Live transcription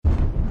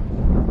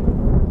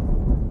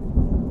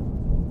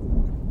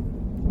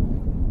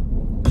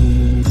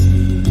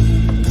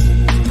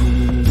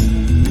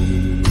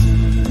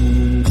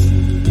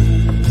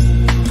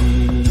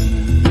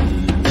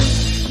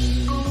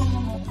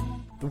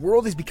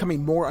is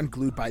becoming more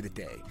unglued by the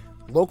day.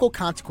 Local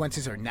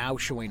consequences are now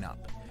showing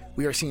up.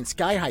 We are seeing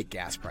sky-high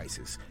gas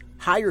prices,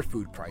 higher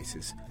food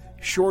prices,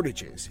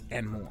 shortages,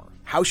 and more.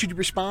 How should you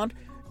respond?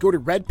 Go to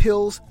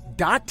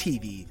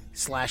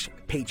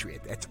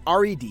redpills.tv/patriot. That's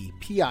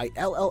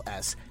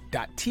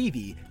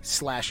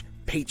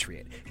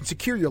redpills.tv/patriot. And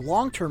secure your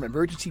long-term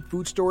emergency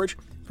food storage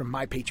from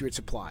My Patriot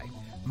Supply.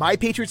 My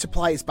Patriot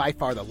Supply is by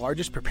far the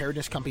largest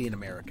preparedness company in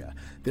America.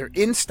 They're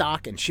in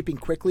stock and shipping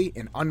quickly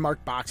in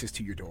unmarked boxes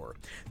to your door.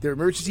 Their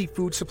emergency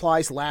food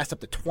supplies last up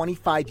to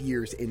 25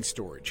 years in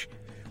storage.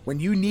 When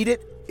you need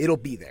it, it'll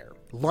be there.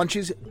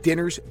 Lunches,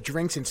 dinners,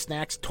 drinks, and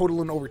snacks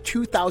totaling over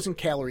 2,000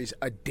 calories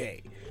a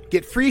day.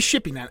 Get free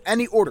shipping on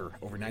any order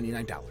over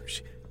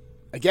 $99.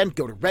 Again,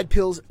 go to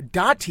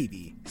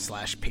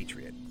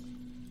redpills.tv/patriot.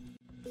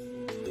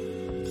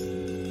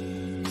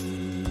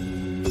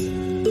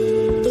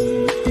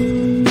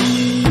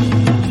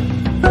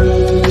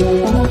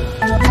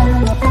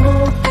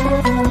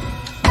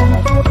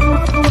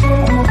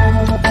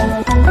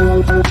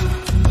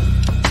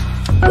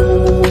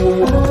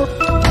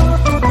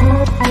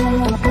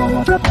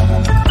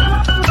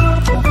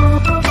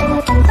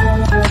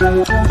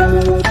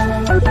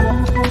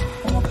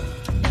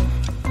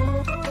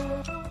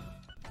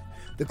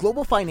 The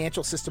global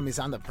financial system is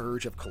on the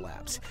verge of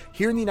collapse.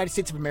 Here in the United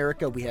States of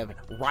America, we have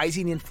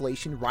rising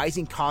inflation,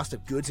 rising cost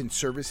of goods and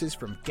services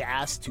from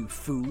gas to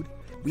food.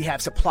 We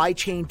have supply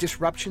chain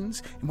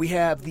disruptions, and we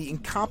have the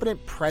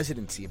incompetent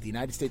presidency of the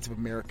United States of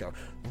America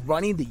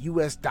running the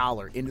U.S.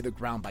 dollar into the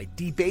ground by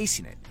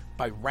debasing it,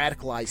 by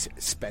radicalized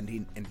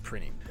spending and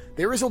printing.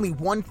 There is only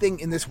one thing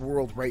in this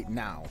world right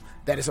now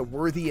that is a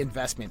worthy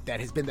investment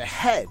that has been the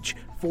hedge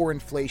for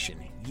inflation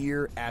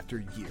year after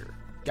year.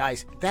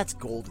 Guys, that's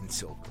gold and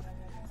silver.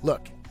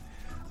 Look,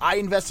 I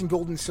invest in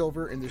gold and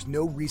silver, and there's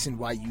no reason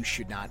why you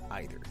should not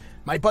either.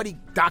 My buddy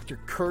Dr.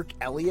 Kirk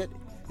Elliott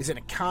is an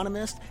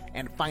economist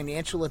and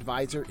financial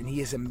advisor, and he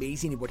is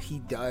amazing at what he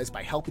does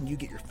by helping you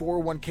get your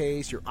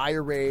 401ks, your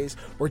IRAs,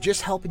 or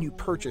just helping you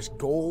purchase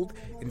gold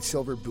and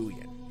silver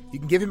bullion. You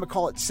can give him a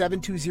call at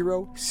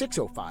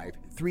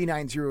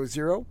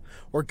 720-605-3900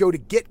 or go to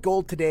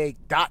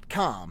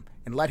getgoldtoday.com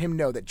and let him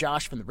know that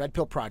Josh from the Red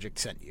Pill Project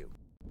sent you.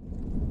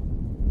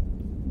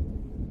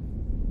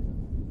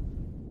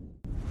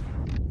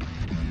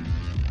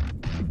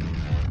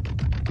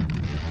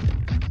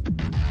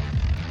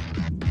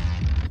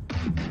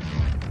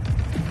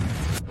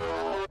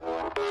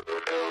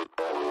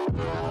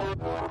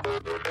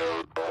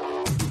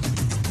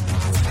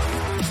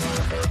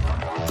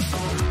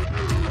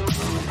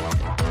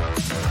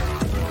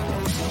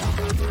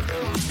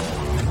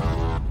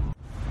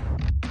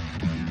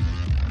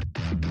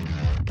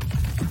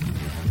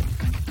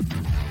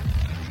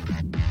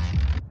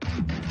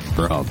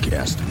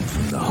 Broadcasting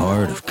from the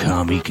heart of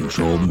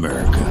commie-controlled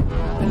America,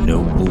 the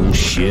no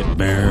bullshit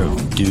bearer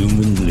of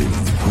doom and gloom,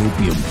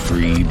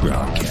 opium-free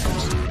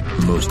broadcast,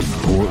 the most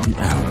important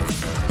hour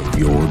of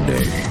your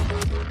day.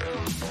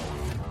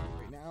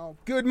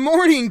 Good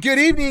morning, good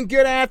evening,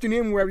 good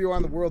afternoon, wherever you are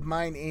in the world.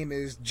 My name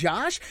is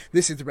Josh.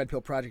 This is the Red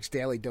Pill Project's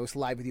Daily Dose,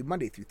 live with you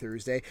Monday through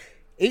Thursday,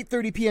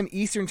 8:30 p.m.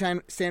 Eastern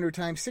Standard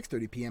Time,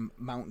 6:30 p.m.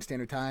 Mountain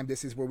Standard Time.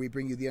 This is where we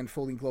bring you the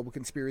unfolding global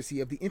conspiracy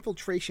of the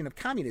infiltration of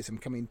communism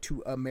coming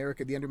to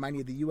America, the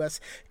undermining of the U.S.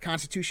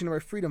 Constitution, of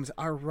our freedoms,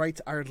 our rights,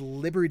 our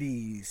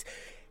liberties.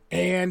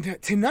 And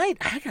tonight,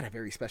 I got a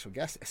very special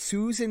guest,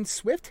 Susan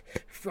Swift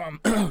from,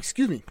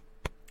 excuse me,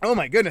 oh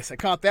my goodness, I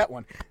caught that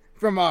one.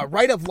 From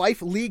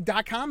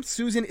rightoflifeleague.com.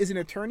 Susan is an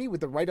attorney with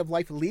the Right of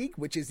Life League,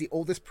 which is the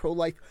oldest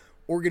pro-life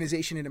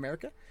organization in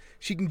America.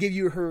 She can give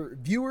you her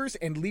viewers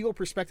and legal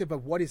perspective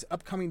of what is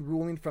upcoming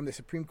ruling from the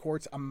Supreme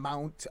Court's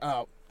amount.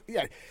 I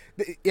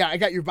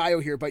got your bio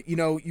here, but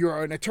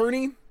you're an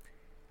attorney,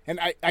 and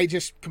I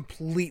just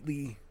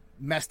completely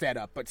messed that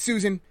up. But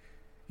Susan,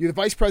 you're the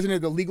vice president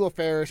of the legal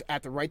affairs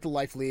at the Right to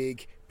Life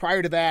League.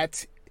 Prior to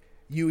that,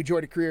 you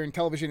enjoyed a career in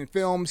television and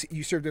films.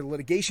 You served as a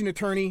litigation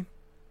attorney.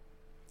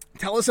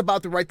 Tell us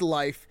about the Right to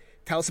Life.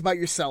 Tell us about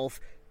yourself.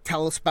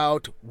 Tell us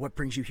about what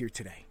brings you here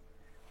today.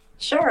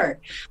 Sure.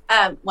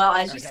 Well,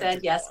 as you said,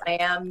 yes, I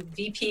am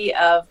VP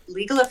of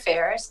Legal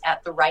Affairs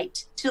at the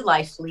Right to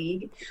Life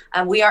League.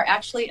 We are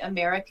actually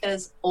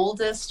America's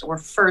oldest or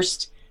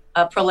first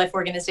pro-life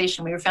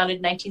organization. We were founded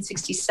in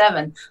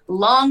 1967,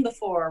 long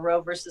before Roe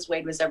versus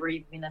Wade was ever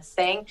even a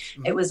thing.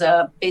 Mm-hmm. It was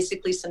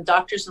basically some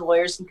doctors and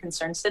lawyers and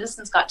concerned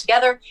citizens got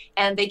together,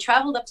 and they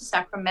traveled up to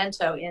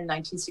Sacramento in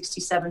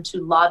 1967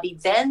 to lobby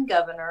then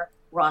Governor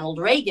Ronald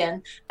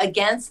Reagan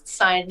against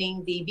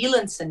signing the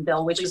Bielenson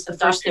bill, which was the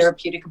first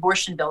therapeutic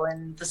abortion bill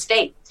in the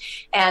state.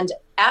 And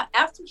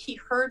after he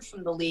heard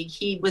from the league,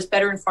 he was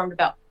better informed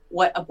about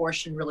what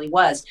abortion really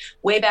was.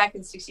 Way back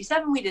in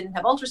 67, we didn't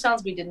have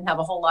ultrasounds. We didn't have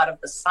a whole lot of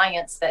the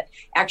science that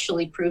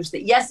actually proves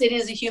that, yes, it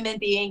is a human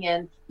being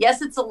and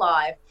yes, it's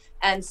alive.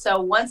 And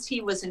so once he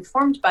was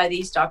informed by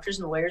these doctors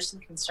and lawyers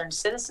and concerned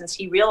citizens,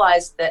 he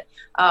realized that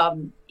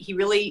he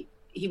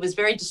was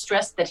very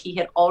distressed that he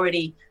had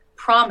already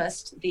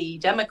promised the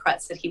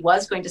Democrats that he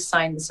was going to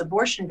sign this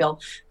abortion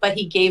bill, but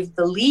he gave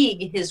the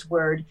League his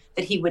word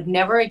that he would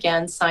never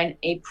again sign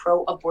a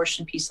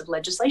pro-abortion piece of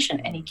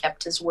legislation, and he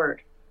kept his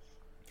word.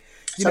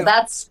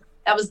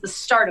 That was the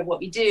start of what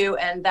we do,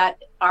 and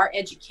that our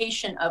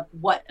education of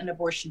what an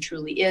abortion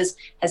truly is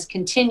has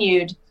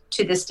continued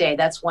to this day.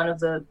 That's one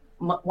of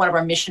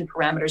our mission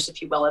parameters,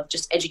 if you will, of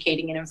just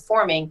educating and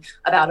informing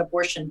about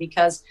abortion,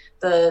 because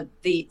the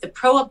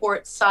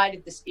pro-abort side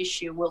of this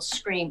issue will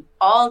scream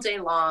all day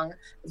long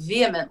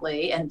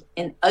vehemently and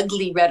in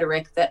ugly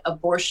rhetoric that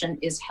abortion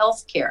is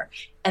health care,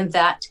 and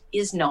that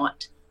is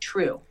not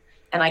true.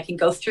 And I can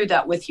go through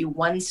that with you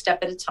one step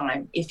at a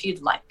time if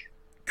you'd like.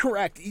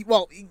 Correct.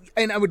 Well,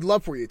 and I would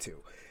love for you to.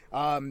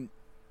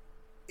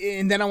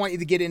 And then I want you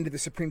to get into the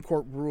Supreme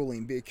Court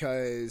ruling,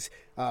 because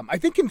I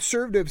think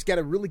conservatives get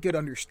a really good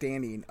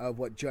understanding of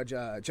what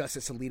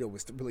Justice Alito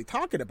was really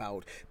talking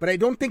about, but I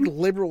don't think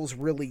liberals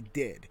really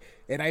did.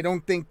 And I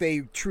don't think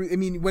they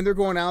when they're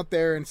going out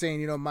there and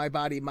saying, my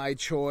body, my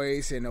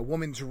choice, and a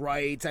woman's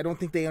rights, I don't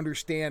think they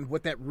understand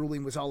what that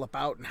ruling was all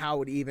about and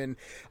how it even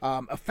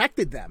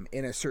affected them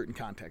in a certain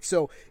context.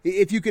 So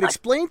if you could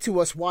explain to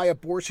us why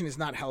abortion is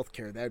not health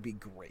care, that would be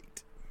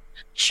great.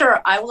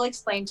 Sure, I will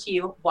explain to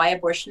you why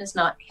abortion is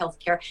not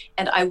healthcare,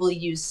 and I will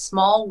use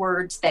small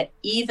words that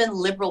even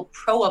liberal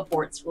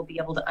pro-aborts will be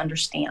able to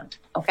understand,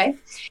 okay?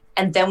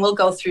 And then we'll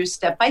go through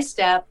step by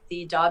step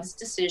the Dobbs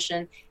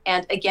decision.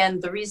 And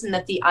again, the reason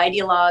that the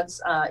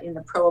ideologues in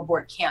the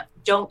pro-abort camp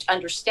don't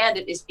understand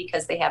it is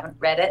because they haven't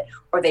read it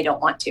or they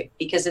don't want to,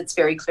 because it's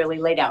very clearly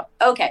laid out.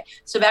 Okay,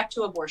 so back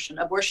to abortion.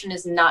 Abortion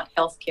is not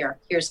healthcare.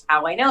 Here's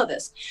how I know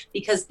this.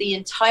 Because the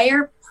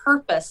entire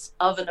purpose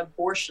of an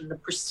abortion, the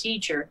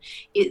procedure,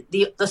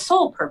 the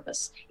sole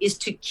purpose is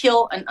to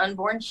kill an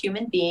unborn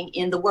human being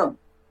in the womb.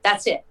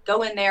 That's it.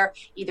 Go in there,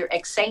 either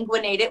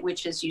exsanguinate it,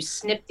 which is you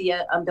snip the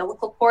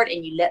umbilical cord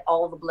and you let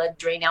all of the blood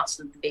drain out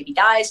so that the baby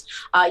dies.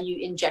 You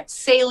inject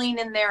saline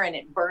in there and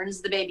it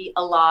burns the baby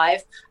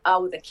alive.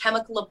 With a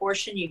chemical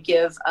abortion, you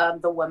give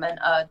the woman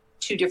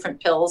 2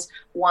 different pills.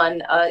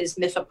 One is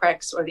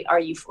Mifeprex, or the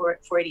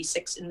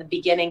RU486 in the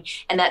beginning,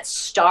 and that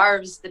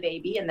starves the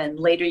baby. And then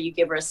later you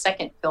give her a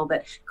second pill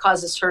that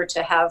causes her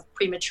to have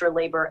premature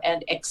labor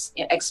and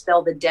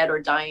expel the dead or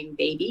dying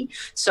baby.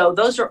 So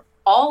those are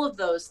all of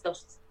those.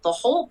 The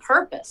whole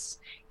purpose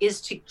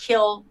is to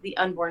kill the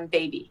unborn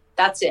baby.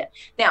 That's it.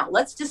 Now,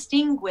 let's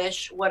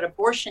distinguish what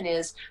abortion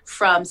is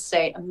from,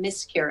 say, a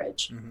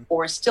miscarriage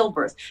or a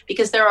stillbirth,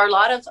 because there are a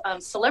lot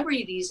of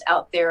celebrities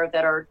out there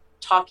that are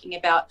talking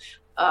about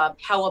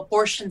how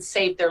abortion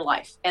saved their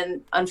life.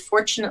 And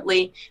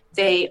unfortunately,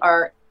 they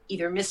are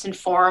either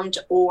misinformed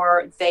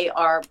or they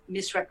are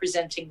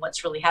misrepresenting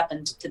what's really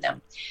happened to them.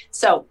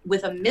 So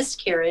with a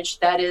miscarriage,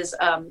 that is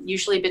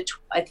usually,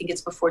 I think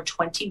it's before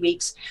 20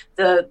 weeks,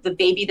 the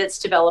baby that's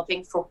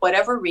developing, for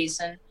whatever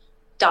reason,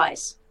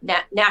 dies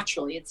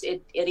naturally.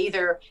 It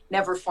either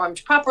never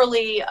formed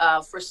properly,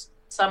 for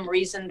some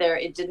reason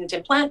it didn't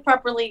implant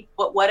properly,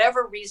 but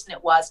whatever reason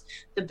it was,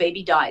 the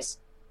baby dies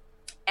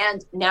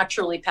and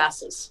naturally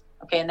passes.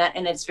 Okay,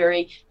 and it's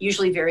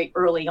usually very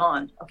early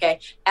on. Okay,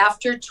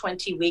 after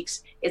 20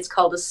 weeks, it's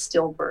called a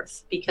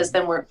stillbirth, because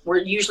then we're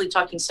usually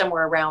talking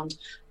somewhere around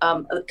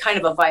a kind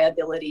of a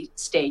viability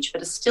stage.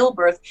 But a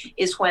stillbirth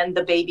is when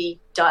the baby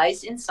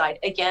dies inside,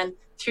 again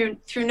through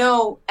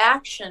no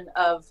action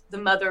of the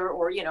mother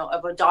or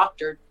of a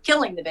doctor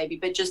killing the baby,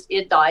 but just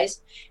it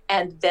dies,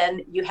 and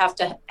then you have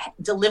to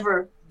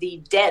deliver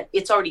the dead.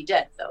 It's already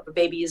dead, though. The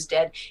baby is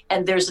dead,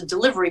 and there's a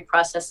delivery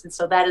process, and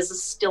so that is a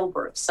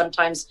stillbirth.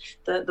 Sometimes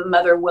the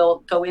mother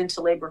will go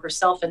into labor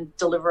herself and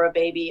deliver a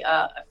baby.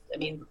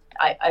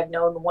 I've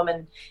known a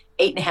woman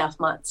 8.5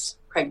 months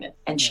pregnant,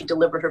 and she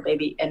delivered her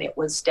baby, and it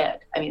was dead.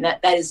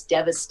 That is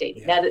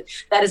devastating. Yeah.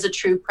 That is a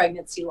true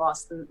pregnancy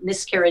loss. The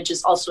miscarriage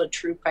is also a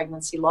true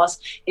pregnancy loss.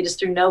 It is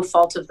through no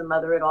fault of the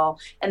mother at all.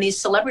 And these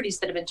celebrities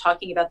that have been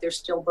talking about their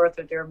stillbirth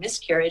or their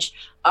miscarriage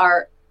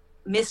are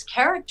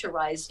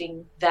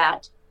mischaracterizing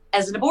that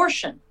as an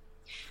abortion.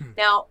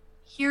 Now,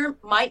 here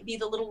might be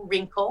the little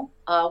wrinkle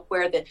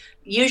where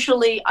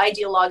usually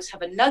ideologues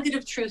have a nugget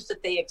of truth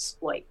that they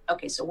exploit.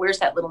 Okay, so where's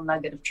that little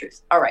nugget of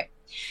truth? All right.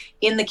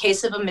 In the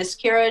case of a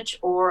miscarriage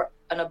or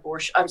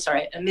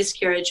a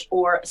miscarriage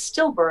or a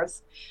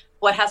stillbirth,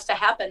 what has to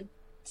happen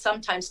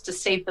sometimes to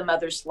save the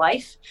mother's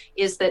life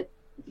is that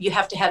you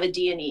have to have a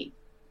D&E,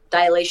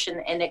 dilation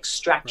and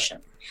extraction.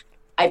 Right.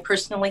 I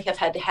personally have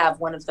had to have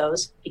one of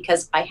those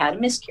because I had a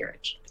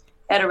miscarriage.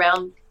 At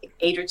around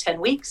 8 or 10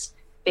 weeks,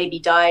 baby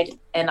died,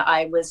 and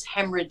I was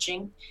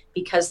hemorrhaging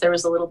because there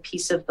was a little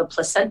piece of the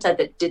placenta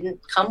that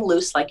didn't come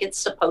loose like it's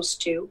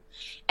supposed to,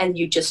 and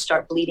you just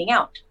start bleeding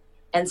out.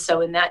 And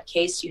so in that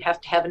case, you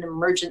have to have an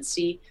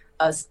emergency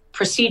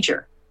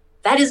procedure.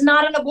 That is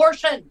not an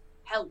abortion.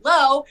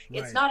 Hello,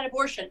 it's right. Not an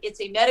abortion.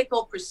 It's a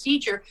medical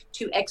procedure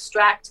to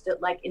extract,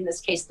 like in this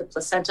case, the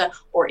placenta,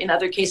 or in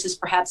other cases,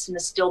 perhaps in a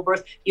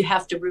stillbirth, you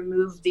have to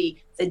remove the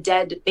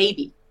dead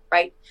baby,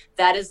 right?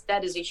 That is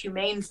a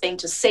humane thing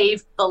to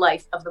save the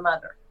life of the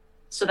mother.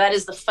 So that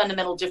is the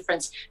fundamental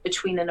difference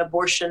between an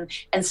abortion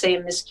and, say, a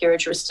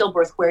miscarriage or a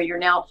stillbirth, where you're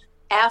now,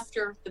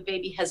 after the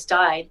baby has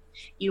died,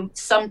 you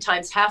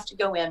sometimes have to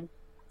go in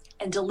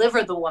and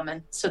deliver the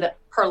woman so that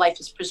her life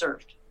is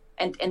preserved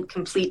and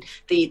complete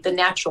the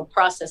natural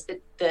process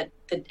that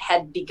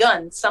had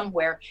begun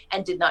somewhere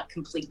and did not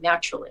complete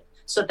naturally.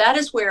 So that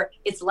is where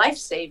it's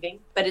life-saving,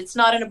 but it's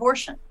not an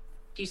abortion.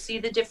 Do you see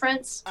the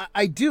difference?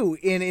 I do,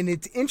 and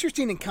it's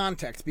interesting in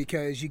context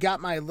because you got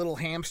my little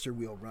hamster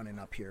wheel running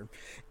up here.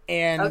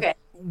 And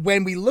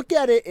when we look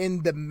at it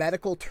in the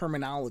medical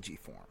terminology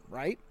form,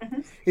 right,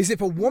 is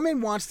if a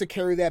woman wants to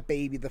carry that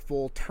baby the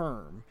full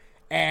term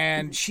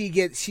and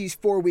she's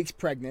 4 weeks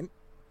pregnant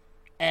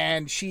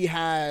and she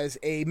has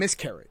a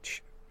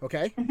miscarriage,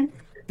 okay,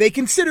 they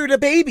consider it a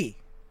baby.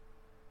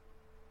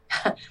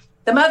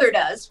 The mother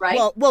does, right?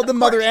 Well, the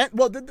mother and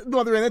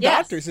the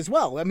doctors as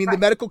well. I mean, the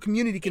medical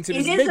community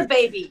considers it a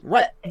baby.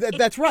 Right,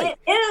 that's right.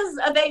 It is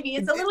a baby.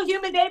 It's a little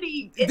human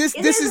baby. This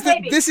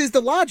is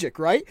the logic,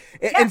 right?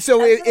 Yes, and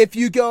so if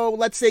you go,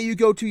 let's say you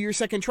go to your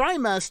second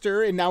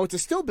trimester, and now it's a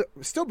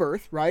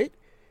stillbirth, right?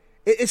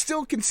 It's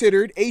still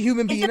considered a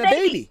human being, a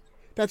baby.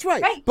 That's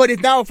right. But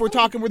if we're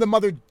talking where the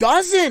mother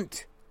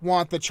doesn't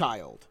want the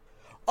child.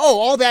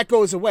 All that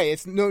goes away.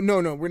 It's no.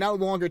 We're no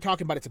longer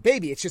talking about it's a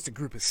baby. It's just a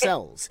group of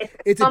cells.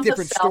 It's a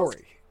different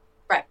story.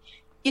 Right.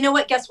 You know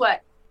what? Guess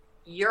what?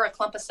 You're a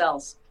clump of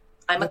cells.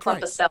 I'm a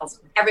clump of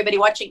cells. Everybody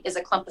watching is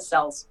a clump of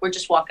cells. We're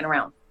just walking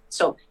around.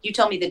 So you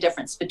tell me the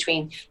difference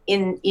between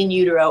in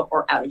utero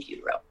or out of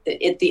utero.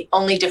 The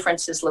only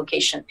difference is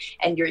location.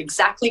 And you're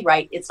exactly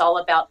right. It's all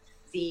about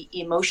the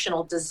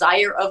emotional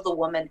desire of the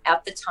woman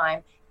at the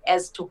time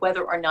as to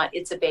whether or not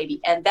it's a baby.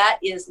 And that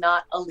is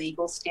not a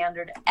legal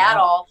standard at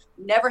all.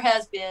 Never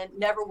has been,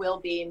 never will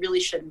be, and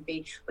really shouldn't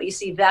be. But you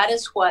see, that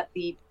is what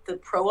the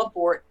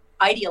pro-abort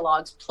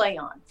ideologues play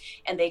on.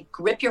 And they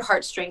grip your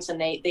heartstrings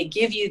and they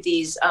give you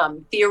these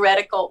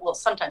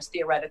sometimes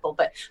theoretical,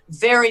 but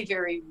very,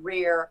 very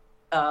rare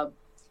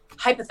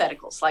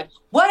hypotheticals. Like,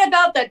 what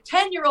about the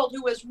 10-year-old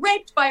who was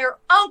raped by her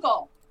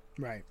uncle?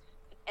 Right.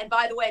 And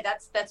by the way,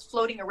 that's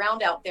floating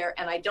around out there.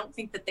 And I don't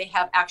think that they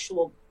have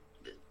actual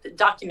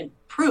document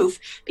proof,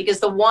 because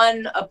the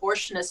one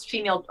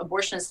female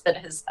abortionist that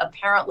has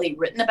apparently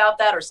written about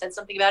that or said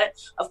something about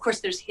it, of course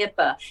there's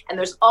HIPAA and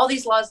there's all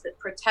these laws that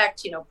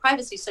protect,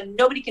 privacy, so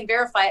nobody can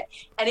verify it.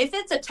 And if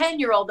it's a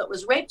 10-year-old that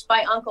was raped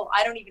by uncle,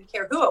 I don't even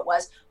care who it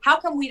was, how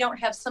come we don't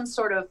have some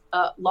sort of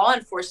law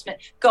enforcement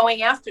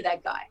going after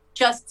that guy?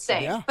 Just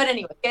saying. Yeah. But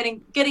anyway,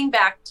 getting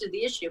back to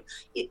the issue,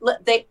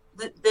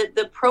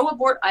 the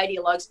pro-abort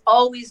ideologues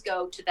always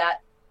go to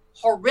that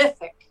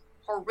horrific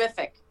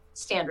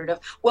standard of,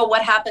 well,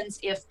 what happens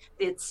if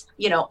it's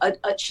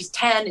she's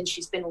 10 and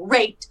she's been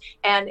raped,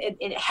 and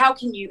how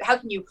can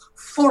you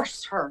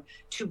force her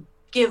to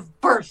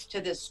give birth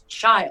to this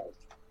child?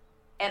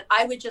 And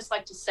I would just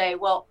like to say,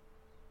 well,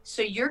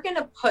 so you're going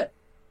to put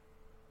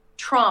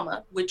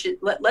trauma, which is,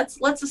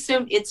 let's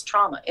assume it's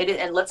trauma,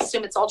 and let's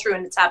assume it's all true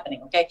and it's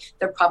happening. Okay,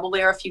 there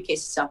probably are a few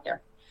cases out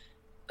there,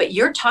 but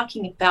you're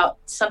talking about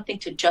something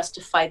to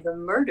justify the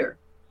murder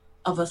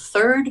of a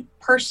third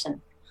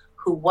person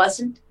who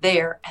wasn't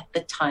there at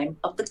the time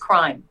of the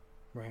crime.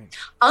 Right.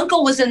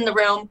 Uncle was in the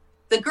room.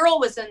 The girl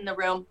was in the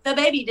room. The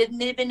baby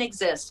didn't even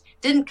exist.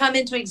 Didn't come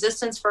into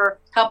existence for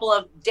a couple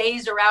of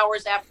days or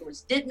hours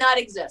afterwards. Did not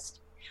exist.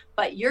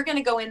 But you're going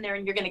to go in there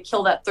and you're going to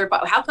kill that third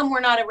body. How come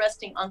we're not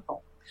arresting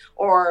uncle?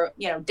 Or,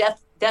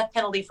 death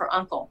penalty for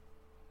uncle?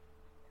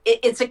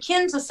 It's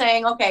akin to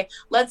saying, okay,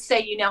 let's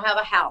say you now have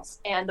a house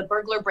and the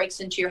burglar breaks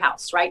into your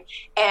house, right?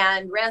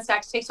 And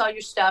ransacks, takes all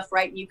your stuff,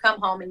 right? And you come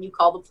home and you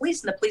call the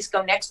police, and the police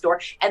go next door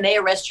and they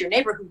arrest your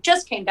neighbor who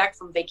just came back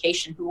from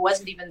vacation, who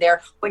wasn't even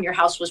there when your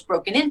house was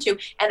broken into,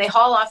 and they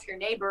haul off your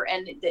neighbor,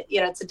 and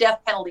it's a death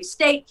penalty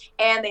state,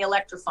 and they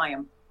electrify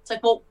him. It's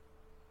like, well,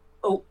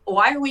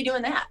 why are we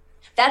doing that?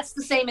 That's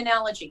the same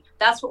analogy.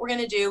 That's what we're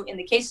going to do in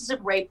the cases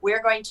of rape.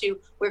 We're going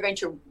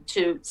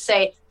to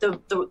say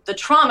the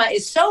trauma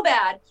is so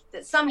bad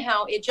that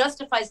somehow it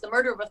justifies the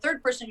murder of a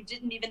third person who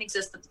didn't even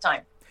exist at the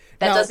time.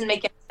 That doesn't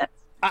make any sense.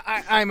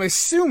 I'm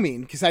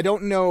assuming, because I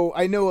don't know,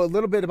 I know a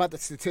little bit about the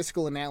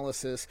statistical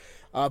analysis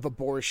of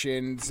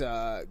abortions,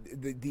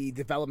 the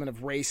development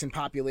of race and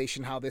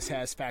population, how this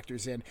has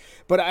factors in.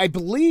 But I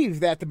believe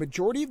that the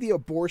majority of the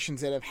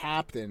abortions that have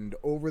happened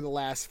over the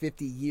last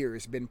 50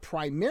 years have been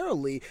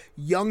primarily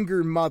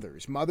younger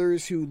mothers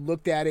who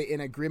looked at it in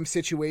a grim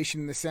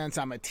situation, in the sense,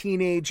 I'm a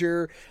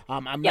teenager,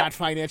 I'm not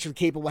financially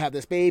capable to have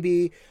this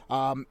baby,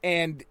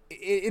 and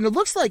it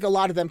looks like a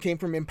lot of them came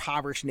from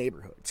impoverished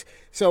neighborhoods.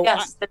 So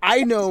yes,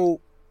 I know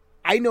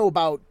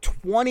about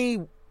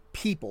 20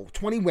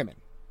 women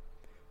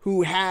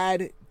who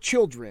had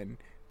children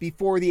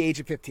before the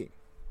age of 15.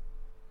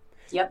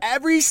 Yep.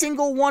 Every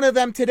single one of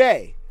them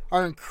today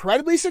are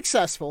incredibly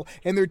successful,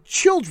 and their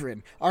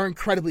children are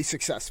incredibly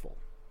successful.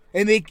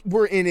 And they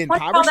were in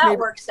impoverished how that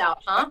works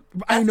out, huh?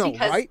 I know,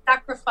 because right?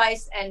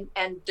 Sacrifice and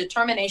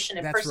determination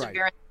and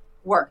perseverance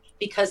work,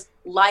 because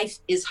life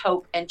is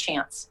hope and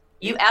chance.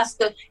 You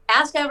ask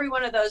every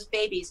one of those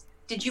babies,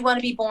 did you want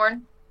to be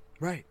born?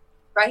 Right.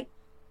 Right.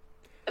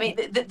 I mean,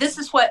 this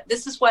is what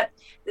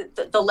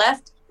the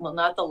left, well,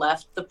 not the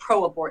left, the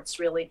pro-aborts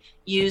really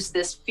use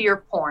this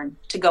fear porn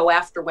to go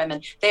after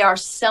women. They are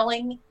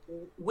selling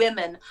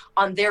women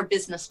on their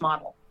business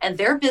model, and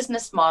their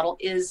business model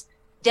is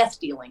death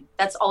dealing.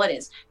 That's all it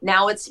is.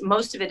 Now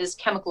most of it is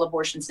chemical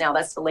abortions. Now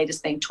that's the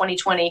latest thing.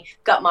 2020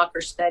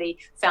 Guttmacher study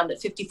found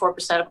that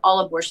 54% of all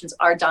abortions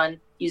are done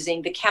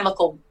using the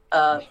chemical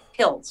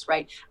pills,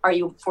 right?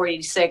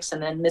 RU-486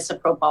 and then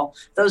misoprostol.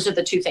 Those are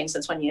the two things.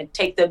 That's when you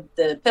take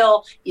the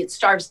pill, it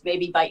starves the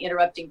baby by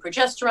interrupting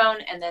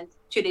progesterone, and then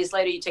 2 days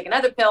later you take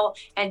another pill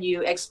and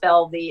you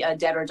expel the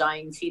dead or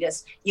dying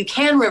fetus. You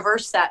can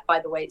reverse that, by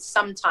the way,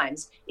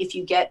 sometimes if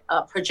you get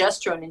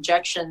progesterone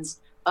injections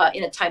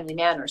in a timely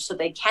manner, so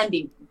they can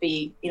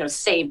be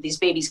saved. These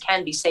babies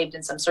can be saved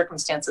in some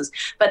circumstances.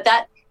 But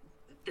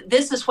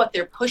this is what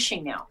they're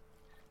pushing now.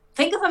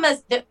 Think of them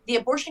as the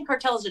abortion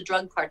cartel is a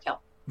drug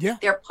cartel. Yeah.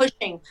 They're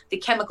pushing the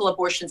chemical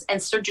abortions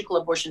and surgical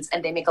abortions,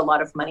 and they make a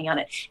lot of money on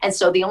it. And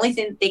so the only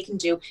thing they can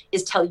do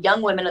is tell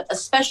young women,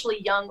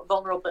 especially young,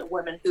 vulnerable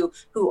women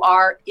who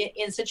are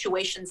in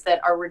situations that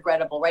are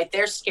regrettable, right?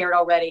 They're scared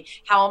already.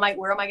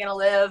 Where am I going to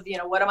live?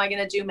 What am I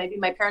going to do? Maybe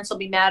my parents will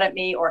be mad at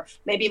me, or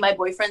maybe my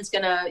boyfriend's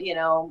going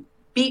to,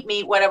 beat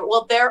me, whatever.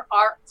 Well, there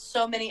are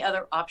so many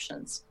other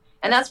options.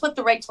 And that's what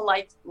the Right to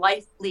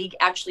Life League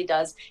actually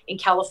does in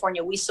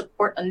California. We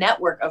support a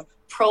network of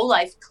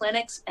pro-life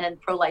clinics and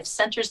pro-life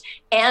centers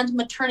and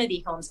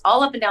maternity homes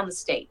all up and down the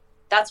state.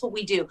 That's what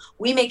we do.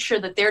 We make sure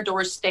that their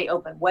doors stay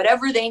open,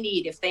 whatever they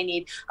need. If they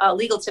need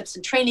legal tips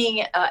and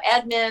training,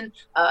 admin,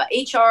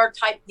 HR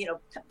type,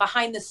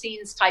 behind the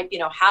scenes type,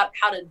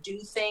 how to do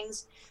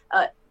things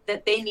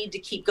that they need to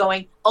keep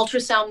going,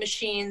 ultrasound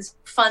machines,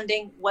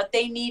 funding, what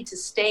they need to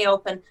stay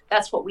open.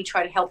 That's what we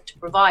try to help to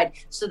provide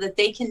so that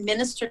they can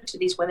minister to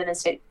these women and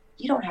say,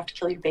 you don't have to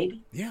kill your baby.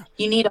 Yeah.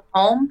 You need a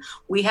home.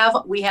 We have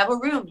a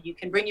room. You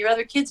can bring your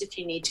other kids if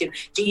you need to.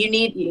 Do you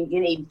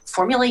need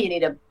formula? You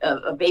need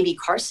a baby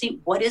car seat?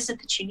 What is it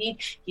that you need?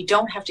 You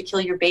don't have to kill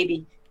your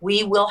baby.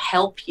 We will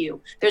help you.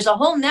 There's a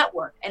whole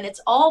network, and it's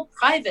all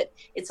private.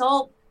 It's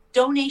all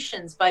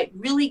donations by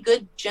really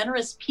good,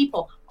 generous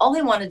people. All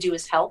they want to do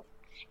is help.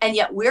 And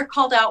yet we're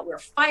called out, we're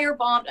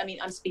firebombed. I mean,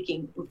 I'm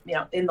speaking,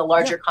 in the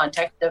larger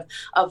context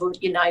of the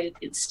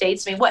United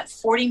States. I mean,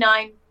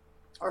 49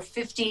 or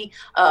 50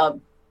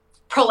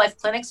 pro-life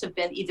clinics have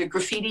been either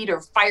graffitied or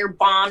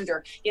firebombed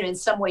or, in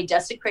some way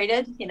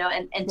desecrated, and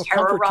terrorized.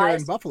 Comfort Care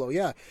in Buffalo,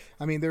 yeah.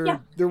 I mean,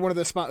 they're one of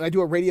the spots. I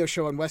do a radio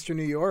show in Western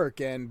New York,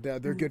 and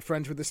they're good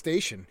friends with the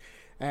station.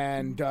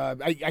 And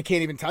I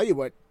can't even tell you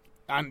what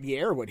on the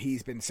air what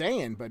he's been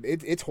saying, but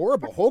it's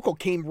horrible. Hochul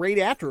came right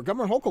after.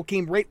 Governor Hochul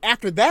came right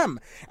after them,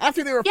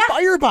 after they were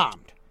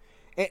firebombed.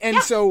 And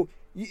so,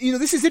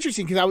 this is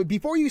interesting because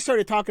before you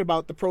started talking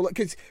about the pro-life,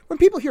 because when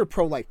people hear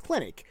pro-life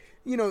clinic,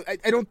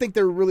 I don't think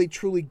they're really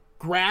truly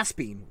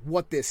grasping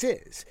what this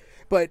is.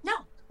 But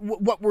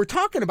what we're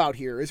talking about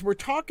here is we're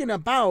talking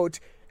about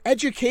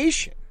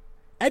education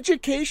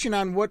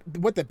on what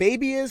the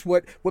baby is,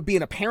 what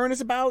being a parent is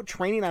about,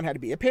 training on how to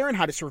be a parent,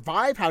 how to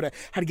survive, how to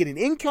get an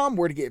income,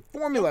 where to get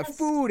formula,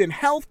 food, and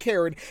health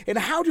care, and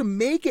how to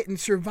make it and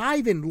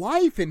survive in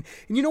life. And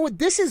you know what?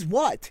 This is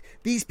what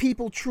these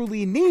people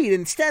truly need,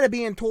 instead of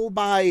being told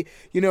by,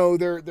 their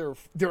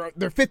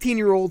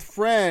 15-year-old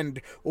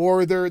friend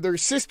or their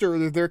sister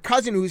or their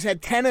cousin who's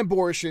had 10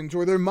 abortions,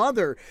 or their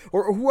mother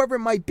or whoever it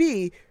might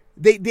be.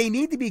 They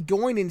need to be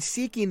going and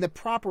seeking the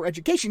proper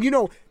education.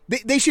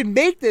 They should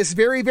make this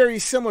very, very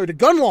similar to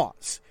gun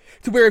laws,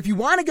 to where if you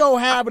want to go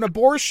have an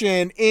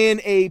abortion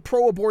in a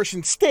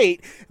pro-abortion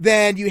state,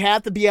 then you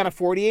have to be on a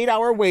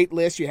 48-hour wait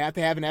list. You have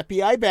to have an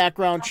FBI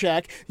background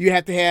check. You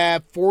have to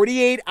have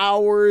 48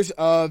 hours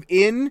of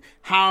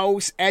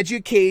in-house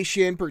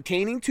education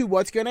pertaining to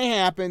what's going to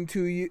happen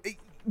to you.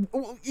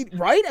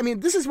 Right? I mean,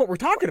 this is what we're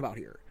talking about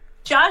here.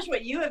 Joshua,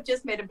 you have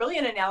just made a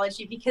brilliant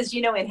analogy because,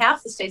 in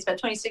half the states, about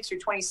 26 or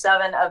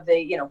 27 of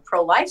the,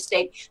 pro-life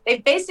state,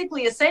 they've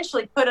basically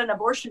essentially put an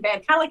abortion ban,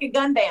 kind of like a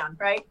gun ban,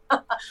 right?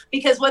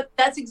 Because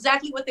that's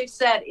exactly what they've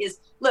said is,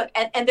 look,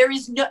 and there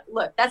is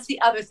that's the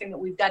other thing that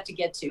we've got to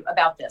get to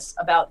about this,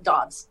 about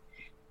Dobbs.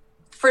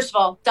 First of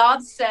all,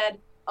 Dobbs said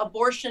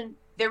abortion,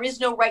 there is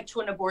no right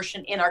to an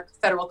abortion in our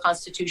federal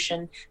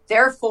constitution.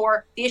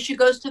 Therefore, the issue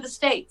goes to the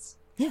states.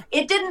 Yeah.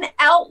 It didn't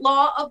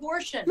outlaw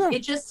abortion. No. It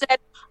just said,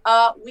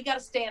 we got to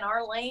stay in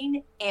our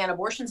lane, and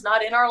abortion's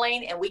not in our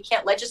lane, and we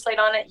can't legislate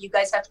on it. You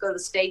guys have to go to the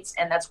states,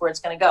 and that's where it's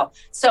going to go.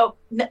 So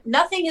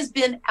nothing has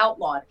been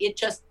outlawed. It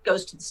just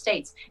goes to the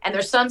states. And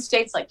there's some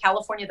states like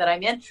California that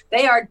I'm in.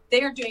 They are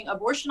doing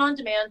abortion on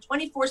demand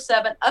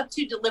 24/7 up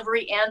to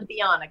delivery and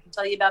beyond. I can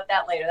tell you about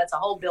that later. That's a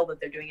whole bill that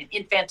they're doing, an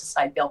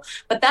infanticide bill.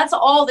 But that's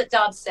all that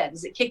Dobbs said,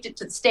 is it kicked it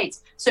to the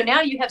states. So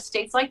now you have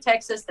states like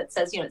Texas that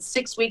says, it's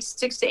 6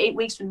 to 8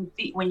 weeks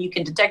when you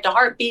can detect a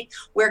heartbeat.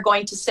 We're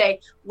going to say,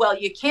 well,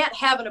 you can't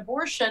have an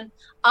abortion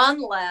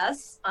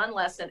unless,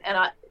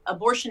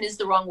 abortion is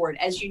the wrong word.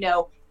 As you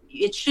know,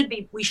 we should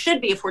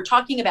be, if we're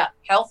talking about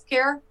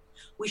healthcare,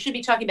 We should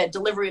be talking about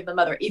delivery of the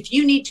mother. If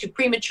you need to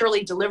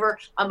prematurely deliver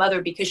a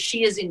mother because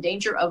she is in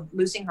danger of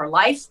losing her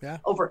life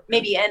over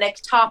maybe an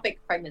ectopic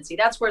pregnancy,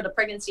 that's where the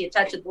pregnancy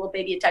attaches, the little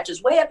baby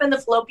attaches way up in the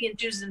fallopian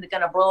tubes and it's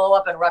going to blow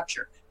up and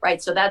rupture. Right.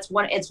 So that's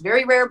one. It's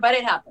very rare, but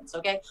it happens.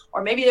 OK.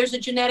 Or maybe there's a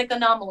genetic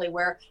anomaly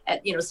where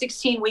at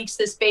 16 weeks,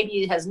 this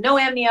baby has no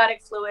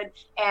amniotic fluid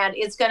and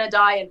it's going to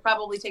die and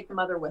probably take the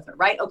mother with her.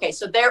 Right. OK.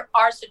 So there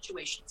are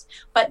situations,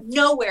 but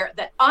nowhere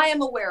that I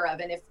am aware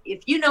of. And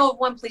if you know of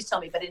one, please tell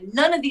me. But in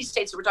none of these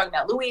states that we're talking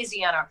about,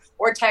 Louisiana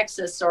or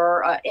Texas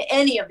or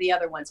any of the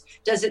other ones,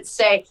 does it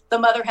say the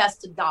mother has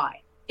to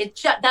die.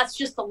 That's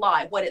just a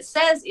lie. What it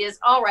says is,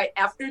 all right,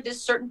 after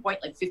this certain point,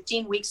 like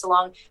 15 weeks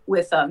along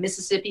with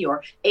Mississippi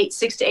or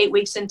 6 to 8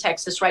 weeks in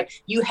Texas, right,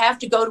 you have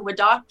to go to a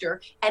doctor.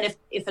 And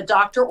if a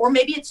doctor, or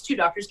maybe it's two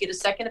doctors, get a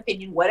second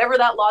opinion, whatever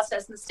that law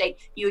says in the state,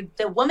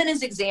 the woman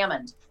is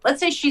examined. Let's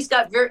say she's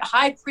got very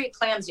high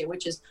preeclampsia,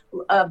 which is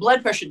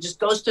blood pressure just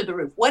goes through the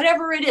roof.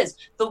 Whatever it is,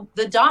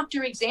 the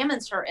doctor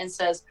examines her and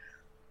says,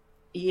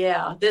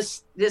 yeah,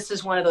 this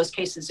is one of those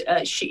cases.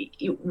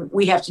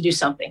 We have to do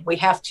something. We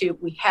have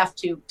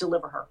to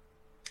deliver her.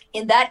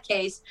 In that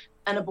case,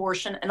 an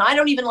abortion, and I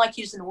don't even like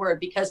using the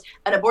word because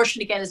an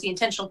abortion again is the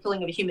intentional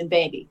killing of a human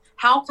baby.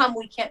 How come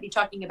we can't be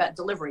talking about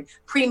delivery,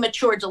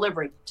 premature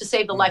delivery to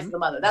save the life of the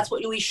mother? That's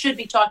what we should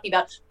be talking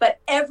about. But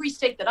every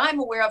state that I'm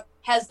aware of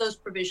has those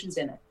provisions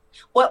in it.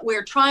 What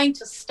we're trying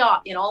to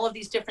stop in all of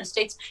these different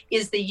states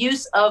is the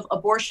use of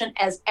abortion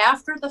as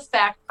after the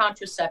fact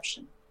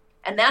contraception.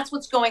 And that's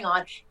what's going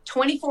on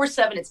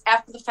 24/7. It's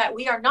after the fact.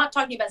 We are not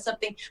talking about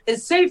something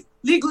that's safe,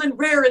 legal, and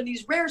rare in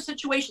these rare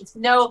situations.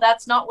 No,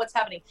 that's not what's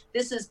happening.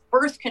 This is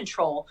birth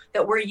control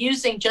that we're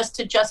using just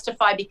to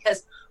justify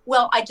because,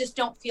 well, I just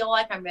don't feel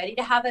like I'm ready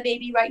to have a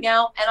baby right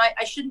now. And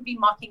I shouldn't be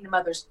mocking the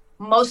mothers.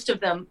 Most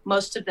of them,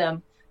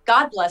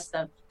 God bless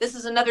them. This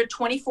is another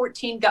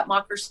 2014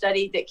 Guttmacher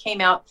study that came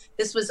out.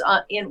 This was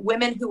in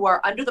women who are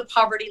under the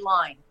poverty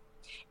line.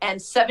 And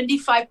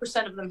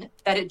 75% of them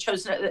that had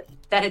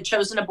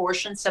chosen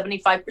abortion,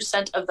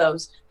 75% of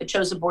those that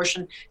chose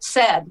abortion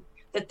said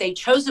that they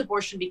chose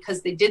abortion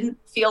because they didn't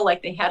feel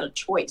like they had a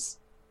choice.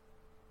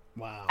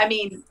 Wow. I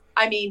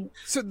mean.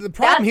 So the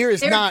problem here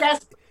is not.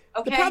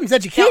 Okay? The problem is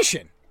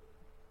education.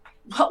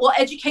 Well,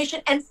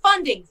 education and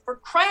funding, for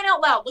crying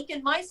out loud. Look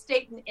in my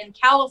state in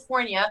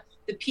California,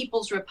 the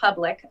People's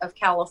Republic of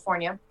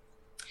California.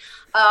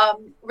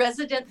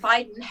 President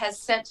Biden has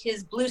sent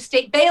his blue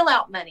state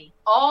bailout money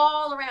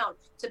all around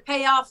to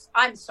pay off,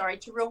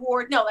 to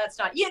reward. No, that's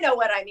not. You know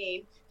what I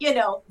mean. You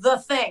know, the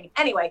thing.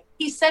 Anyway,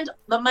 he sent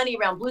the money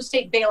around, blue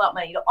state bailout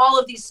money to all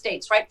of these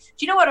states, right?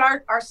 Do you know what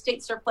our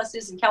state surplus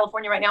is in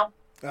California right now?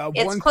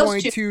 It's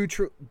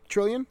 1.2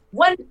 trillion?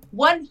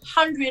 $100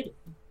 billion.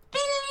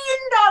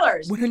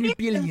 $100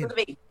 billion.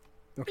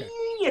 Okay.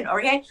 Billion,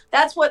 okay?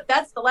 That's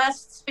the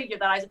last figure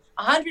that I said.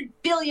 $100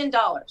 billion.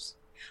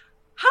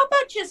 How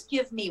about just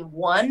give me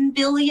 1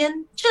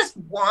 billion? Just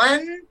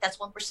one. That's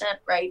 1%,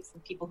 right? For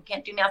people who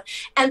can't do math.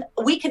 And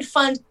we could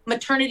fund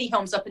maternity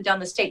homes up and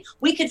down the state.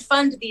 We could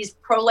fund these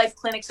pro-life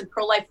clinics and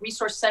pro-life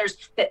resource centers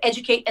that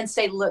educate and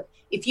say, look,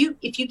 if you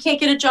can't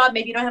get a job,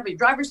 maybe you don't have your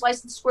driver's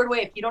license squared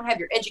away, if you don't have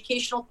your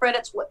educational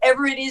credits,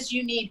 whatever it is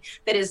you need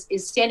that is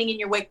standing in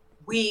your way,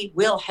 we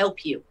will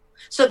help you.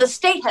 So the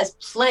state has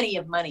plenty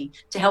of money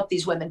to help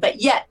these women. But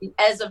yet,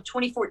 as of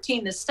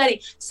 2014, this study,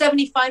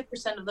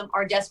 75% of them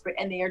are desperate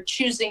and they are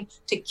choosing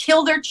to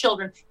kill their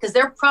children because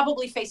they're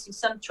probably facing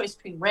some choice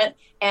between rent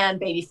and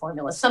baby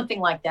formula, something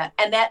like that.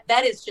 And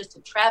that is just a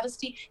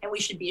travesty, and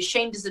we should be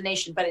ashamed as a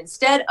nation. But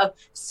instead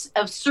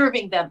of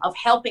serving them, of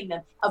helping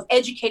them, of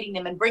educating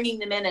them and bringing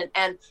them in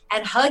and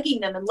hugging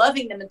them and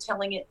loving them and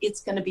telling it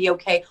it's going to be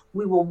okay,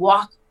 we will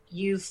walk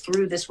you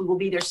through this. We will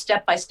be there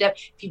step by step.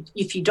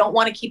 If you don't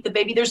want to keep the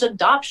baby, there's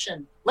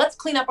adoption. Let's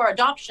clean up our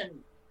adoption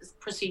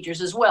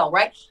procedures as well,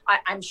 right?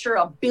 I'm sure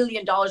 $1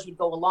 billion would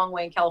go a long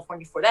way in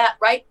California for that,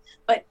 right?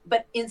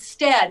 But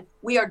instead,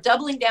 we are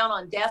doubling down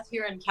on death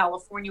here in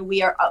California.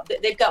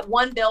 They've got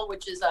one bill,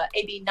 which is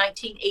AB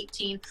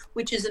 1918,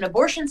 which is an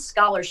abortion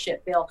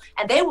scholarship bill,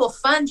 and they will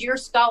fund your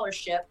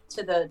scholarship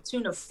to the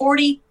tune of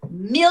 $40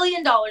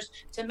 million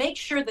to make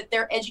sure that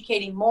they're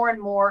educating more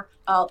and more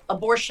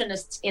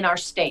abortionists in our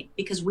state,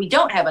 because we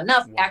don't have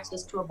enough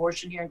access to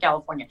abortion here in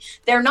California.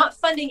 They're not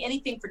funding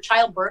anything for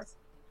childbirth.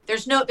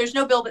 There's no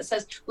bill that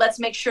says let's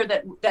make sure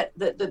that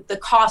the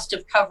cost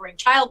of covering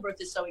childbirth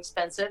is so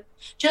expensive.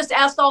 Just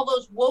ask all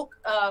those woke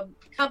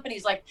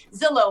companies like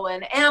Zillow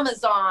and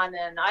Amazon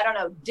and I don't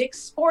know, Dick's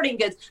Sporting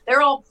Goods.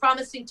 They're all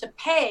promising to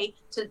pay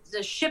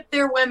to ship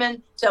their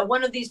women to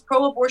one of these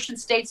pro-abortion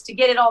states to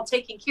get it all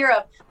taken care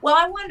of. Well,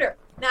 I wonder,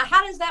 now,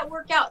 how does that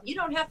work out? You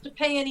don't have to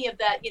pay any of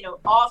that,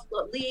 off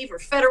leave or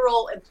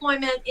federal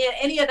employment,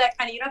 any of that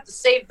kind of. You don't have to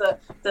save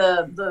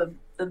the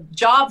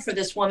job for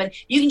this woman.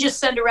 You can just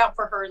send her out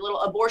for her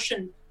little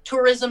abortion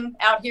tourism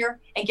out here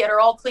and get her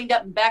all cleaned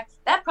up and back,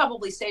 that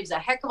probably saves a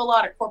heck of a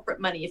lot of corporate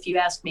money, if you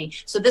ask me.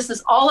 So this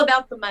is all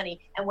about the money.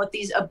 And what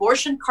these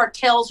abortion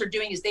cartels are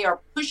doing is they are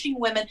pushing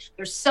women.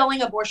 They're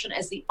selling abortion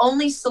as the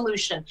only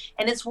solution.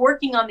 And it's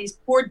working on these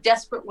poor,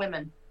 desperate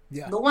women.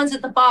 Yeah. The ones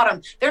at the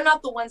bottom, they're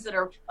not the ones that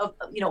are,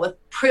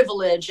 with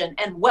privilege and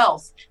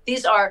wealth.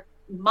 These are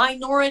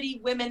minority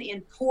women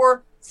in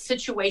poor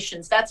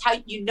situations. That's how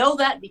you know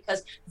that,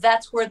 because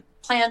that's where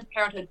Planned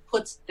Parenthood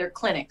puts their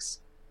clinics.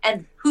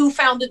 And who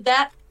founded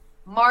that?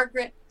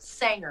 Margaret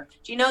Sanger.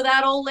 Do you know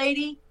that old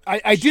lady?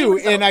 I do,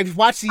 and I've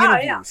watched the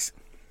interviews. Yeah.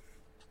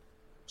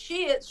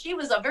 She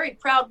was a very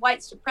proud white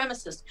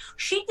supremacist.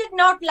 She did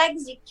not like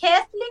the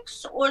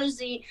Catholics or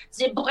the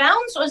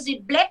Browns or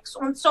the blacks,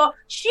 and so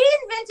she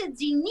invented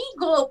the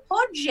Negro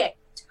Project.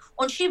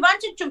 And she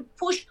wanted to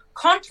push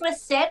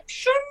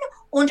contraception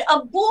and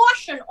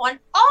abortion on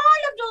all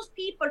of those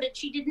people that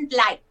she didn't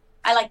like.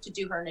 I like to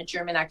do her in a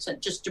German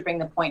accent just to bring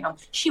the point home.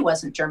 She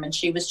wasn't German.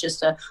 She was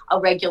just a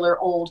regular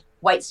old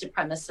white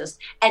supremacist.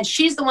 And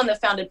she's the one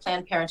that founded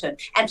Planned Parenthood.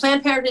 And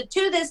Planned Parenthood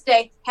to this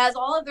day has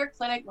all of their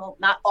clinics, well,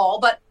 not all,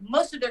 but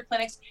most of their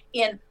clinics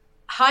in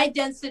high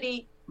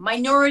density,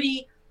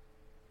 minority,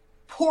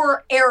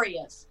 poor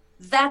areas.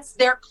 That's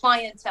their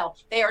clientele.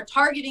 They are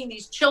targeting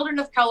these children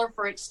of color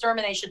for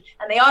extermination,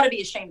 and they ought to be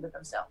ashamed of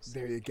themselves.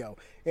 There you go.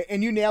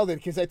 And you nailed it,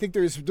 because I think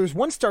there's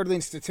one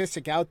startling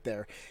statistic out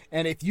there.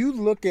 And if you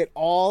look at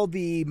all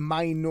the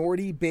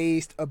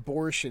minority-based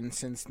abortions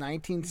since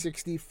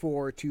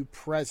 1964 to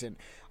present,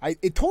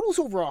 it totals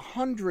over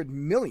 100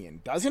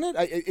 million, doesn't it?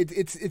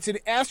 It's an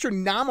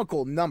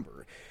astronomical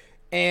number.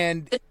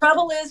 And the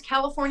trouble is,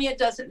 California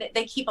doesn't.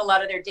 They keep a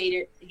lot of their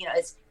data.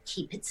 It's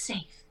keep it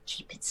safe,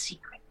 keep it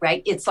secret.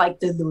 Right? It's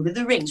like the Lord of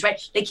the Rings,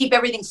 right? They keep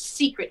everything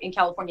secret in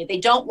California. They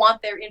don't want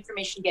their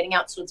information getting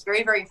out. So it's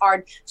very, very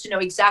hard to know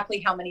exactly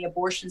how many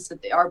abortions that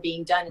are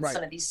being done in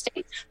some of these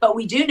states. But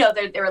we do know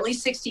that there are at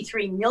least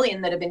 63 million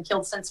that have been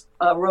killed since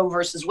Roe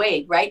versus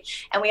Wade, right?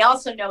 And we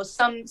also know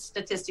some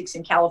statistics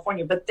in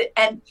California. But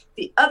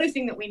the other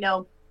thing that we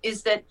know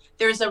is that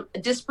there's a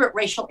disparate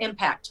racial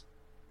impact,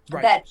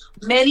 that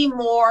many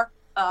more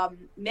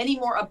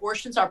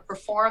abortions are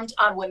performed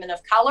on women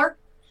of color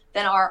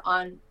than are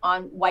on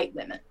white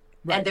women.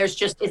 Right. And it's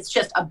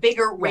just a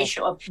bigger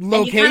ratio of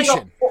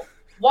location. Go,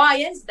 why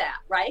is that?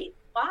 Right?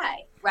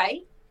 Why?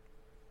 Right?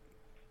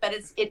 But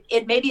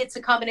it maybe it's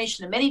a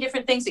combination of many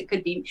different things. It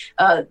could be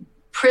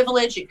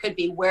privilege. It could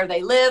be where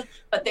they live,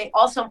 but they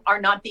also are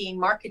not being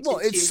marketed.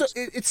 Well, it's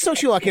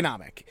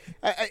socioeconomic,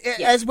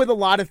 as with a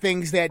lot of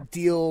things that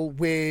deal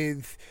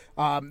with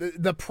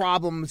the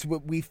problems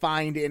we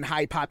find in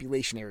high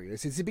population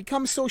areas. Is it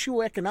becomes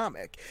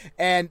socioeconomic,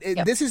 and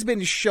this has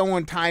been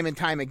shown time and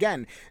time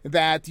again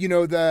that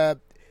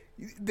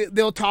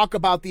they'll talk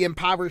about the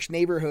impoverished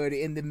neighborhood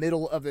in the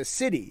middle of the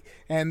city,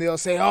 and they'll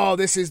say, oh,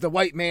 this is the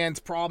white man's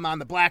problem on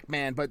the black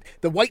man, but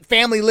the white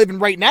family living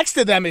right next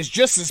to them is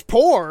just as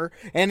poor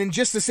and in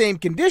just the same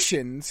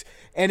conditions.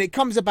 And it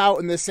comes about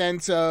in the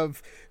sense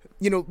of,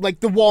 like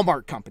the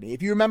Walmart company.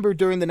 If you remember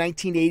during the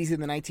 1980s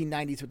and the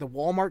 1990s, what the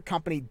Walmart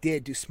company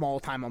did to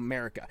small-town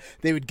America.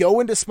 They would go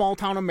into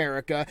small-town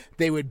America,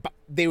 they would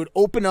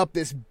open up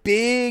this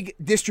big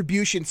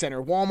distribution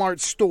center, Walmart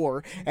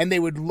store, and they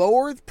would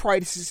lower the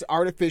prices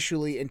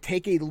artificially and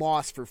take a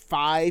loss for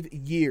 5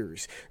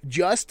 years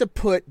just to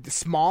put the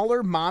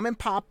smaller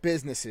mom-and-pop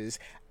businesses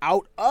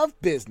out of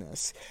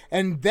business.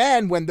 And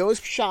then when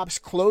those shops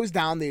closed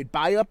down, they'd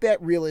buy up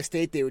that real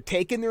estate, they would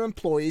take in their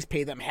employees,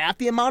 pay them half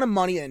the amount of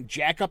money, and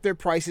jack up their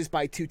prices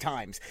by 2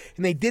 times.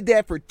 And they did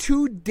that for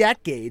 2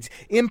 decades,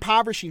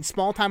 impoverishing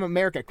small-town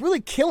America,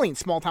 really killing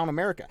small-town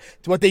America.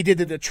 It's what they did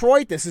to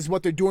Detroit. This is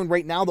what they're doing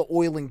right now, the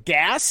oil and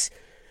gas.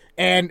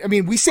 And I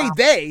mean, we say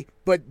they,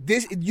 but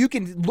you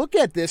can look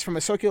at this from a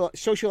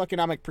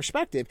socioeconomic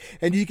perspective,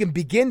 and you can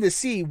begin to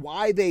see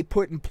why they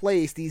put in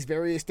place these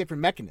various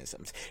different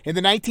mechanisms. In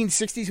the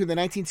 1960s, when the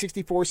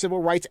 1964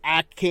 Civil Rights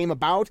Act came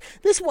about,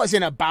 this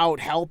wasn't about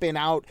helping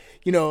out,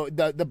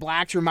 the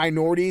blacks or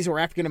minorities or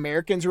African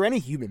Americans or any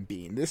human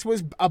being. This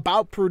was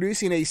about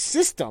producing a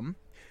system,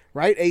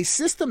 right? A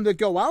system to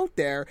go out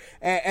there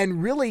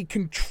and really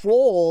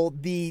control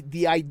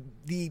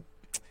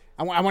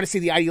I want to say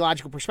the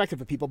ideological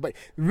perspective of people, but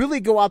really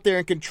go out there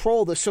and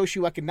control the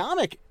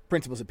socioeconomic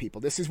principles of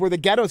people. This is where the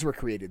ghettos were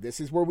created. This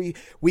is where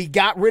we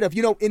got rid of,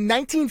 in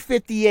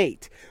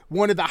 1958,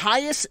 one of the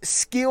highest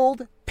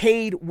skilled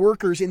paid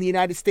workers in the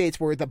United States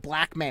were the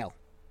black male.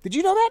 Did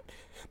you know that?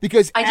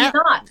 Because I did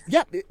not.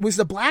 Yeah, it was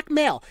the black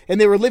male, and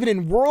they were living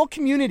in rural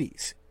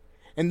communities.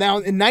 And now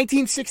in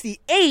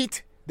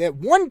 1968, that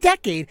one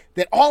decade,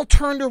 that all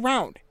turned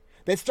around.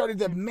 That started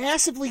to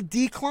massively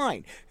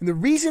decline. And the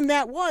reason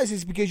that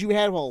is because you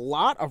had a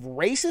lot of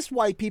racist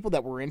white people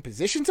that were in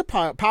positions of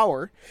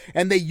power,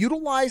 and they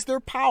utilized their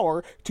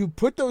power to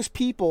put those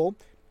people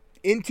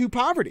into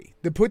poverty,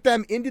 to put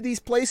them into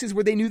these places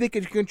where they knew they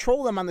could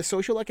control them on the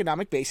social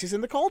economic basis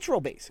and the cultural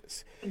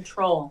basis.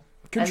 Control.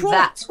 And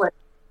that's what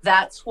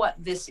That's what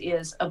this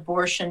is.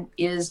 Abortion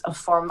is a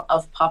form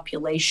of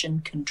population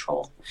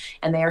control,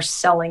 and they are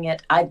selling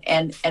it.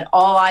 And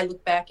all I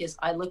look back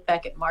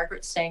at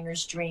Margaret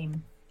Sanger's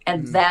dream,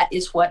 and that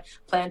is what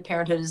Planned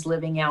Parenthood is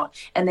living out.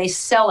 And they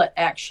sell it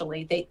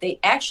actually. They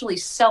actually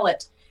sell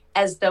it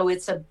as though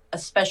it's a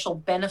special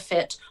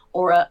benefit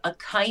or a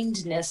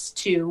kindness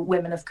to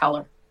women of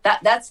color.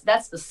 That's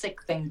the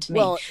sick thing to me.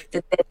 Well,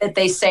 that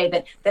they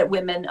say that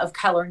women of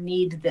color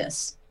need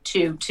this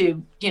to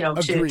agreed.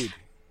 to.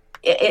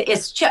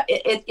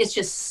 It's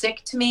just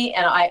sick to me,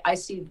 and I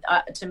see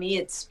to me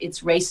it's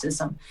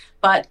racism.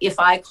 But if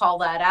I call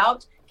that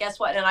out, guess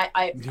what? And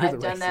I've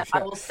done that. Yeah.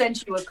 I will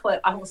send you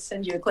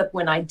a clip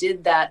when I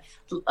did that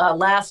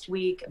last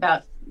week,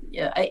 about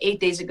 8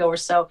 days ago or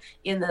so,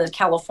 in the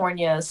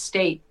California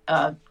State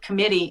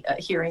Committee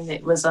hearing.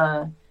 That was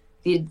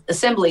the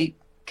Assembly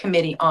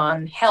Committee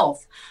on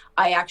Health.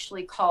 I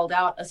actually called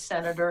out a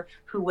senator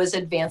who was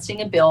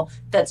advancing a bill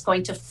that's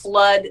going to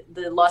flood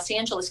the Los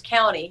Angeles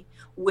County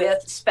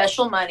with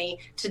special money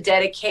to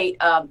dedicate.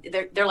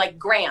 They're like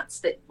grants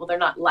that, well, they're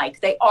not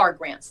like, they are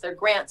grants. They're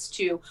grants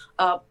to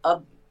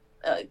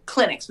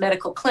clinics,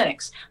 medical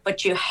clinics,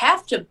 but you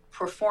have to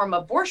perform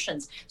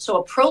abortions. So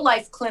a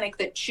pro-life clinic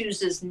that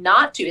chooses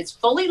not to, it's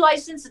fully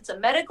licensed, it's a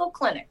medical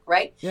clinic,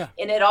 right? Yeah.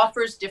 And it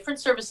offers different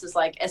services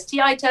like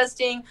STI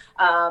testing,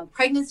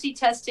 pregnancy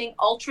testing,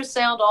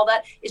 ultrasound, all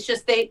that. It's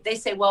just they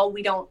say, well,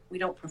 we don't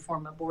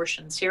perform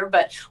abortions here,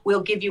 but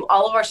we'll give you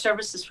all of our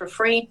services for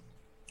free.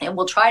 And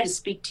we'll try to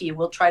speak to you.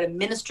 We'll try to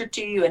minister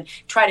to you and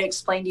try to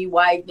explain to you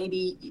why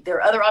maybe there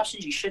are other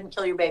options. You shouldn't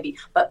kill your baby.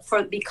 But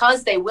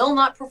because they will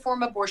not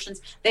perform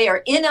abortions, they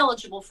are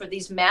ineligible for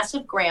these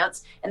massive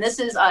grants. And this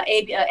is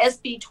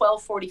SB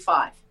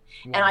 1245.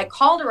 Wow. And I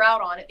called her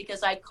out on it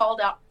because I called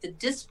out the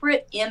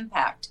disparate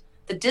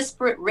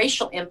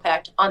racial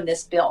impact on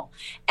this bill.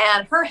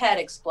 And her head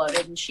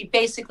exploded, and she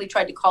basically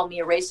tried to call me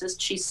a racist.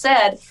 She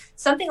said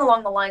something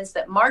along the lines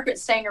that Margaret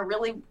Sanger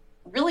really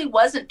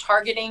wasn't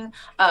targeting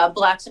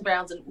blacks and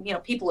browns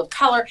and people of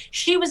color.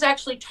 She was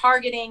actually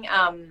targeting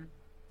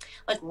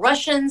like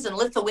Russians and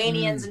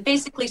Lithuanians and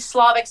basically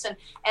Slavics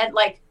and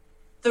like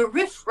the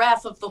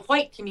riffraff of the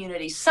white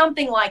community,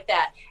 something like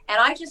that. And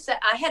I just said,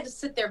 I had to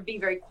sit there and be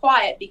very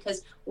quiet,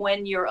 because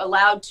when you're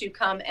allowed to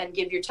come and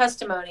give your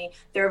testimony,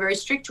 there are very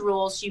strict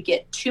rules. You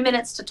get 2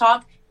 minutes to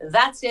talk.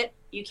 That's it.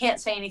 You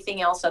can't say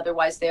anything else,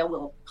 otherwise they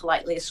will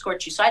politely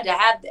escort you. So I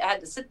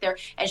had to sit there,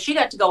 and she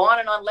got to go on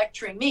and on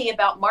lecturing me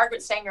about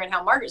Margaret Sanger and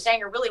how Margaret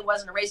Sanger really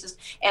wasn't a racist,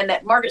 and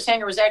that Margaret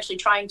Sanger was actually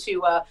trying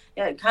to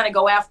kind of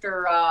go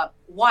after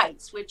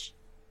whites, which,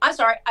 I'm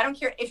sorry, I don't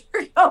care if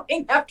you're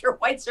going after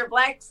whites or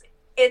blacks.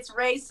 It's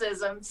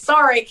racism.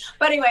 Sorry.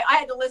 But anyway, I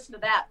had to listen to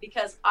that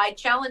because I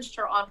challenged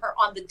her on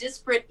the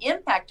disparate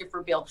impact of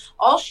her bill.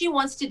 All she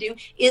wants to do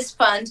is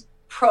fund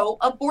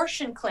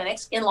pro-abortion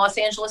clinics in Los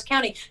Angeles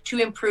County to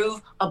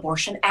improve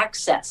abortion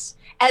access,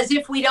 as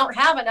if we don't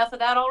have enough of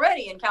that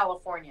already in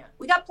California.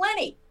 We got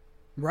plenty.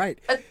 Right.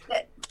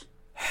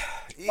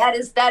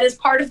 That is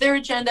part of their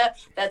agenda.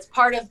 That's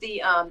part of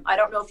the, I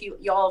don't know if you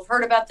all have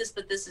heard about this,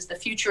 but this is the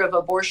future of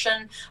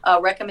abortion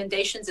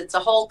recommendations. It's a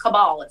whole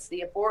cabal. It's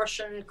the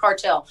abortion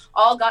cartel.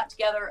 All got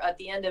together at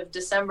the end of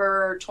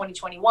December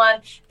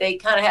 2021. They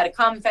kind of had a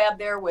confab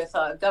there with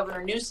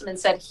Governor Newsom and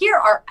said, here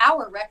are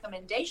our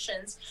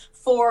recommendations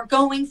for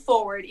going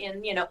forward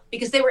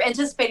because they were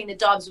anticipating that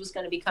Dobbs was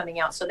going to be coming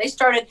out. So they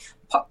started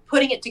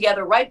putting it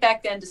together right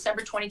back then,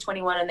 December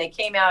 2021, and they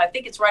came out, I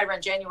think it's right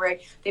around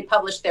January, they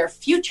published their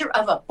Future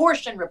of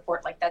Abortion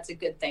report. Like, that's a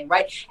good thing,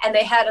 right? And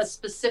they had a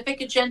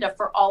specific agenda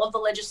for all of the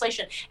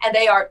legislation, and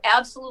they are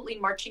absolutely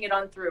marching it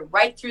on through,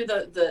 right through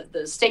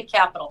the state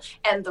capitol.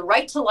 And the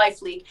Right to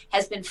Life League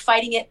has been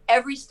fighting it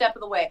every step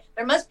of the way.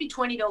 There must be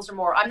 20 bills or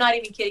more. I'm not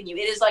even kidding you.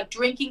 It is like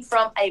drinking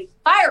from a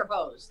fire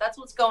hose. That's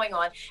what's going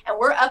on. And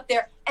we're up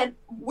there, and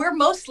we're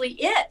mostly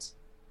it.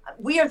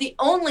 We are the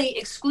only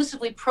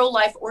exclusively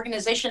pro-life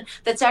organization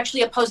that's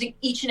actually opposing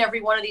each and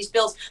every one of these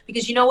bills,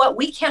 because you know what?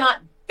 We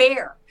cannot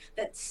bear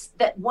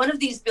that one of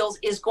these bills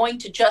is going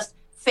to just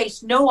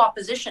face no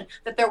opposition,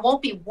 that there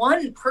won't be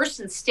one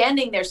person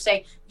standing there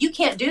saying, you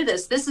can't do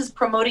this. This is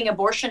promoting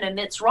abortion and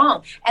it's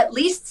wrong. At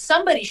least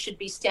somebody should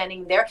be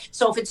standing there.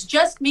 So if it's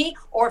just me,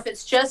 or if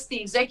it's just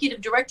the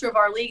executive director of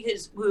our league,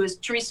 who is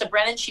Teresa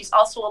Brennan, she's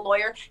also a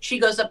lawyer. She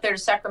goes up there to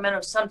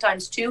Sacramento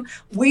sometimes too.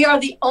 We are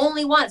the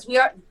only ones.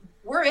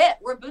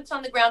 We're boots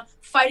on the ground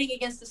fighting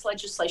against this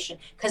legislation,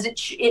 because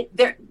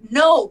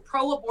no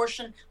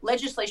pro-abortion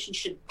legislation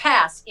should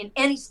pass in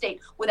any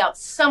state without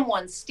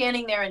someone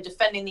standing there and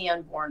defending the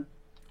unborn.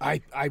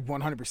 I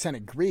 100%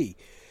 agree.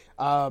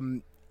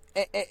 And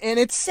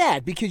it's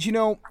sad because,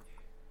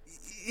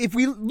 if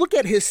we look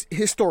at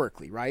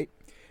historically, right?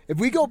 If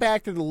we go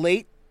back to the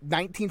late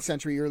 19th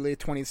century, early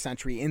 20th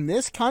century, in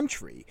this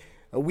country,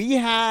 we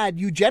had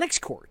eugenics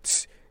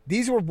courts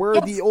These were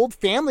where the old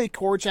family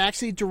courts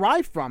actually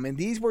derived from, and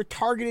these were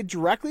targeted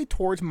directly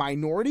towards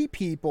minority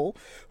people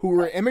who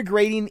were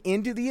immigrating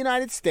into the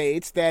United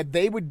States that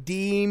they would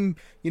deem,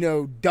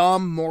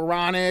 dumb,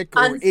 moronic,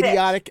 or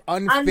idiotic,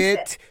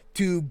 unfit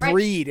to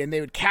breed, and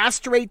they would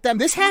castrate them.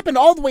 This happened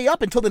all the way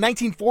up until the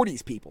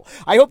 1940s, people.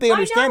 I hope they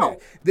understand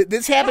that.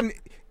 This happened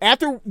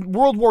after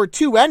World War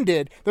II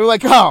ended. They're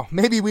like, oh,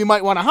 maybe we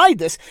might want to hide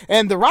this.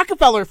 And the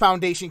Rockefeller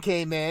Foundation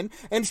came in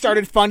and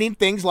started funding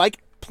things like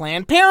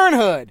Planned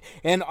Parenthood,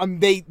 and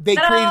they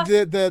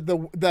created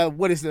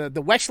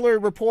the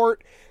Wechsler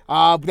report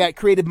that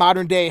created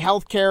modern day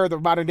healthcare, the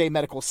modern day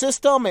medical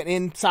system, and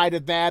inside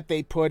of that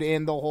they put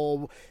in the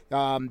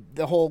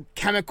whole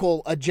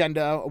chemical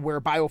agenda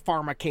where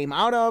biopharma came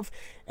out of,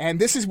 and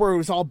this is where it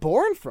was all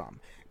born from.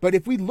 But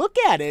if we look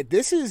at it,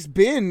 this has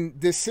been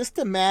the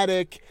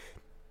systematic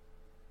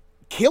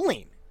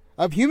killing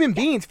of human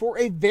beings for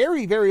a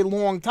very, very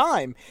long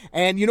time.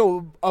 And,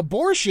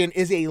 abortion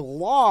is a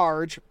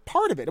large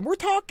part of it. And we're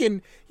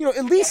talking,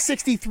 at least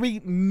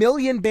 63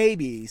 million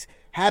babies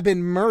have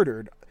been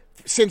murdered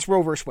since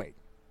Roe v. Wade,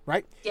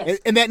 right? Yes.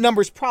 And that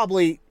number's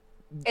probably...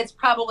 It's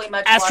probably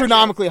much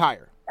astronomically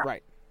higher, yeah,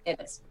 right?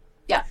 It is.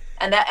 Yeah.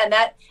 And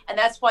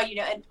that's why,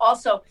 and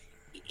also,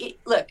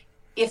 look,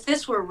 if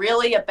this were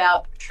really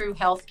about true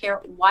health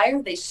care, why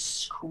are they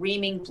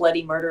screaming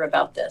bloody murder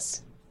about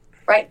this?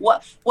 Right?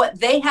 What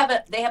they have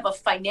a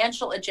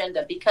financial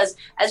agenda, because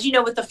as you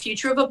know, with the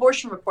Future of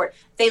Abortion report,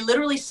 they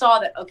literally saw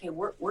that, okay,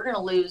 we're going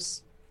to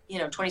lose,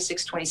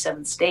 26,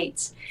 27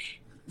 states.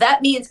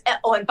 That means,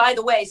 and by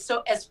the way,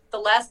 so as the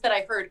last that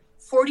I heard,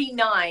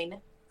 49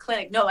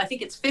 I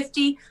think it's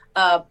 50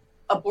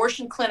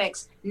 abortion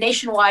clinics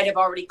nationwide have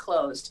already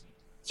closed.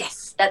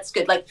 Yes, that's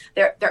good. Like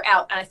they're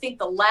out. And I think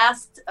the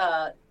last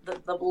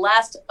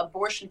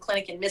abortion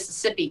clinic in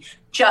Mississippi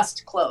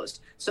just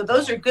closed. So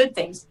those are good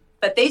things.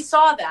 But they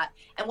saw that,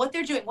 and what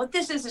they're doing, what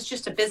this is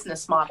just a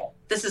business model.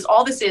 This is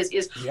all this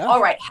is all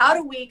right, how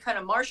do we kind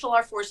of marshal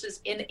our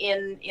forces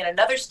in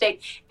another state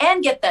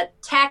and get the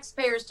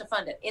taxpayers to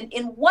fund it?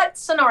 In what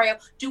scenario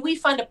do we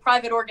fund a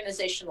private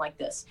organization like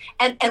this?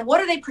 And what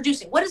are they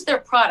producing? What is their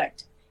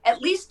product? At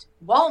least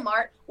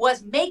Walmart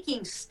was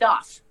making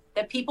stuff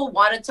that people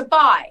wanted to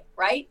buy,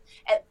 right?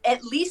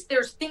 At least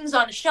there's things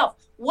on a shelf.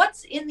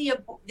 What's in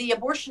the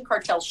abortion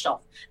cartel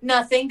shelf?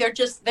 Nothing. They're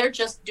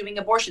just doing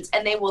abortions,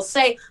 and they will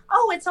say,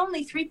 "Oh, it's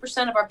only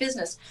 3% of our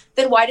business."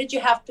 Then why did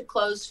you have to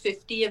close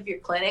 50 of your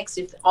clinics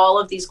if all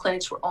of these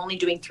clinics were only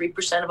doing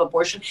 3% of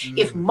abortion?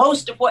 If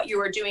most of what you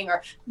are doing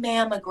are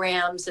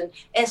mammograms and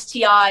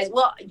STIs,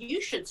 well, you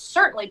should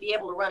certainly be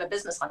able to run a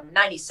business on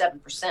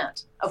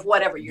 97% of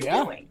whatever you're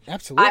doing.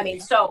 Absolutely. I mean,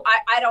 so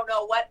I don't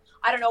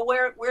know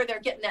where they're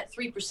getting that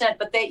 3%,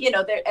 but they,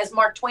 as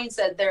Mark Twain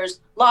said,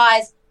 there's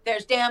lies,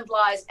 there's damned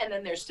lies, and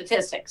then there's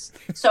statistics.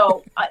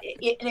 So, and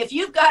if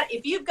you've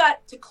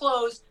got to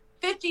close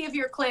 50 of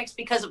your clinics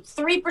because of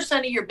 3%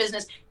 of your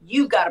business,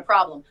 you've got a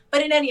problem.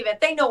 But in any event,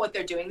 they know what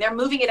they're doing. They're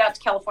moving it out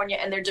to California,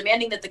 and they're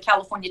demanding that the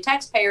California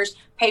taxpayers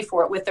pay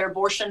for it with the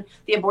abortion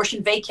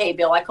vacay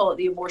bill. I call it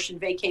the abortion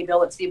vacay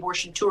bill. It's the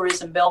abortion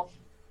tourism bill.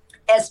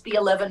 SB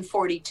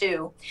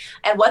 1142.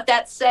 And what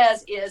that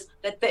says is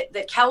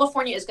that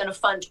California is going to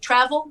fund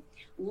travel,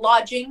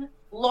 lodging,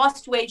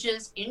 lost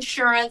wages,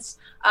 insurance,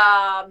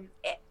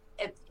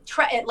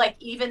 like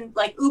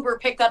Uber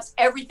pickups,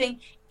 everything,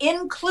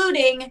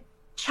 including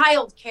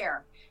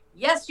childcare.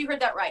 Yes, you heard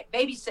that right.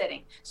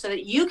 Babysitting, so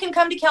that you can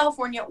come to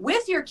California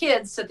with your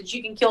kids so that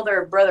you can kill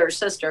their brother or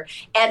sister,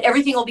 and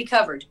everything will be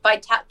covered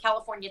by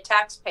California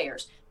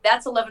taxpayers.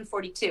 That's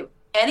 1142.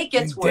 And it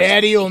gets worse.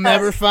 Daddy will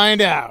never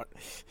find out.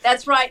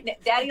 That's right.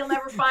 Daddy will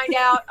never find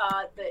out.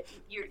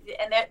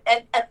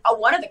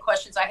 One of the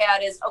questions I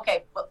had is, a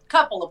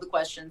couple of the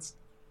questions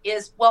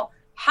is, well,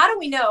 how do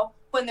we know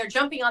when they're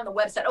jumping on the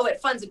website? Oh, it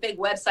funds a big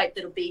website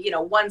that'll be,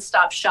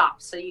 one-stop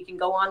shop. So you can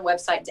go on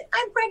website and say,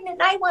 I'm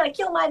pregnant and I want to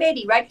kill my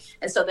baby, right?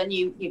 And so then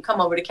you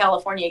come over to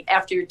California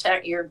after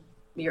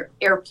your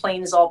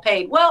airplane is all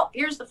paid. Well,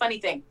 here's the funny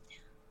thing.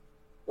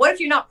 What if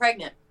you're not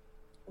pregnant?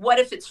 What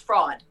if it's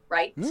fraud,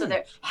 right? So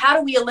how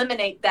do we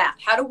eliminate that?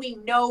 How do we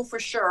know for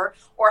sure?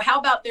 Or how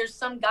about there's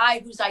some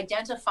guy who's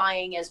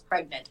identifying as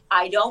pregnant?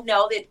 I don't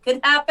know. That could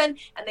happen,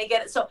 and they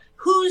get it. So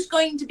who's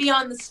going to be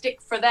on the stick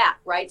for that,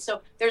 right?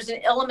 So there's an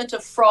element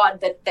of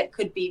fraud that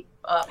could be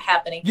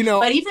happening.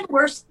 But even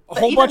worse, a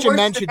whole bunch of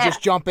men should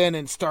just jump in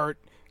and start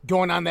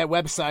going on that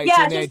website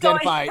and they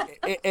identify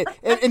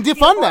and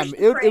defund them.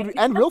 It would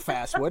end real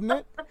fast, wouldn't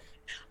it?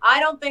 I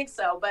don't think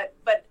so, but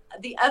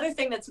the other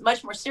thing that's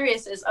much more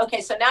serious is,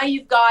 okay, so now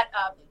you've got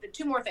the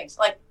two more things.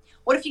 Like,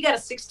 what if you got a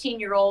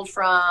 16-year-old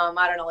from,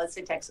 I don't know, let's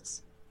say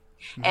Texas,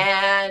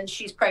 and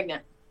she's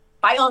pregnant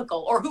by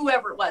uncle or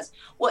whoever it was?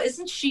 Well,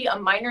 isn't she a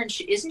minor,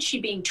 and isn't she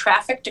being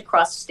trafficked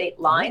across state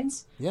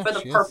lines for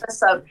the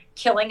purpose of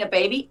killing a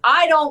baby?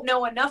 I don't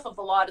know enough of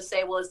the law to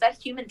say, well, is that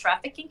human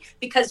trafficking?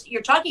 Because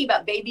you're talking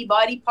about baby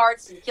body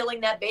parts and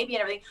killing that baby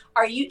and everything.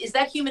 Is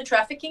that human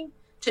trafficking?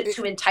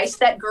 To entice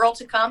that girl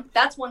to come?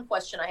 That's one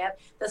question I had.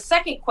 The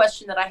second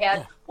question that I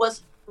had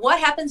was, what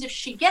happens if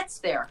she gets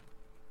there?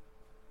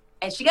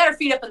 And she got her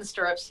feet up in the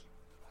stirrups,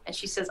 and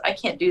she says, I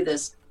can't do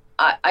this.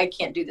 I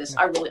can't do this.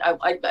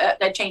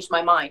 I changed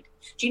my mind.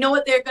 Do you know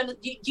what they're going to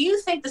do? Do you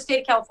think the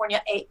state of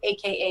California,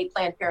 aka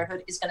Planned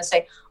Parenthood, is going to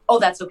say, oh,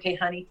 that's okay,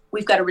 honey,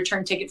 we've got a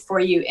return ticket for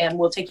you and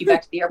we'll take you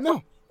back to the airport?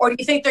 No. Or do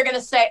you think they're going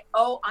to say,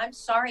 oh, I'm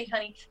sorry,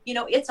 honey,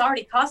 it's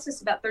already cost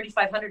us about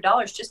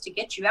 $3,500 just to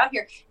get you out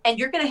here, and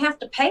you're going to have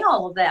to pay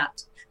all of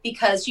that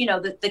because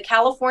the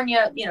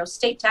California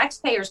state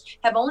taxpayers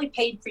have only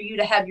paid for you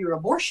to have your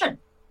abortion.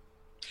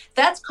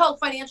 That's called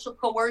financial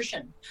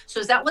coercion. So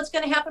is that what's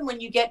going to happen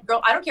when you get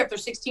girl? I don't care if they're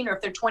 16 or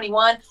if they're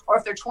 21 or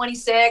if they're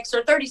 26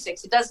 or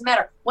 36. It doesn't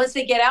matter. Once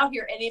they get out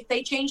here, and if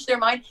they change their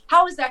mind,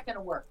 how is that going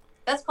to work?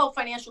 That's called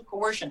financial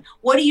coercion.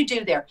 What do you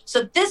do there?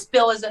 So this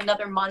bill is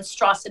another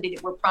monstrosity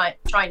that we're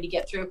trying to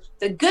get through.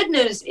 The good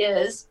news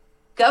is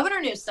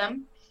Governor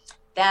Newsom,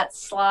 that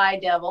sly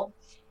devil,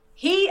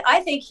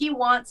 I think he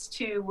wants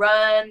to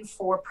run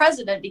for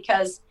president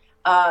because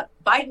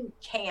Biden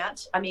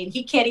can't. I mean,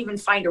 he can't even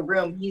find a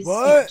room.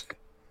 What?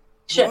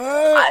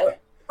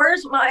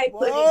 Where's my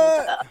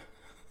pudding?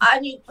 I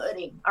need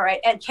pudding. All right.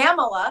 And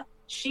Kamala,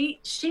 she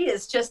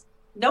is just,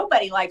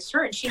 nobody likes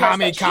her. And she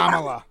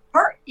Kamala.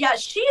 Her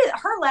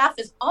laugh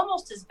is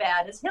almost as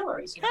bad as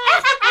Hillary's.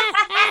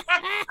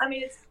 I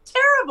mean, it's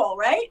terrible,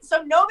 right?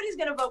 So nobody's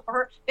going to vote for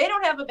her. They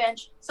don't have a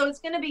bench. So it's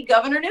going to be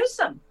Governor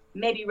Newsom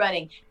maybe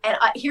running. And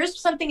here's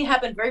something that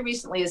happened very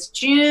recently. It's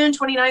June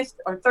 29th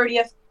or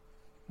 30th.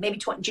 Maybe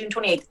June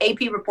 28th,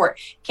 AP report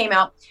came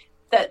out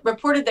that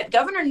reported that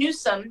Governor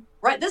Newsom,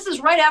 this is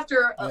right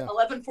after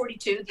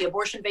 1142, the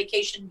abortion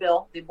vacation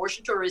bill, the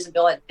abortion tourism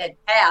bill had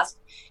passed.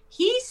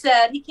 He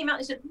came out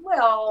and said,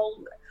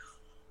 well,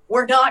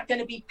 we're not going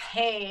to be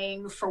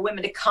paying for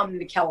women to come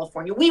to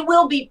California. We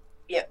will be,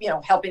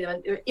 helping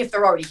them if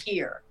they're already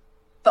here,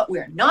 but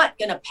we're not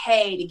going to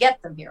pay to get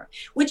them here,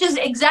 which is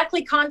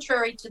exactly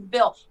contrary to the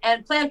bill.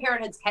 And Planned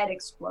Parenthood's head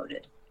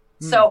exploded.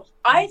 So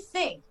I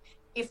think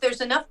if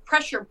there's enough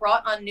pressure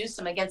brought on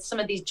Newsom against some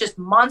of these just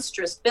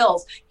monstrous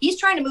bills, he's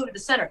trying to move to the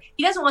center.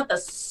 He doesn't want the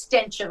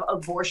stench of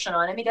abortion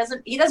on him.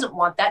 He doesn't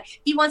want that.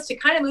 He wants to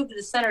kind of move to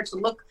the center to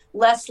look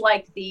less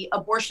like the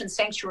abortion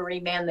sanctuary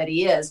man that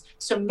he is.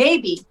 So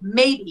maybe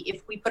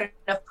if we put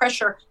enough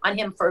pressure on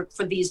him for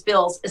these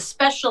bills,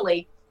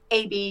 especially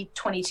AB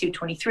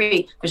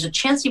 2223, there's a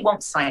chance he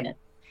won't sign it.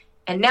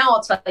 And now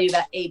I'll tell you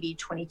about AB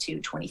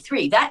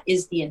 2223. That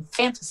is the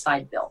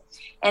infanticide bill.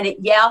 And it,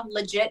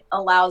 legit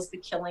allows the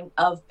killing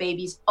of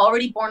babies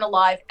already born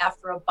alive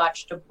after a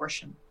botched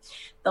abortion.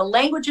 The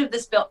language of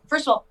this bill,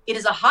 first of all, it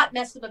is a hot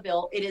mess of a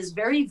bill. It is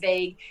very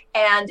vague,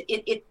 and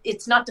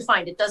it's not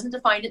defined. It doesn't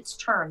define its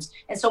terms.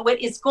 And so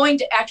it's going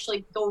to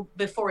actually go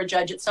before a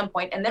judge at some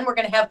point, and then we're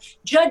going to have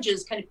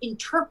judges kind of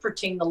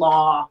interpreting the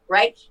law,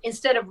 right?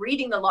 Instead of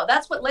reading the law.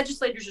 That's what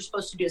legislators are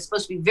supposed to do. It's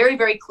supposed to be very,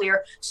 very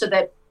clear so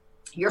that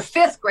your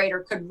fifth grader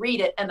could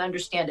read it and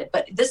understand it.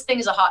 But this thing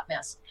is a hot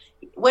mess.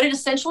 What it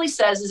essentially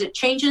says is it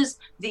changes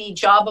the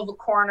job of a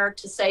coroner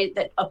to say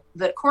that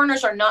that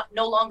coroners are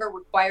no longer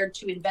required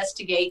to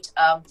investigate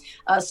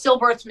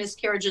stillbirths,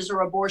 miscarriages,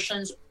 or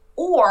abortions,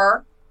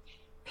 or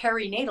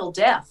perinatal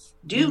death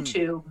due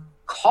to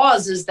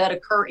causes that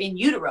occur in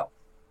utero.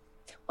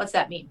 What's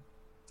that mean?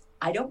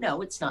 I don't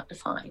know. It's not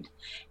defined.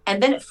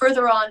 And then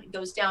further on, it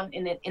goes down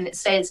and it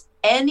says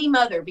any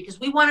mother, because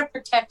we want to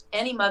protect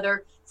any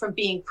mother from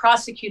being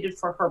prosecuted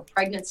for her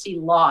pregnancy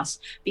loss,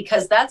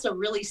 because that's a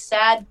really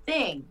sad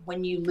thing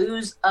when you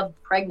lose a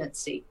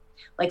pregnancy,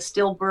 like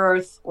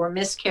stillbirth or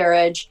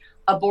miscarriage,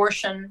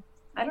 abortion.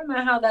 I don't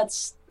know how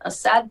that's a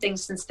sad thing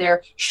since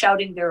they're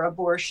shouting their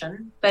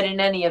abortion, but in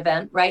any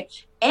event, right?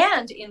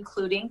 And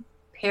including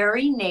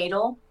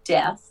perinatal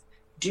death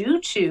due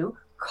to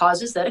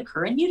causes that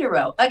occur in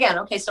utero. Again,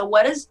 okay, so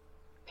what does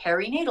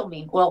perinatal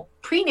mean? Well,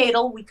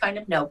 prenatal, we kind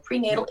of know.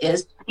 Prenatal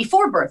is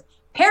before birth.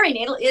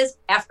 Perinatal is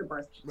after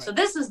birth. Right. So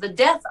this is the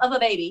death of a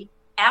baby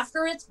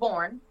after it's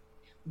born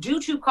due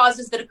to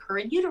causes that occur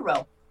in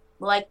utero.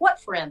 Like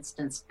what, for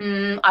instance?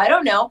 I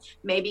don't know.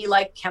 Maybe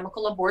like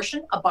chemical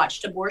abortion, a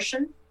botched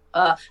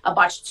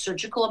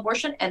surgical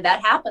abortion, and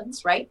that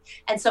happens, right?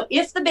 And so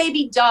if the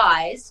baby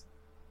dies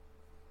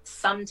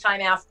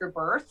sometime after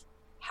birth,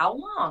 how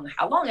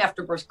long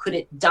after birth could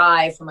it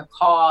die from a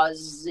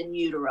cause in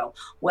utero?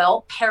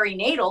 Well, the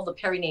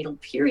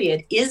perinatal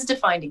period is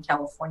defined in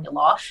California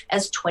law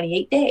as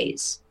 28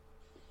 days.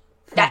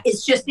 That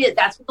is just it.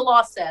 That's what the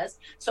law says.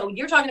 So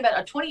you're talking about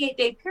a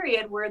 28-day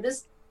period where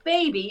this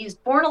baby is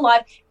born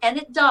alive and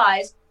it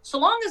dies. So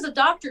long as a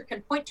doctor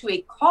can point to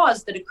a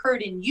cause that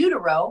occurred in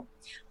utero,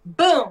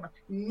 boom,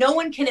 no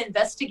one can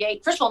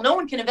investigate. First of all, no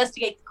one can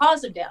investigate the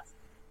cause of death.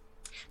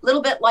 A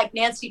little bit like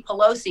Nancy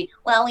Pelosi.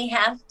 Well, we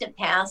have to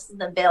pass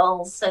the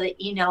bill so that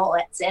you know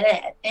what's in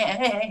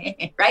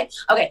it, right?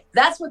 Okay,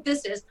 that's what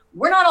this is.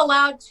 We're not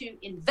allowed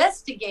to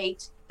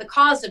investigate the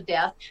cause of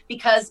death,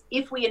 because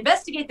if we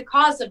investigate the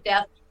cause of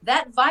death,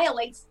 that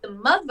violates the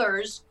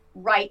mother's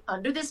right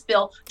under this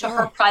bill to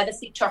her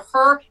privacy, to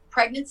her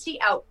pregnancy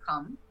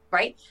outcome,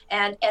 right?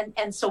 And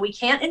so we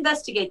can't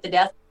investigate the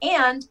death.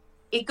 And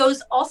it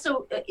goes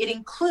also, it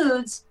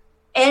includes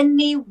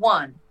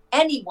anyone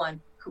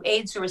anyone who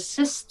aids or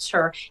assists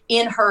her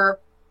in her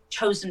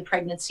chosen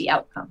pregnancy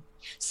outcome.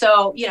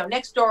 So,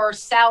 next door,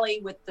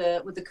 Sally with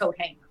the coat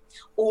hanger,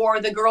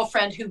 or the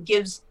girlfriend who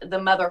gives the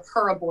mother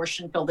her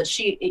abortion pill that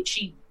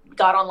she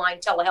got online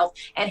telehealth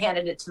and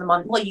handed it to the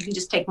mom. Well, you can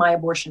just take my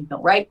abortion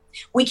pill, right?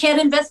 We can't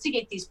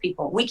investigate these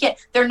people. We can't,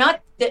 they're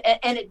not,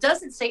 and it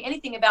doesn't say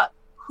anything about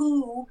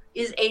who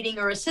is aiding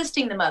or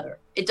assisting the mother.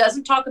 It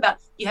doesn't talk about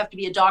you have to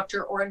be a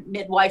doctor or a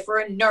midwife or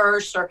a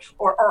nurse or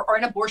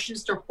an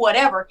abortionist or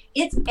whatever.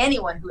 It's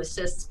anyone who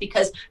assists,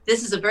 because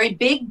this is a very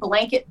big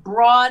blanket,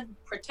 broad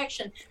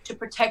protection to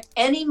protect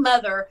any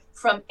mother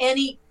from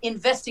any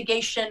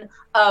investigation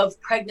of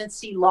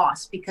pregnancy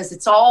loss, because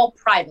it's all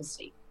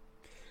privacy.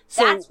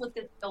 So, that's what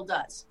this bill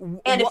does.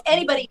 And if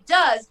anybody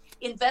does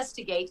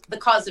investigate the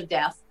cause of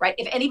death, right?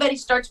 If anybody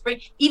starts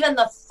bringing even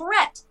the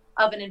threat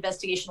of an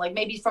investigation, like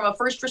maybe from a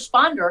first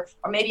responder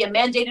or maybe a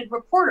mandated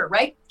reporter,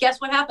 right? Guess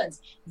what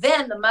happens?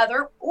 Then the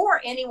mother or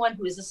anyone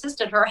who has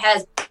assisted her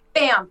has,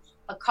 bam,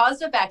 a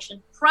cause of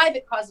action,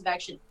 private cause of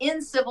action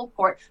in civil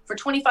court for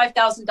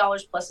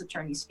 $25,000 plus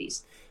attorney's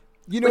fees.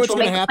 You know what's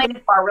going to happen?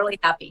 Plaintiff bar really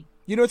happy.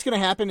 You know what's going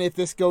to happen if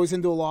this goes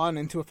into law and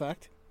into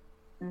effect?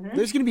 Mm-hmm.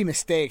 There's going to be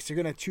mistakes. They're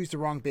going to choose the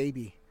wrong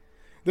baby.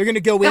 They're going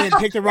to go in and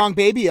pick the wrong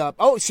baby up.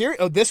 Oh, serious?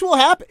 Oh, this will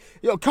happen?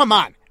 Come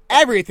on.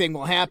 Everything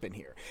will happen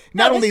here.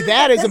 Not only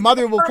that, as a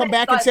mother will come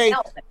back and say,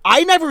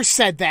 I never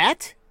said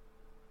that.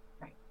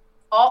 Right.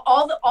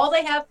 All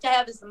they have to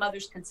have is the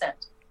mother's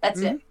consent. That's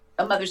it.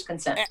 The mother's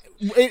consent.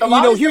 Here's the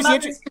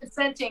mother's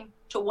consenting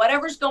to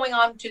whatever's going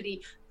on, to the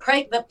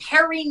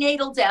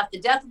perinatal death, the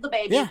death of the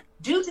baby,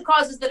 due to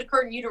causes that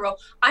occur in utero.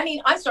 I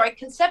mean, I'm sorry,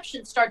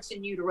 conception starts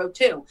in utero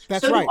too.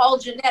 That's so right. do all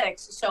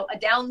genetics. So a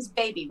Downs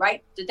baby,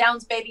 right? The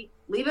Downs baby,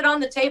 leave it on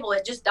the table.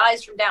 It just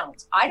dies from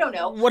Downs. I don't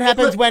know. What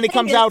happens when it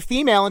comes out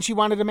female and she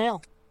wanted a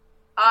male?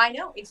 I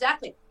know,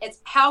 exactly. It's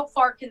how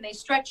far can they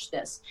stretch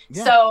this?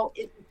 Yeah. So,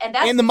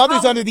 and the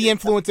mother's under the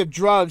influence of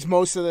drugs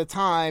most of the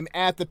time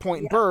at the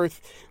point in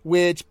birth,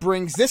 which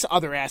brings this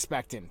other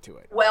aspect into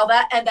it. Well,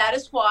 that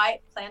is why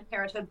Planned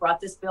Parenthood brought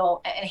this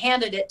bill and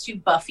handed it to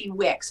Buffy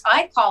Wicks.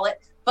 I call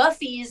it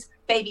Buffy's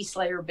Baby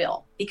Slayer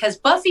bill, because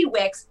Buffy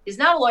Wicks is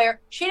not a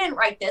lawyer. She didn't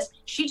write this.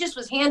 She just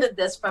was handed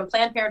this from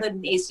Planned Parenthood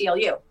and the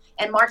ACLU,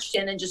 and marched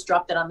in and just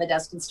dropped it on the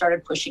desk and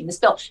started pushing this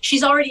bill.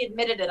 She's already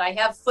admitted it. I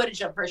have footage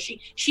of her. She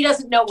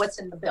doesn't know what's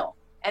in the bill.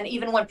 And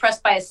even when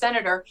pressed by a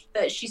senator,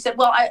 she said,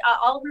 well,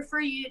 I'll refer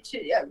you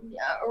to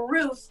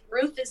Ruth.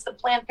 Ruth is the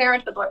Planned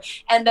Parenthood lawyer.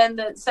 And then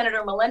the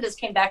Senator Melendez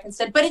came back and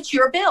said, but it's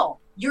your bill.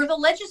 You're the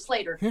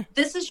legislator.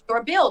 This is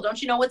your bill.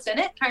 Don't you know what's in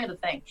it? Kind of a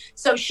thing.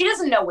 So she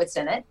doesn't know what's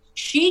in it.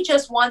 She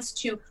just wants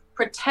to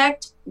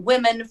protect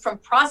women from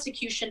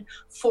prosecution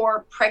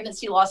for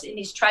pregnancy loss in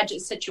these tragic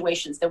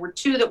situations. There were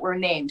two that were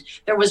named.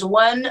 There was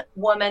one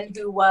woman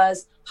who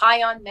was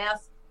high on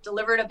meth,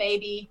 delivered a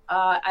baby.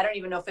 I don't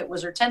even know if it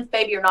was her 10th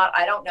baby or not.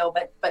 I don't know,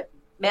 but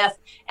meth,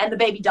 and the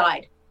baby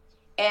died.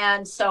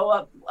 And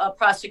so a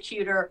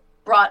prosecutor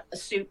brought a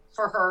suit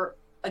for her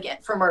again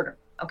for murder.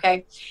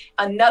 Okay.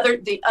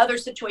 The other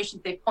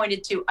situation they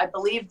pointed to, I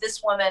believe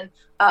this woman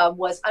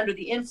was under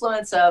the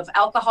influence of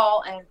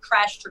alcohol and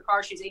crashed her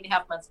car. She's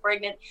 8.5 months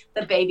pregnant.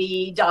 The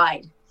baby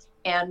died,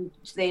 and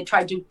they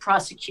tried to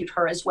prosecute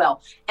her as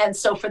well. And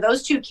so for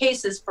those two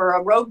cases, for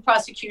a rogue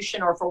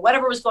prosecution or for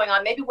whatever was going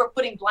on, maybe we're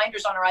putting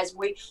blinders on our eyes.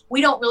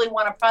 We don't really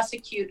want to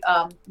prosecute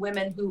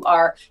women who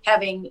are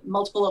having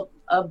multiple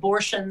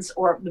abortions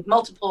or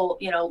multiple,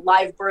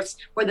 live births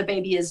where the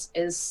baby is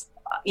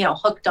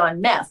hooked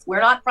on meth.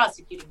 We're not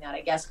prosecuting that,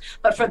 I guess.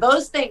 But for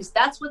those things,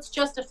 that's what's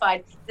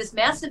justified this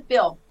massive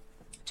bill,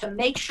 to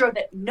make sure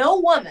that no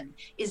woman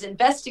is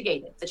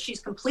investigated, that she's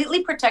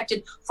completely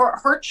protected for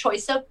her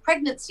choice of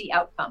pregnancy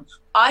outcome.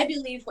 I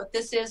believe what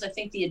this is, I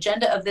think the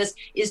agenda of this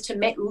is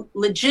to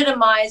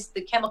legitimize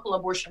the chemical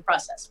abortion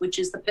process, which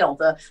is the pill,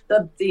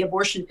 the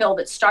abortion pill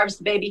that starves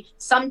the baby.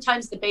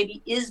 Sometimes the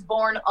baby is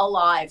born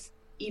alive,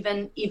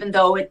 even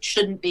though it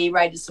shouldn't be,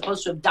 right? It's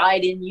supposed to have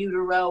died in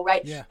utero,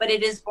 right? Yeah. But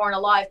it is born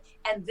alive.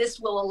 And this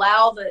will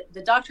allow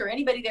the doctor or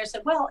anybody there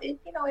said, well, it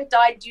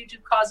died due to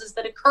causes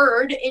that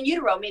occurred in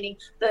utero, meaning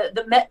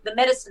the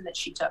medicine that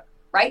she took,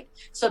 right?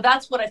 So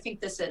that's what I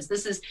think this is.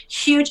 This is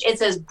huge.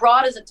 It's as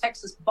broad as a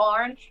Texas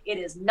barn. It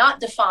is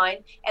not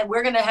defined. And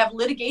we're going to have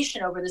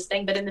litigation over this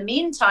thing. But in the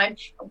meantime,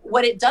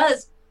 what it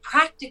does,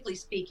 practically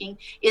speaking,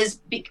 is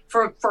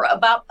for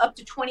about up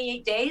to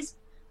 28 days,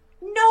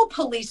 no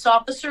police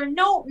officer,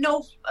 no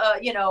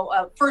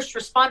first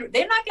responder,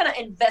 they're not going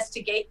to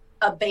investigate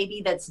a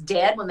baby that's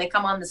dead when they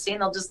come on the scene.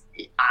 They'll just,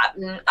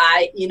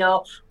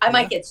 I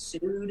might get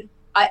sued.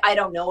 I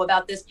don't know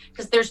about this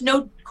because there's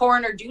no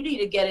coroner duty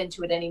to get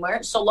into it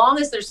anymore. So long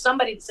as there's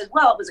somebody that says,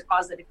 well, it was a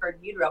cause that occurred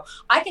in utero.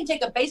 I can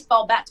take a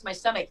baseball bat to my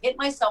stomach, hit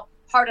myself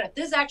hard enough.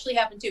 This actually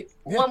happened too.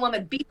 Yeah. One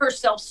woman beat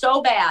herself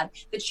so bad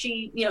that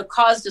she,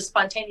 caused a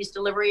spontaneous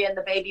delivery, and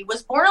the baby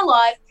was born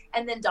alive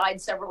and then died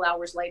several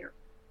hours later.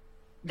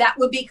 That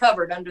would be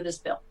covered under this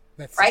bill.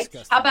 That's right.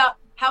 Disgusting.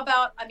 How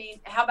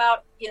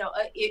about,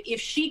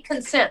 if she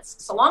consents,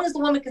 so long as the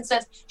woman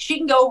consents, she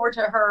can go over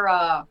to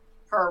her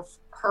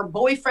her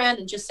boyfriend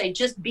and just say,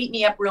 just beat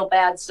me up real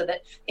bad and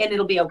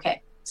it'll be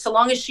okay. So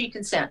long as she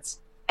consents.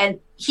 And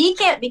he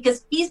can't,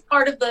 because he's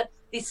part of the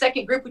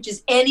second group, which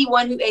is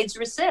anyone who aids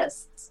or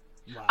assists.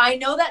 Wow. I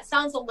know that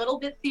sounds a little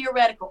bit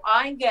theoretical.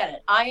 I get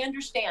it. I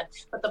understand.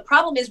 But the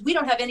problem is we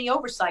don't have any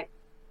oversight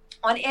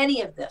on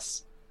any of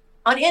this,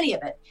 on any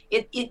of it.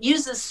 It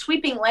uses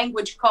sweeping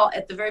language called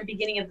at the very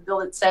beginning of the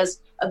bill. It says,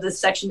 of the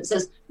section, it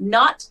says,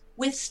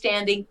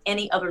 notwithstanding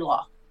any other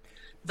law.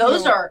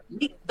 Those are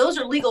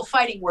legal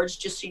fighting words,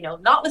 just so you know.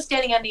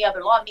 Notwithstanding any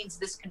other law means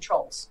this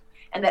controls.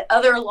 And that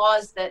other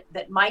laws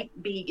that might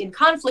be in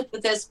conflict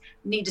with this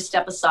need to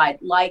step aside,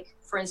 like,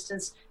 for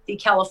instance, the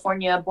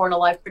California Born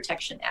Alive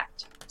Protection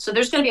Act. So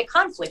there's going to be a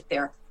conflict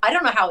there. I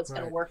don't know how it's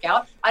going to work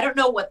out. I don't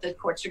know what the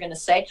courts are going to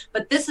say,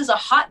 but this is a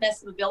hot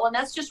mess of a bill, and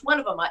that's just one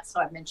of them. So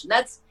I've mentioned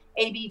that's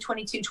AB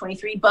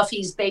 2223,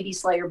 Buffy's Baby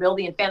Slayer bill,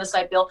 the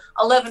infanticide bill,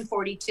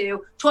 1142,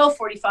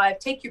 1245,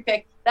 take your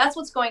pick. That's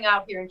what's going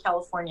out here in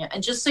California.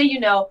 And just so you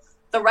know,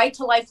 the Right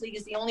to Life League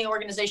is the only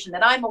organization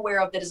that I'm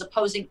aware of that is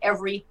opposing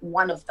every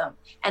one of them.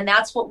 And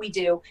that's what we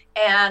do.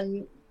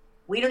 And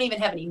we don't even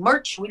have any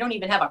merch. We don't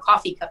even have a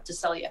coffee cup to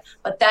sell you.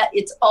 But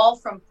it's all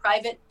from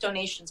private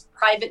donations,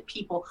 private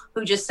people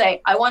who just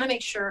say, I want to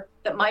make sure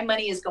that my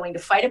money is going to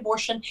fight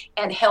abortion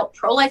and help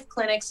pro-life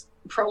clinics,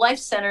 pro-life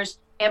centers,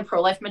 and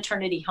pro-life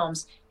maternity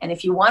homes. And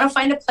if you want to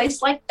find a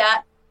place like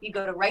that, you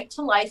go to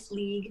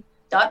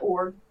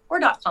righttolifeleague.org or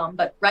 .com,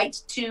 but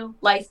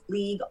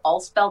righttolifeleague, all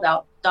spelled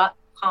out,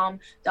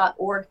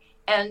 .com.org,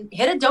 and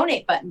hit a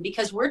donate button,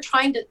 because we are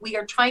trying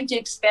to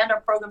expand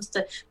our programs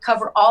to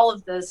cover all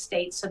of the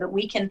states so that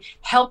we can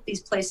help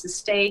these places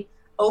stay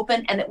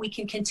open and that we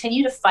can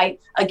continue to fight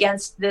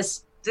against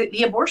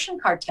the abortion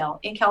cartel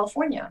in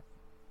California.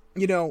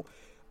 You know,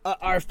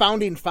 our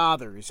founding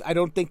fathers, I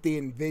don't think they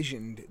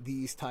envisioned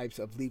these types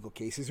of legal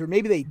cases, or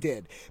maybe they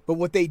did. But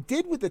what they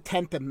did with the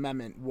 10th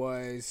Amendment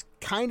was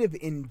kind of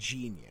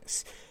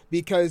ingenious,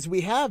 because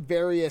we have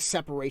various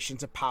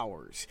separations of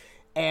powers.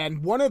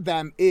 And one of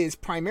them is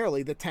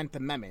primarily the 10th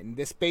Amendment.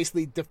 This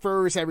basically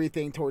defers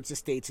everything towards the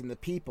states and the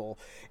people.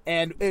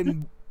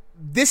 And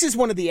this is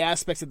one of the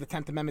aspects of the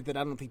 10th Amendment that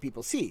I don't think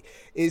people see,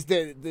 is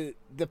the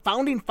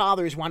founding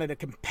fathers wanted a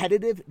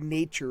competitive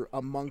nature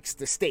amongst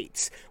the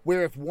states,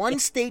 where if one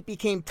state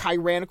became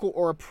tyrannical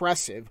or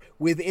oppressive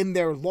within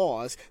their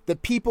laws, the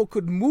people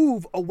could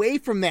move away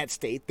from that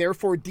state,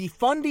 therefore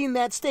defunding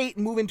that state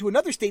and move into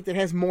another state that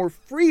has more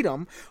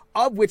freedom,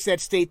 of which that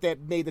state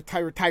that made the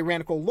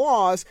tyrannical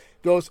laws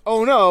goes,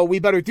 oh no, we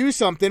better do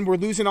something. We're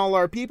losing all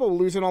our people. We're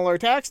losing all our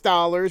tax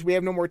dollars. We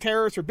have no more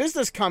terrorists or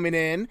business coming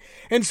in.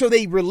 And so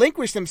they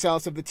relinquish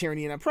themselves of the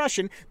tyranny and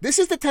oppression. This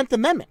is the 10th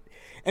Amendment.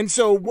 And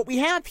so what we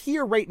have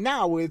here right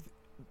now with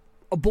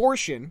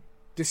abortion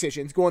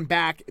decisions going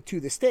back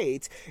to the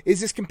states is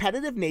this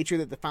competitive nature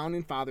that the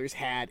founding fathers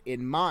had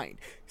in mind.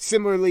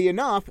 Similarly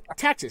enough,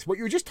 Texas, what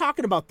you were just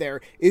talking about there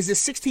is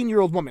this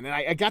 16-year-old woman, and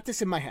I got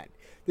this in my head.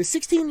 The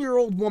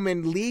 16-year-old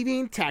woman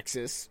leaving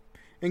Texas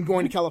and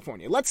going to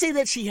California. Let's say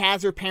that she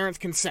has her parents'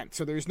 consent,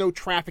 so there's no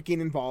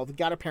trafficking involved,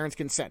 got her parents'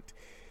 consent.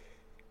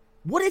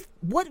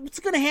 What's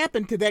going to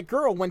happen to that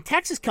girl when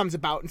Texas comes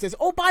about and says,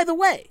 oh, by the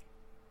way,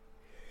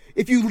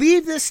 if you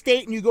leave this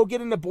state and you go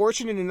get an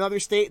abortion in another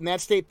state and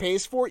that state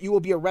pays for it, you will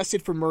be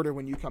arrested for murder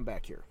when you come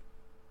back here?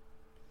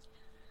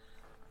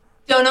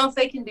 Don't know if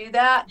they can do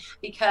that,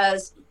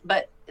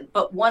 but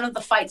one of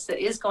the fights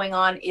that is going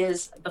on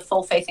is the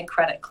full faith and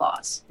credit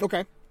clause.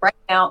 Okay. Right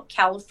now,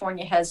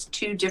 California has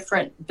two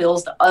different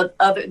bills.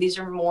 These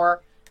are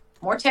more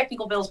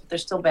technical bills, but they're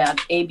still bad.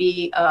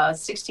 AB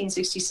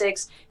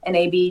 1666 and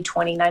AB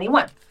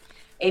 2091.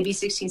 AB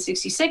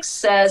 1666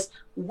 says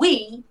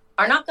we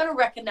are not going to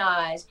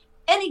recognize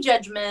any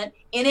judgment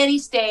in any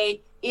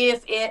state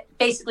if it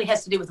basically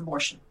has to do with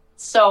abortion.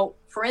 So,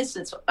 for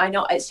instance,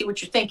 I see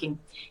what you're thinking.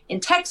 In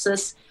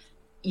Texas,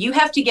 you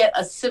have to get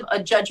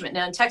a judgment.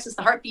 Now, in Texas,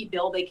 the heartbeat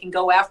bill, they can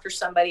go after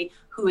somebody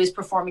who is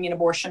performing an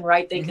abortion,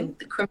 right? They can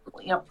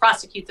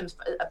prosecute them,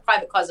 a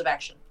private cause of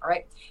action, all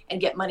right, and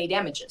get money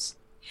damages.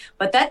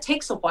 But that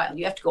takes a while.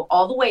 You have to go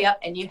all the way up,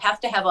 and you have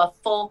to have a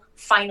full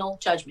final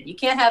judgment. You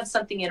can't have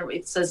something in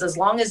it says as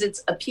long as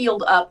it's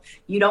appealed up,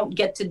 you don't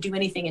get to do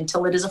anything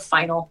until it is a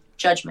final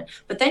judgment.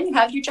 But then you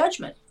have your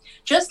judgment.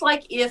 Just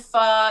like if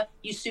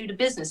you sued a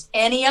business,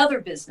 any other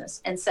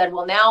business, and said,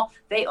 well, now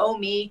they owe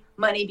me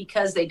money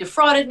because they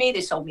defrauded me,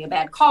 they sold me a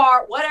bad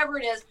car, whatever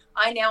it is,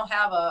 I now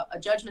have a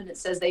judgment that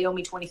says they owe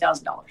me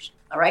 $20,000.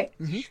 All right?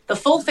 Mm-hmm. The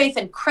full faith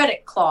and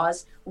credit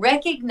clause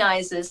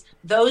recognizes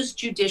those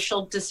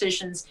judicial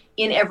decisions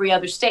in every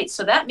other state.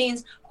 So that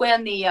means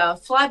when the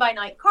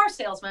fly-by-night car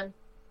salesman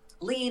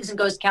leaves and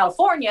goes to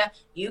California,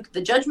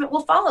 the judgment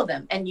will follow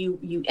them. And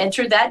you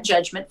enter that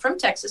judgment from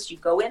Texas. You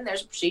go in,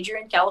 there's a procedure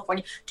in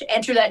California to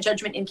enter that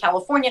judgment in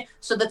California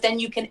so that then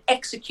you can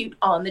execute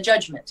on the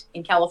judgment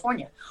in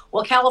California.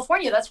 Well,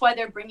 California, that's why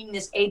they're bringing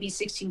this AB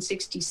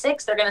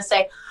 1666. They're going to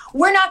say,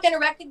 we're not going to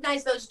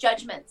recognize those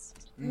judgments.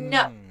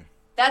 No,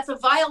 that's a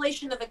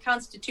violation of the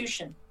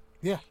Constitution.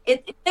 Yeah.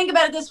 Think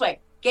about it this way,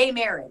 gay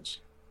marriage,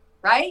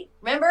 right?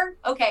 Remember?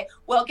 Okay,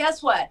 well,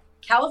 guess what?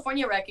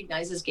 California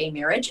recognizes gay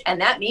marriage,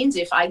 and that means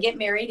if I get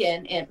married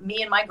and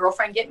me and my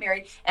girlfriend get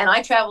married, and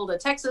I travel to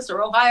Texas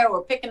or Ohio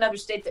or pick another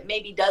state that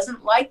maybe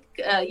doesn't like,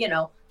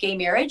 gay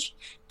marriage,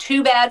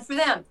 too bad for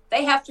them.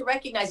 They have to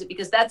recognize it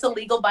because that's a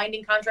legal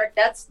binding contract.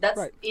 That's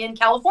right. In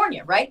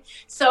California, right?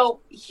 So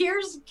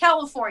here's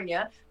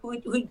California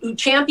who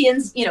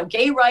champions,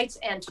 gay rights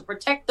and to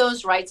protect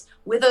those rights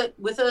with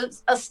a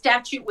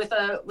statute, with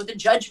a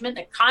judgment,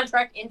 a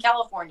contract in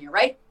California,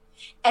 right?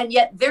 And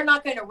yet they're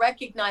not going to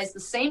recognize the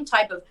same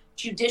type of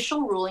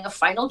judicial ruling, a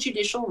final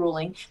judicial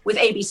ruling with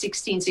AB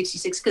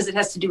 1666 because it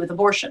has to do with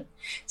abortion.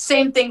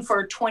 Same thing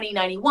for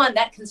 2091,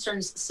 that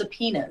concerns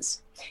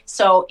subpoenas.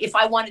 So if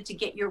I wanted to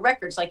get your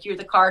records, like you're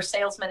the car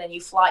salesman and you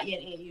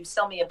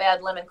sell me a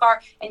bad lemon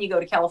car and you go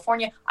to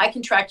California, I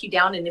can track you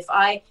down. And if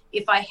I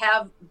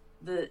have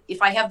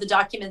the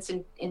documents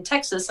in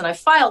Texas and I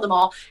filed them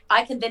all,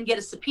 I can then get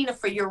a subpoena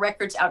for your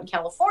records out in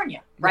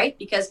California, right?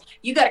 Because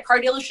you got a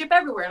car dealership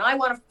everywhere and I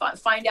want to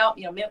find out,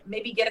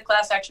 maybe get a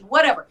class action,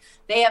 whatever.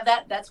 They have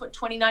that. That's what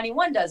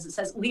 2091 does. It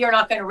says, we are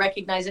not going to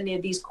recognize any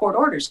of these court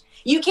orders.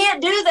 You can't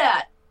do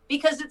that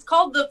because it's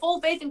called the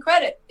full faith and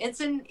credit.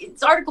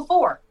 It's Article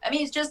 4. I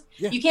mean, it's just,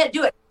 You can't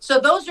do it.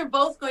 So those are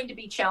both going to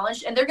be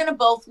challenged and they're going to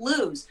both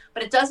lose,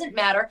 but it doesn't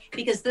matter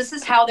because this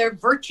is how they're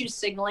virtue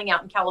signaling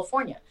out in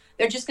California.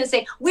 They're just going to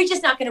say, we're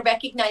just not going to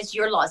recognize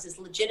your laws as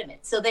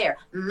legitimate. So there,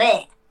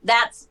 meh,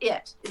 that's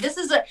it.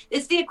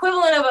 It's the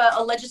equivalent of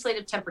a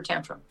legislative temper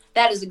tantrum.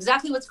 That is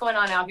exactly what's going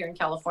on out here in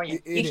California.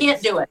 You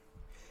can't do it.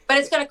 But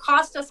it's going to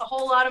cost us a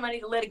whole lot of money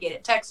to litigate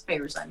it,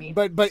 taxpayers, I mean.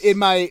 But in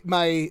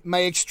my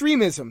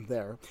extremism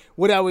there,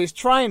 what I was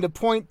trying to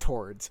point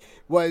towards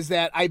was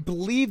that I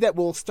believe that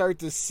we'll start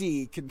to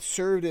see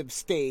conservative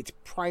states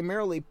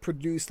primarily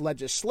produce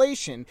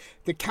legislation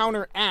to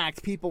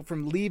counteract people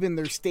from leaving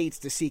their states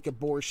to seek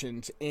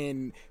abortions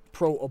in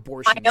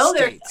pro-abortion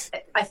states.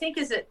 I think,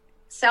 is it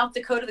South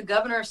Dakota, the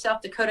governor of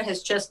South Dakota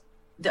has just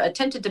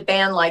attempted to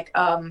ban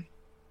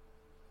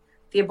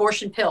the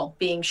abortion pill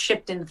being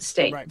shipped into the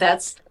state. Right.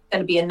 That's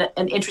going to be an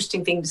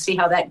interesting thing to see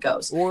how that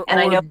goes.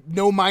 I know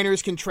no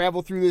minors can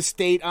travel through the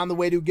state on the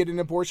way to get an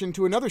abortion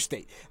to another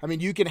state. I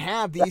mean, you can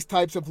have these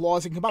types of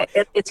laws and come out.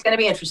 It's going to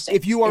be interesting.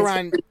 If you are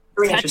on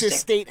Texas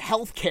state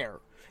health care,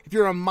 if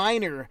you're a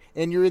minor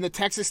and you're in the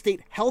Texas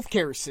state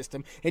healthcare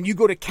system and you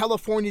go to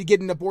California to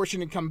get an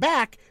abortion and come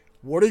back,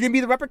 what are going to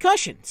be the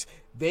repercussions?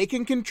 They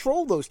can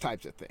control those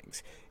types of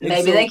things.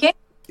 Maybe they can.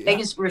 They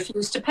just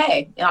refuse to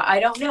pay. I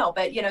don't know,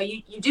 but you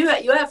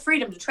have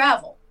freedom to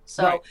travel.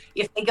 So right.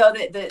 If they go,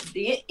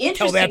 the interesting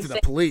tell that to the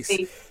police.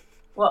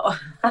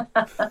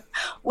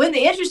 When the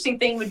interesting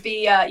thing would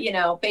be,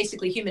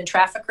 basically human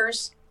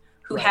traffickers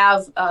who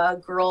have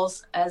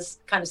girls as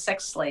kind of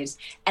sex slaves,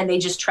 and they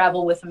just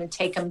travel with them and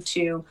take them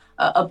to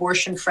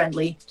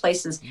abortion-friendly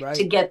places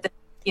to get the,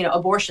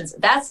 abortions.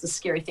 That's the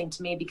scary thing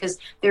to me because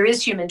there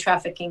is human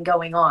trafficking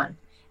going on.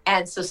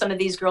 And so some of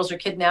these girls are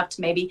kidnapped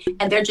maybe,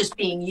 and they're just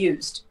being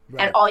used.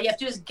 Right. And all you have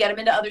to do is get them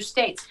into other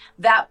states.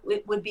 That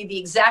would be the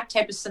exact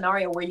type of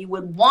scenario where you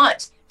would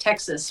want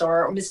Texas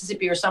or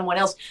Mississippi or someone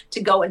else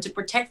to go and to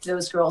protect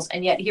those girls.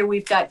 And yet here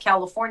we've got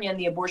California and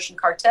the abortion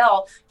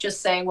cartel just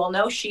saying, well,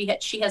 no, she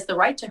has the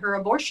right to her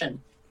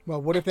abortion.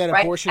 Well, what if that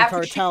abortion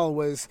cartel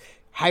was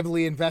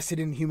heavily invested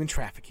in human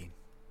trafficking?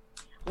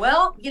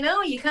 Well, you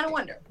kind of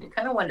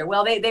wonder.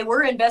 Well, they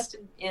were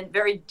invested in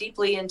very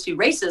deeply into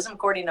racism,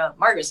 according to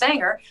Margaret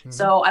Sanger. Mm-hmm.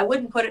 So I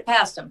wouldn't put it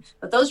past them.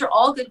 But those are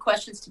all good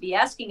questions to be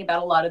asking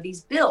about a lot of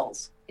these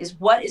bills. Is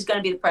what is going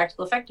to be the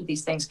practical effect of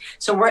these things?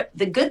 So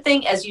the good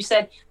thing, as you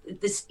said,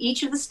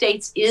 each of the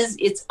states is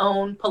its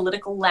own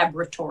political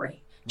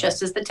laboratory,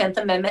 just as the 10th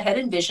Amendment had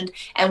envisioned,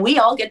 and we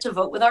all get to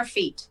vote with our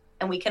feet.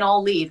 And we can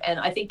all leave. And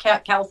I think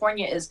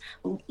California is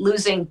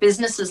losing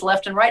businesses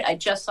left and right. I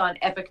just saw an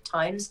Epoch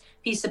Times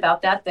piece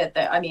about that.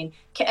 And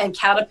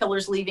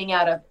Caterpillar's leaving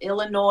out of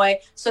Illinois.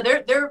 So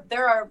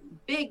there are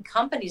big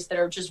companies that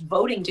are just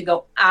voting to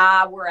go.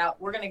 We're out.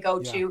 We're going to go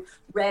to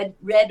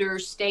redder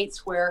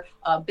states where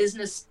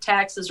business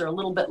taxes are a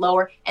little bit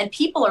lower, and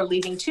people are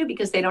leaving too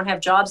because they don't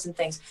have jobs and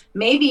things.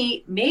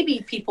 Maybe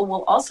people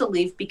will also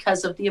leave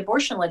because of the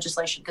abortion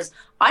legislation. Because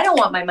I don't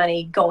want my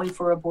money going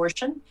for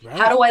abortion. Right.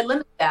 How do I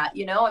limit that?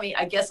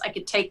 I guess I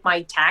could take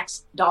my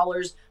tax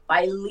dollars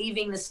by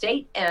leaving the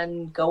state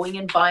and going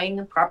and buying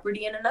a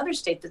property in another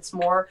state that's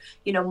more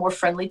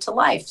friendly to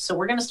life. So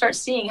we're going to start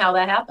seeing how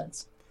that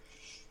happens.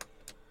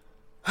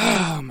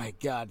 Oh my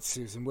God,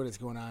 Susan, what is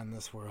going on in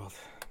this world?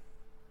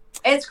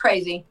 It's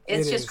crazy.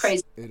 It's just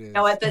crazy. It is.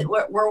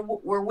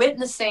 We're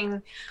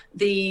witnessing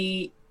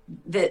the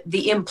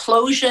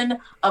implosion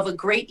of a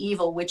great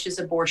evil, which is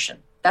abortion.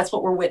 That's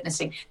what we're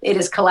witnessing. It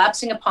is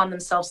collapsing upon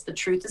themselves. The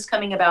truth is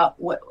coming about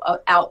what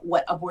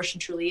abortion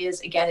truly is.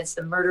 Again, it's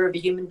the murder of a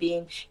human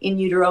being in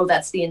utero.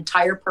 That's the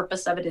entire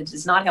purpose of it. It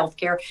is not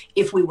healthcare.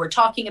 If we were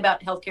talking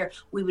about healthcare,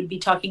 we would be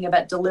talking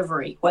about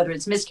delivery, whether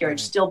it's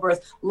miscarriage,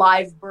 stillbirth,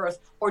 live birth,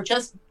 or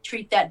just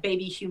treat that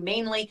baby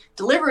humanely,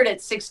 deliver it at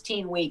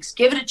 16 weeks,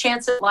 give it a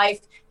chance at life,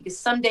 because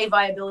someday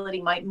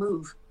viability might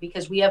move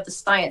because we have the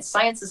science.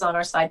 Science is on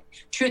our side.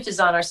 Truth is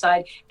on our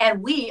side.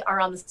 And we are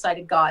on the side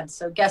of God.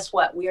 So guess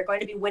what? We are going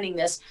to be winning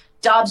this.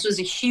 Dobbs was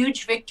a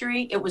huge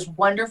victory. It was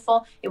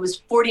wonderful. It was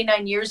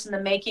 49 years in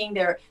the making.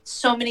 There are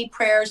so many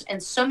prayers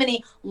and so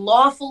many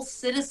lawful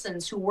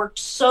citizens who worked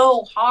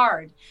so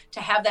hard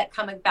to have that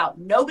come about.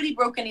 Nobody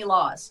broke any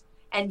laws,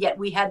 and yet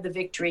we had the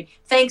victory.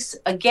 Thanks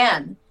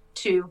again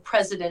to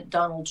President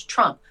Donald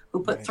Trump,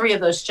 who put 3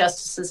 of those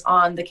justices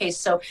on the case.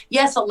 So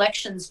yes,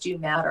 elections do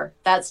matter.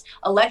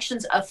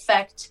 Elections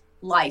affect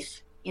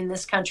life in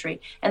this country.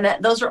 And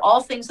those are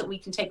all things that we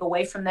can take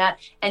away from that.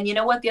 And you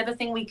know what? The other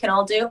thing we can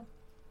all do,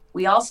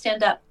 we all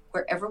stand up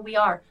wherever we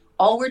are.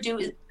 All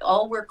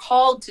we're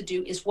called to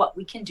do is what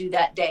we can do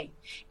that day.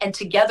 And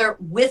together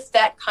with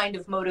that kind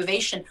of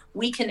motivation,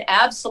 we can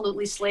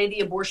absolutely slay the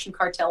abortion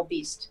cartel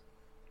beast.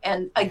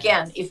 And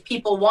again, if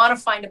people want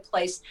to find a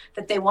place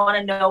that they want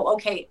to know,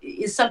 okay,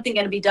 is something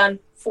going to be done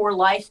for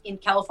life in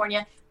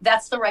California?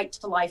 That's the Right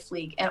to Life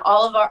League. And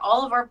all of our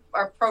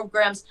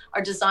programs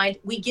are designed,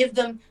 we give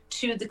them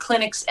to the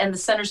clinics and the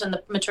centers and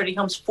the maternity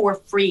homes for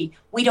free.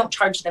 We don't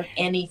charge them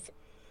anything.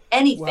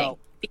 Well,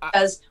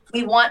 because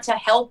we want to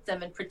help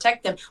them and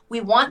protect them.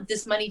 We want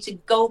this money to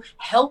go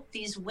help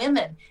these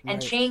women and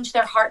change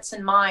their hearts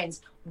and minds,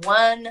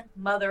 one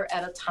mother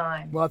at a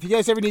time. Well, if you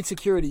guys ever need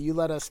security, you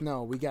let us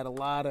know. We got a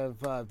lot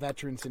of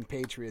veterans and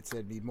patriots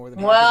that'd be more than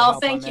happy to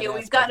help. Thank you.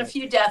 We've gotten a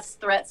few death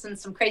threats and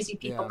some crazy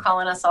people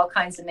calling us all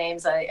kinds of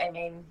names. I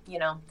mean,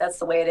 that's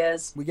the way it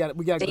is. We got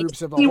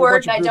groups of a whole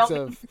bunch of groups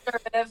of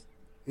conservative.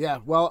 Yeah,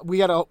 well, we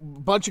got a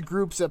bunch of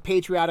groups of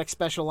patriotic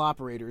special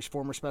operators,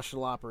 former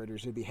special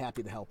operators who'd be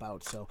happy to help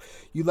out. So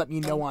you let me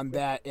know on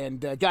that.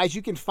 And guys,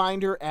 you can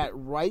find her at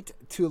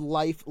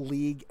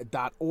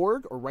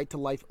righttolifeleague.org or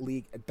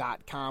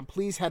righttolifeleague.com.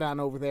 Please head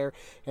on over there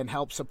and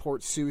help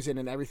support Susan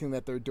and everything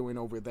that they're doing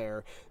over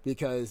there,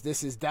 because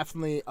this is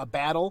definitely a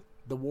battle.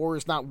 The war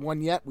is not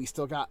won yet. We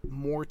still got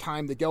more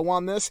time to go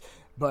on this,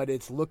 but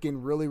it's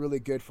looking really, really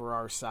good for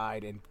our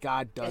side, and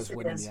God does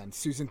win in the end.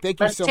 Susan, thank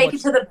you so much. Let's take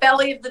it to the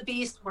belly of the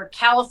beast, where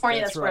California,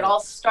 that's where it all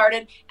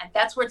started, and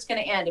that's where it's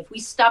going to end. If we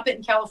stop it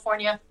in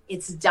California,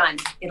 it's done.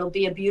 It'll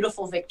be a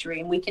beautiful victory,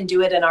 and we can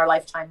do it in our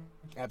lifetime.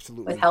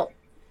 Absolutely. With help.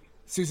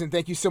 Susan,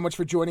 thank you so much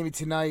for joining me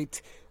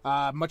tonight.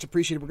 Much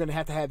appreciated. We're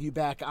going to have you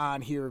back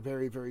on here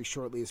very, very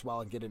shortly as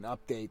well and get an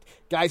update.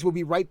 Guys, we'll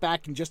be right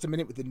back in just a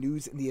minute with the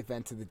news and the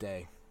event of the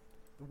day.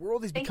 The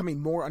world is becoming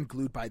more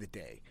unglued by the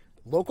day.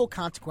 Local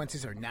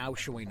consequences are now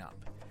showing up.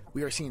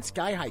 We are seeing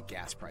sky-high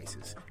gas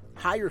prices,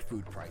 higher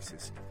food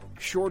prices,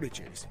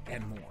 shortages,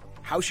 and more.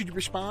 How should you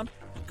respond?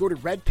 Go to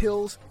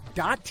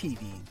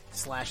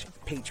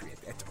redpills.tv/patriot.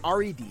 That's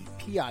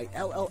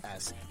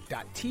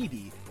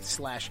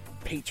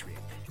redpills.tv/patriot.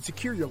 And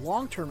secure your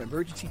long-term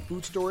emergency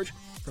food storage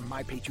from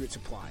My Patriot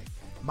Supply.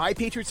 My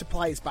Patriot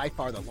Supply is by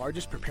far the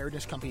largest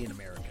preparedness company in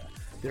America.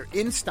 They're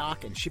in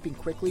stock and shipping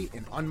quickly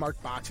in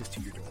unmarked boxes to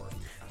your door.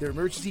 Their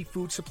emergency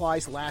food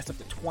supplies last up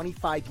to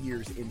 25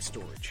 years in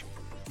storage.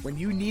 When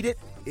you need it,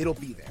 it'll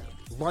be there.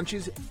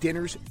 Lunches,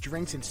 dinners,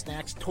 drinks, and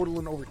snacks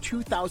totaling over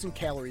 2,000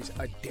 calories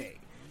a day.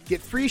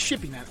 Get free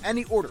shipping on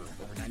any order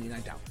over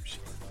 $99.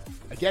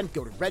 Again,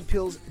 go to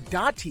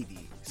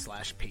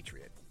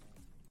redpills.tv/patriot.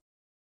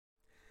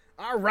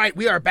 All right,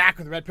 we are back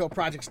with Red Pill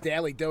Project's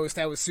Daily Dose.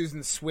 That was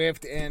Susan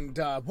Swift, and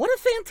what a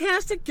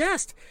fantastic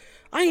guest.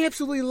 I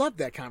absolutely loved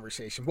that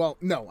conversation. Well,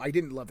 no, I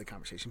didn't love the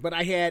conversation, but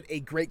I had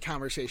a great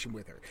conversation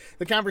with her.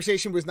 The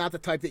conversation was not the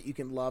type that you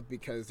can love,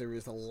 because there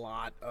is a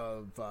lot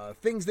of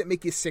things that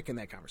make you sick in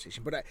that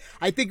conversation. But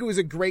I think it was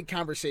a great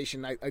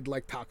conversation. I'd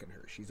like talking to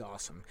her. She's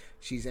awesome.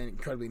 She's an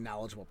incredibly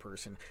knowledgeable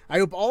person. I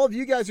hope all of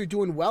you guys are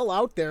doing well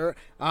out there.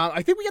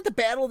 I think we got the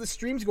Battle of the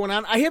Streams going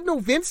on. I have no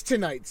Vince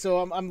tonight, so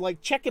I'm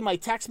like checking my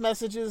text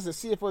messages to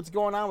see if what's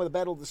going on with the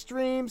Battle of the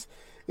Streams,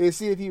 to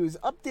see if he was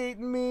updating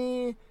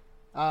me.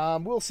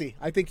 We'll see.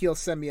 I think he'll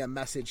send me a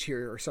message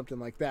here or something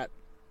like that.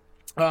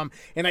 And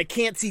I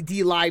can't see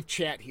D Live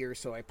chat here,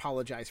 so I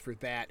apologize for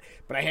that.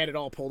 But I had it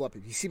all pulled up.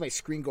 If you see my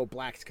screen go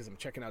black, it's because I'm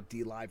checking out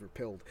D Live or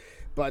Pilled.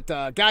 But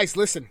guys,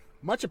 listen.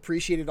 Much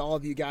appreciated, all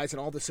of you guys, and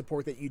all the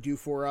support that you do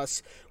for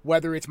us.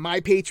 Whether it's My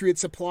Patriot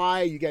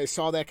Supply, you guys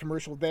saw that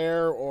commercial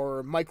there,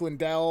 or Mike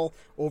Lindell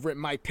over at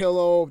My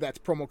Pillow, that's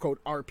promo code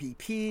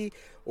RPP,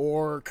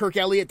 or Kirk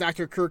Elliott,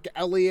 Dr. Kirk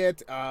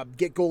Elliott,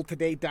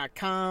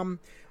 getgoldtoday.com.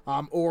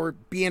 Or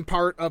being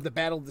part of the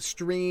Battle of the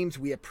Streams.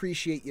 We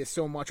appreciate you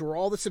so much. Or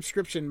all the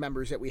subscription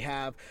members that we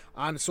have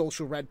on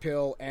Social Red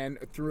Pill and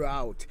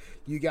throughout.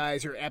 You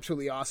guys are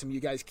absolutely awesome. You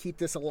guys keep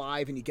this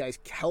alive, and you guys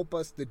help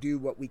us to do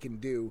what we can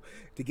do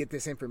to get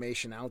this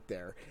information out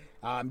there.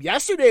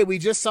 Yesterday, we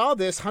just saw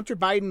this. Hunter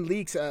Biden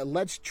leaks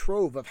alleged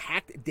trove of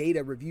hacked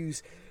data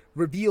reveals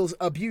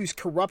abuse,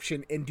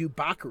 corruption, and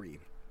debauchery.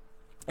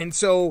 And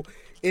so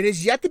it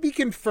is yet to be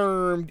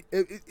confirmed.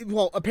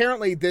 Well,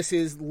 apparently this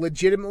is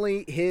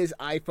legitimately his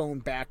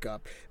iPhone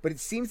backup, but it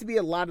seems to be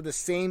a lot of the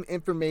same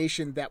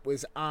information that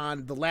was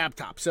on the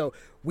laptop. So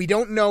we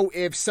don't know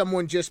if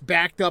someone just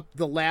backed up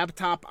the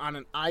laptop on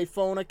an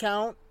iPhone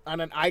account on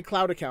an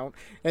iCloud account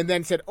and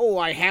then said, oh,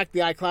 I hacked the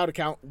iCloud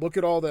account. Look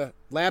at all the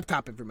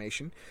laptop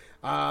information.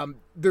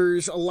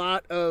 There's a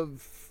lot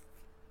of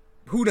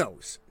who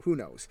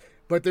knows.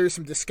 But there's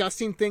some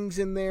disgusting things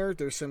in there.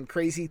 There's some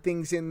crazy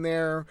things in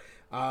there.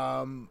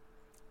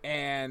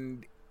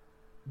 And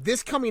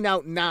this coming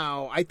out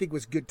now, I think,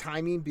 was good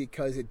timing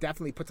because it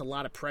definitely puts a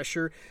lot of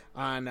pressure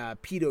on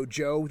Pedo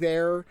Joe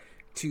there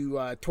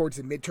to towards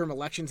the midterm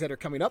elections that are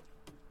coming up.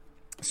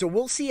 So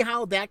we'll see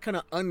how that kind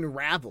of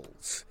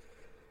unravels.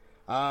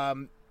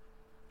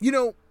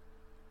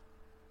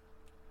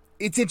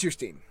 It's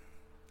interesting.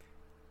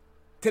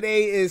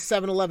 Today is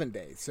 7-Eleven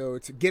day, so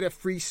it's get a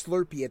free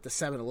Slurpee at the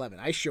 7-Eleven.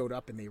 I showed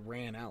up and they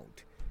ran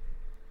out.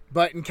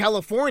 But in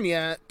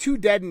California, 2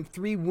 dead and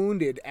 3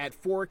 wounded at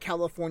 4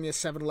 California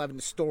 7-Eleven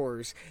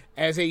stores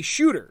as a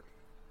shooter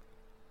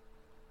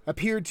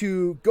appeared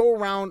to go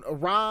around,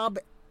 rob,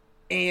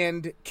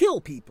 and kill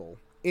people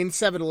in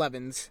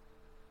 7-Elevens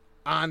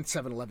on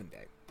 7-Eleven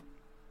day.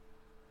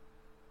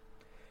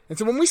 And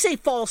so when we say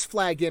false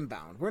flag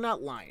inbound, we're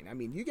not lying. I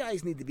mean, you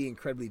guys need to be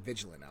incredibly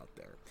vigilant out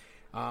there.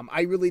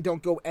 I really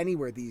don't go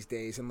anywhere these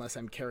days unless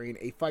I'm carrying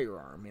a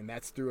firearm, and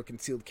that's through a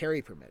concealed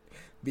carry permit.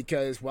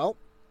 Because, well,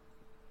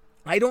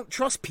 I don't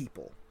trust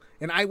people,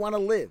 and I want to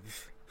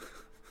live.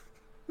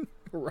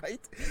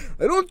 Right?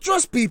 I don't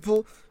trust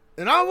people,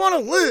 and I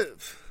want to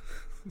live.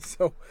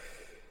 So,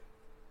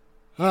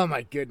 oh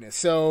my goodness.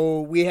 So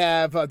we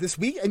have this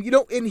week, and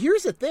and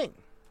here's the thing.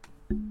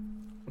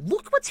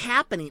 Look what's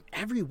happening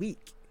every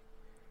week.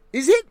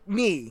 Is it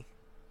me?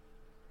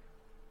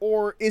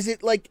 Or is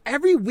it like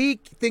every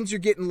week things are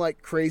getting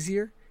like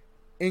crazier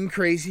and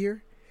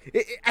crazier?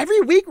 Every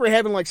week we're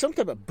having like some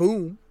type of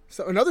boom.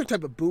 So another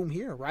type of boom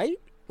here, right?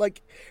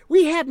 Like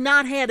we have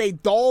not had a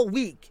dull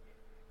week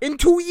in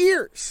 2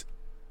 years.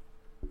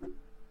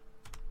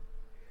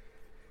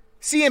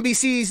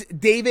 CNBC's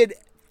David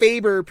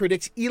Faber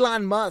predicts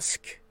Elon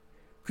Musk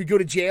could go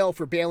to jail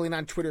for bailing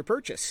on Twitter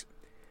purchase.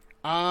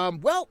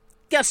 Well,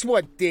 guess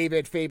what,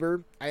 David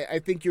Faber? I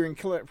think you're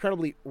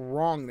incredibly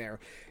wrong there.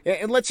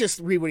 And let's just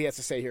read what he has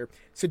to say here.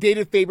 So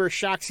David Faber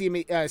shocked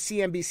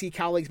CNBC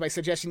colleagues by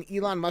suggesting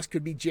Elon Musk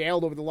could be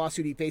jailed over the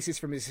lawsuit he faces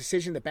from his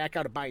decision to back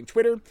out of buying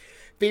Twitter.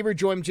 Faber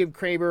joined Jim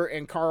Cramer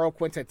and Carl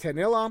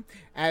Quintanilla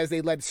as they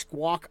led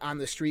squawk on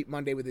the street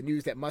Monday with the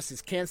news that Musk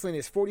is canceling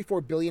his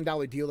 $44 billion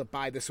deal to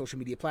buy the social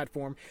media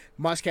platform.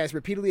 Musk has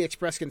repeatedly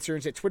expressed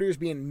concerns that Twitter is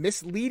being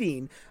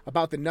misleading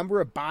about the number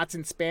of bots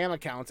and spam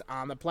accounts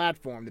on the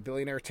platform. The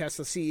billionaire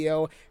Tesla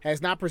CEO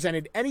has not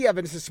presented any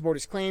evidence to support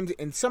his claims,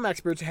 and some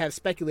experts have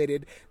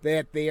speculated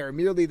that they are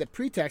merely the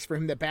pretext for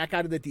him to back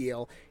out of the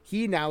deal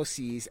he now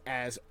sees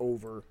as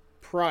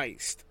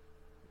overpriced.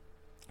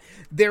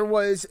 There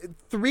was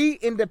 3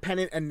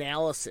 independent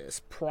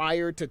analysis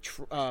prior to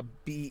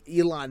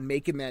Elon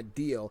making that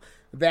deal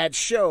that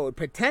showed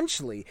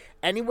potentially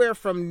anywhere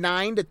from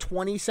 9 to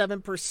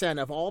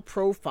 27% of all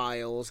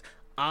profiles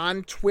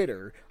on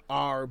Twitter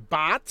are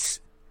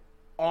bots,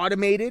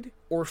 automated,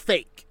 or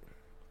fake,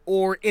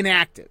 or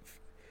inactive.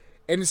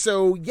 And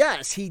so,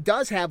 yes, he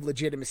does have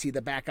legitimacy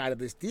to back out of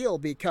this deal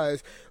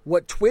because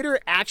what Twitter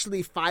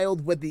actually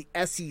filed with the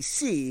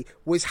SEC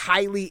was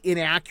highly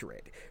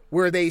inaccurate,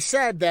 where they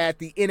said that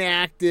the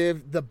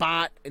inactive, the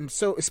bot, and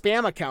so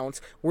spam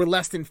accounts were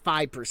less than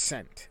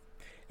 5%.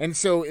 And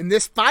so, in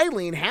this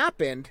filing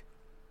happened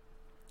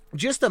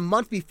just a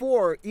month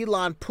before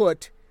Elon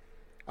put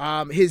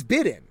his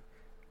bid in,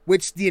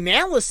 which the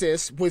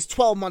analysis was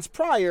 12 months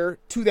prior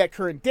to that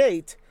current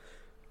date.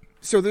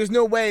 So there's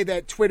no way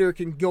that Twitter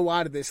can go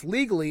out of this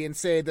legally and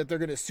say that they're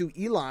going to sue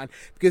Elon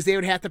because they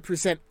would have to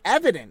present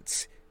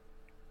evidence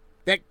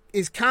that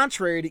is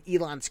contrary to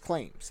Elon's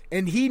claims.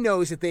 And he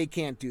knows that they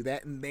can't do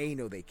that, and they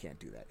know they can't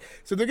do that.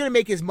 So they're going to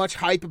make as much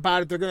hype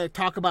about it. They're going to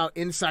talk about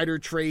insider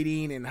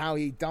trading and how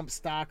he dumped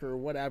stock or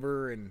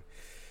whatever, and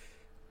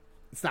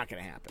it's not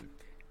going to happen.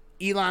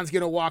 Elon's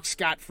going to walk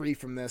scot-free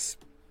from this.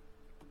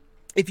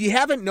 If you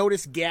haven't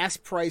noticed, gas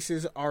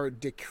prices are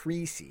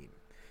decreasing.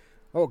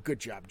 Oh, good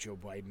job, Joe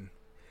Biden.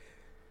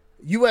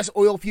 U.S.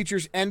 oil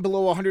futures end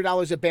below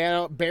 $100 a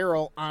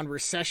barrel on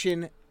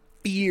recession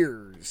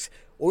fears.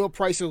 Oil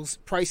prices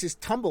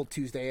tumbled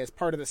Tuesday as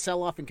part of the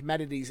sell-off in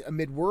commodities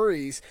amid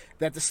worries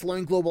that the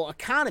slowing global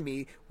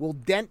economy will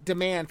dent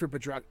demand for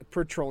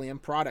petroleum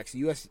products. The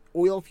U.S.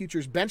 oil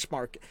futures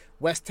benchmark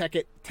West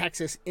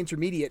Texas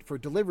Intermediate for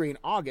delivery in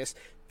August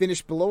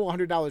finished below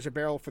 $100 a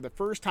barrel for the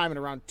first time in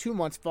around 2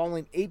 months,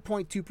 falling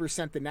 8.2% to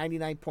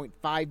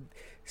 99.5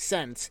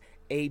 cents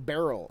a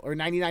barrel, or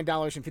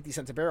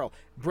 $99.50 a barrel.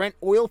 Brent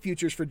oil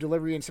futures for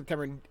delivery in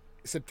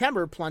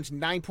September plunged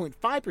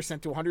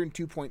 9.5% to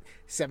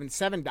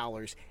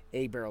 $102.77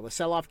 a barrel. The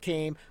sell-off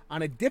came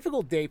on a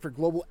difficult day for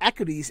global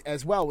equities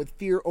as well, with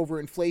fear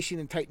over inflation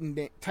and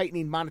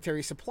tightening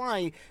monetary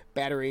supply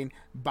battering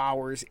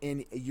bowers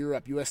in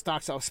Europe. U.S.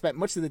 stocks spent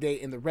much of the day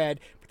in the red,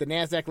 but the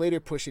NASDAQ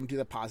later pushed into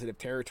the positive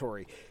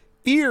territory.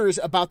 Fears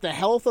about the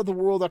health of the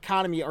world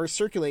economy are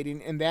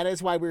circulating, and that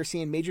is why we're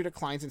seeing major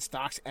declines in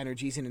stocks,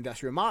 energies, and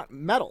industrial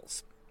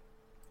metals.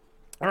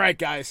 All right,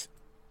 guys.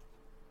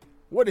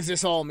 What does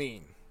this all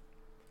mean?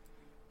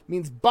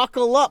 Means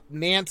buckle up,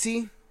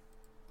 Nancy.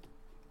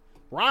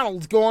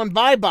 Ronald's going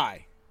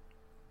bye-bye.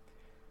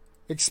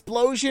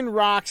 Explosion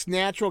rocks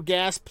natural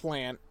gas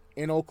plant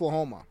in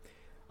Oklahoma.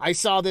 I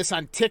saw this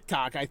on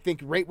TikTok, I think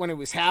right when it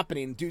was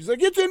happening. Dude's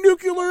like, it's a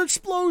nuclear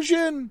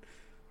explosion.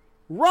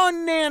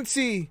 Run,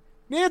 Nancy.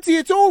 Nancy,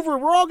 it's over.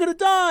 We're all going to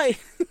die.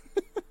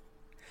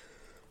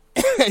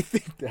 I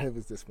think that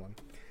was this one.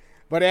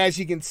 But as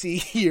you can see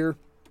here,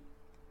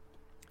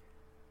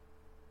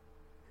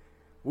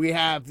 we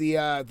have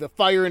the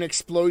fire and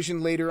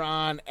explosion later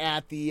on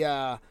at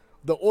the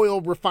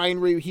oil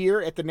refinery here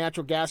at the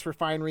natural gas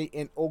refinery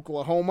in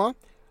Oklahoma.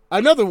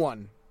 Another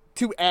one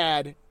to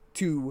add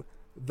to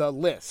the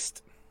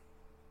list.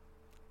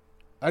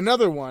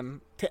 Another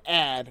one to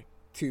add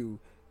to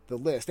the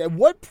list. At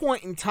what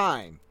point in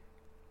time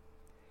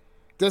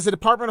does the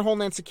Department of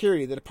Homeland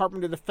Security, the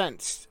Department of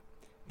Defense,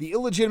 the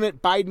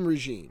illegitimate Biden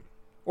regime,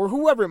 or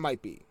whoever it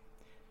might be,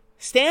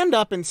 stand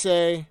up and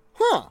say,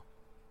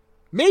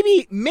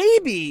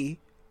 maybe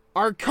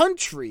our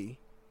country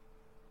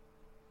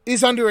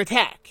is under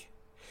attack.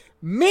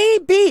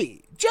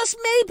 Maybe, just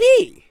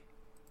maybe,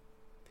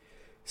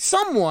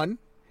 someone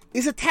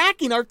is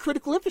attacking our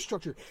critical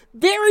infrastructure.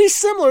 Very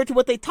similar to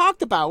what they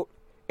talked about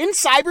in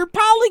Cyber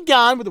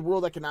Polygon with the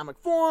World Economic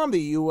Forum,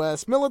 the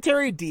U.S.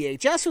 military,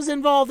 DHS was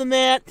involved in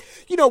that.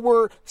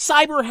 Where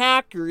cyber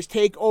hackers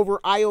take over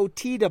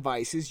IoT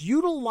devices,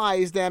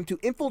 utilize them to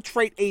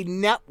infiltrate a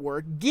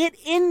network, get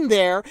in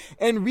there,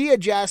 and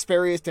readjust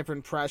various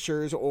different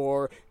pressures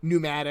or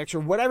pneumatics or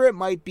whatever it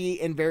might be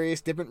in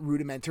various different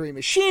rudimentary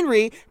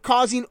machinery,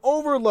 causing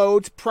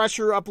overloads,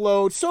 pressure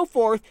uploads, so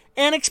forth,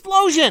 and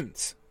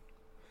explosions.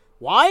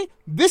 Why?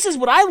 This is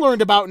what I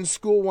learned about in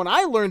school when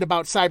I learned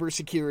about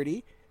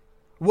cybersecurity.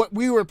 What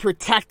we were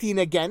protecting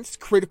against,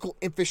 critical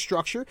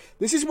infrastructure.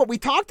 This is what we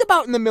talked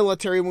about in the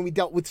military when we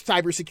dealt with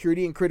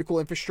cybersecurity and critical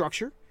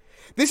infrastructure.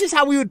 This is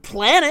how we would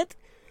plan it.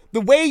 The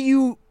way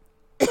you,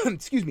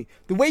 the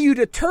way you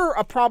deter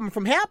a problem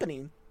from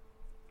happening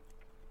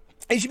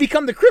is you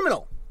become the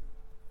criminal.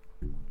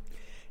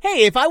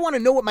 Hey, if I want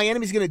to know what my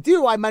enemy's going to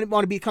do, I might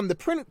want to become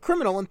the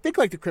criminal and think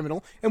like the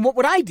criminal. And what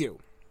would I do?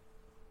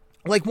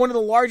 Like one of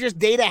the largest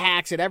data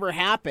hacks that ever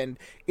happened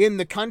in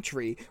the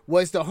country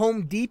was the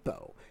Home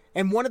Depot.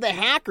 And one of the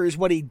hackers,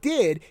 what he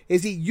did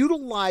is he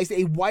utilized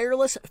a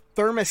wireless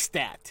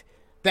thermostat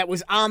that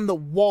was on the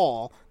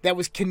wall that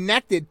was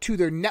connected to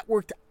their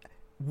networked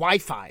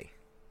Wi-Fi.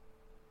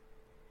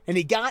 And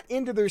he got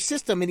into their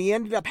system and he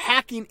ended up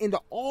hacking into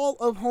all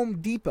of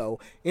Home Depot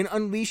and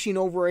unleashing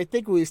over, I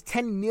think it was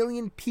 10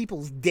 million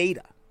people's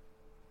data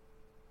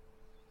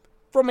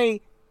from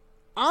a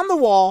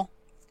on-the-wall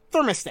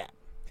thermostat.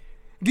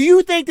 Do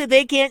you think that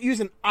they can't use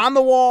an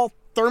on-the-wall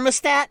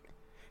thermostat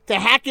to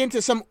hack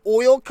into some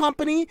oil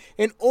company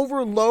and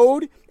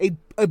overload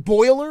a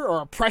boiler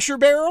or a pressure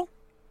barrel?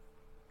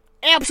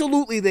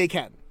 Absolutely they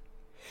can.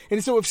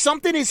 And so if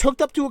something is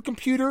hooked up to a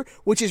computer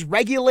which is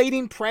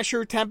regulating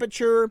pressure,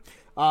 temperature,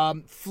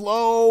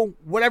 flow,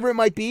 whatever it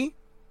might be,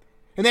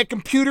 and that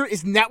computer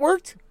is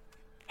networked,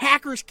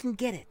 hackers can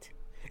get it.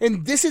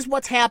 And this is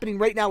what's happening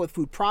right now with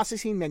food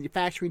processing,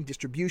 manufacturing,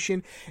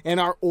 distribution, and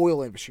our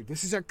oil industry.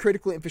 This is our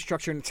critical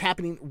infrastructure, and it's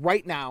happening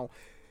right now.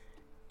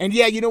 And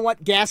yeah, you know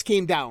what? Gas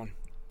came down,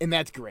 and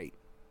that's great.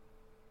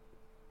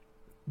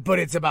 But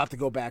it's about to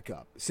go back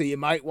up. So you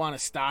might want to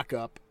stock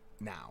up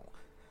now.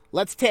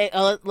 Let's take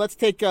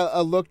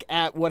a look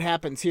at what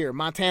happens here.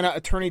 Montana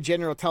Attorney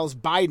General tells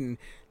Biden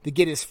to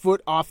get his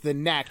foot off the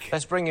neck.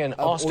 Let's bring in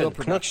Austin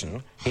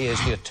Knudsen. He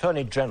is the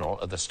Attorney General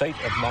of the state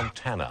of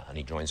Montana, and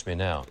he joins me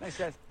now. Nice,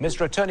 guys.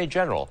 Mr. Attorney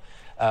General,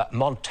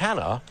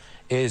 Montana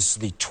is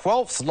the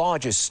 12th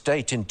largest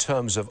state in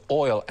terms of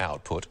oil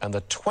output and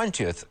the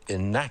 20th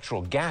in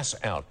natural gas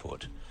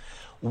output.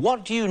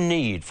 What do you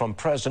need from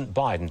President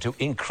Biden to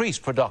increase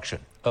production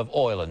of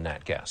oil and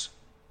nat gas?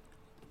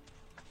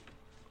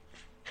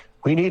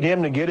 We need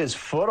him to get his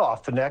foot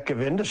off the neck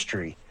of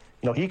industry.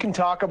 He can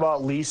talk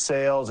about lease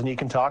sales and he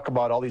can talk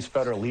about all these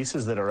federal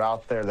leases that are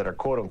out there that are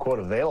quote unquote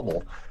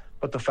available.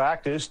 But the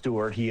fact is,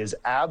 Stuart, he has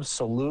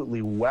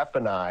absolutely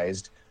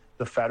weaponized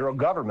the federal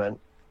government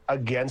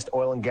against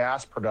oil and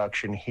gas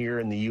production here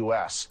in the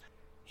U.S.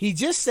 He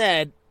just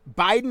said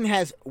Biden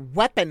has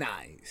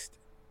weaponized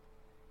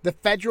the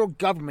federal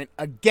government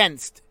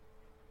against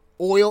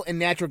oil and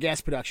natural gas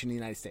production in the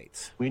United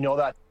States. We know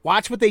that.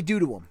 Watch what they do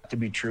to him. To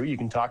be true, you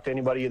can talk to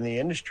anybody in the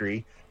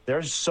industry.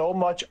 There's so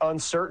much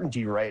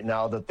uncertainty right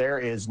now that there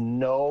is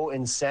no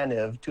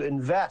incentive to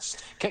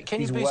invest. Can you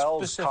These be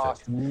wells specific?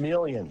 cost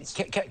millions.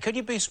 Could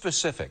you be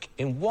specific?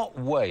 In what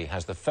way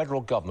has the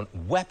federal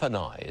government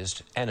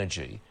weaponized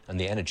energy and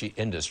the energy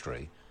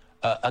industry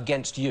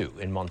against you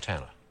in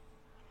Montana?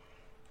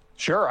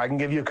 Sure, I can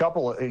give you a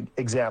couple of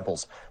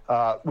examples.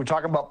 We're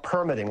talking about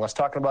permitting. Let's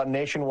talk about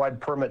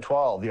Nationwide Permit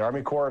 12. The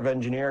Army Corps of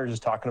Engineers is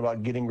talking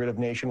about getting rid of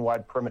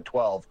Nationwide Permit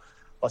 12.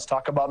 Let's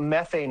talk about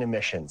methane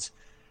emissions.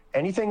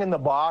 Anything in the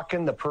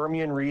Bakken, the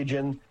Permian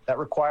region that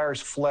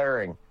requires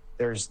flaring.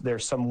 There's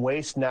some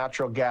waste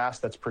natural gas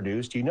that's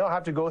produced. You now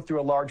have to go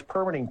through a large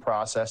permitting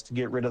process to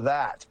get rid of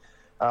that.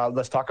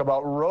 Let's talk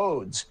about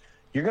roads.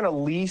 You're going to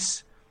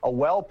lease a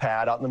well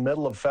pad out in the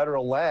middle of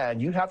federal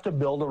land. You have to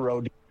build a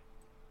road.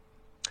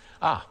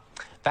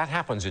 That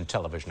happens in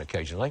television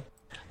occasionally.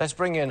 Let's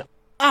bring in...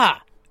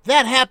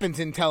 That happens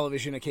in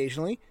television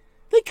occasionally.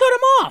 They cut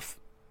him off.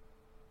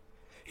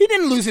 He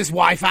didn't lose his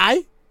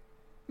Wi-Fi.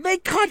 They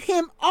cut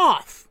him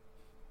off.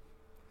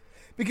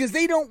 Because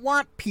they don't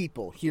want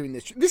people hearing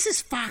this. This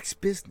is Fox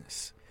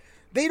Business.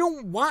 They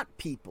don't want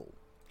people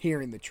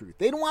hearing the truth.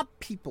 They don't want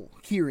people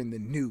hearing the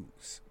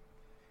news.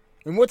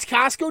 And what's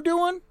Costco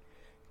doing?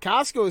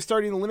 Costco is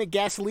starting to limit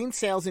gasoline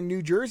sales in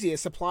New Jersey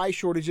as supply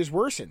shortages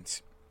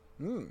worsens.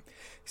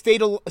 State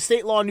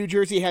law in New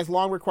Jersey has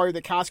long required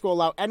that Costco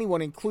allow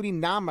anyone, including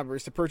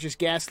non-members, to purchase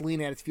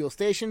gasoline at its fuel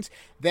stations.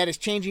 That is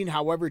changing,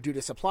 however, due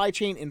to supply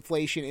chain,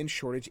 inflation, and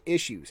shortage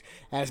issues.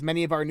 As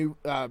many of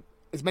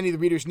the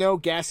readers know,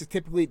 gas is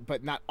typically,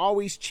 but not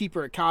always,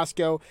 cheaper at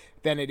Costco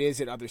than it is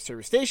at other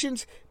service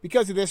stations.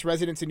 Because of this,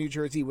 residents in New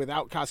Jersey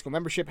without Costco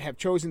membership have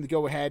chosen to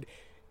go ahead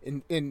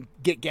and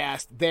get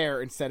gas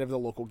there instead of the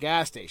local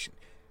gas station.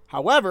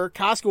 However,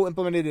 Costco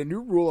implemented a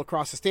new rule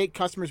across the state.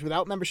 Customers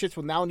without memberships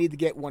will now need to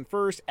get one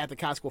first at the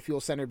Costco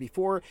Fuel Center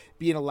before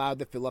being allowed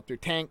to fill up their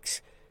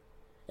tanks.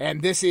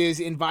 And this is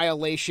in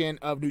violation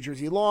of New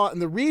Jersey law.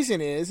 And the reason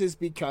is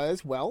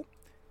because, well,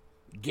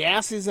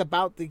 gas is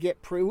about to get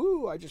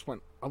I just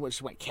went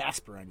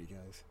Casper on you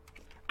guys.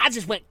 I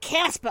just went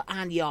Casper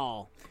on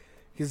y'all.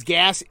 Because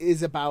gas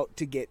is about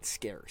to get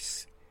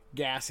scarce.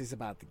 Gas is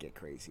about to get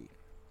crazy.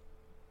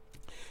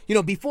 You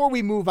know, before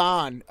we move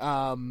on,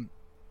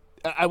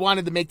 I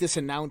wanted to make this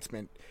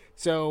announcement.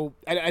 So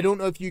I don't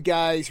know if you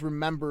guys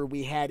remember,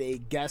 we had a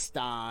guest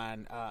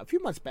on a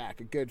few months back,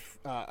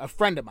 a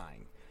friend of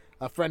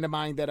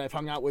mine that I've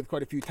hung out with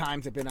quite a few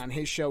times. I've been on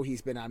his show.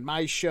 He's been on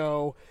my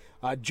show.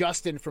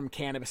 Justin from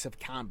Cannabis in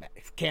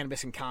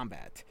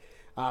Combat.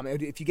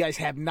 If you guys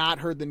have not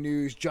heard the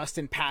news,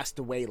 Justin passed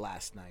away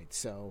last night.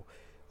 So,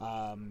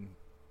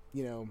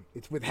 you know,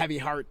 it's with heavy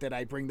heart that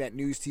I bring that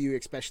news to you,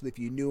 especially if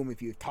you knew him,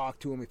 if you've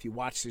talked to him, if you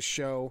watched his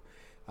show.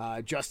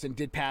 Justin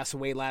did pass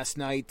away last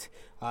night,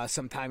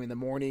 sometime in the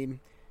morning,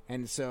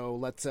 and so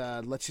let's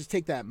just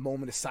take that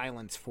moment of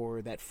silence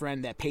for that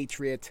friend, that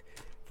patriot,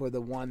 for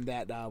the one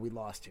that we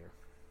lost here.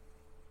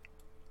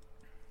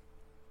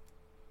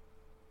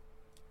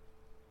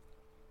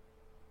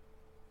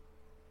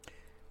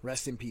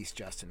 Rest in peace,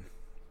 Justin.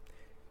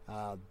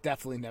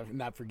 Definitely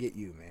not forget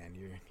you, man.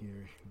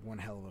 You're one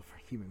hell of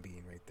a human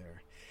being right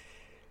there.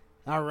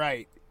 All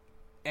right,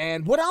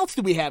 and what else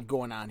do we have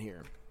going on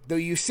here? The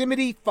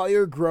Yosemite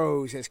fire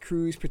grows as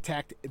crews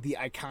protect the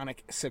iconic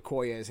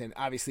sequoias. And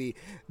obviously,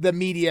 the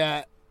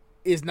media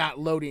is not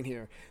loading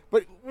here.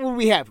 But what do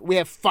we have? We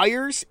have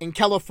fires in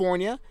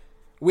California.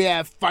 We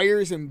have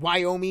fires in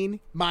Wyoming,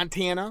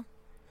 Montana.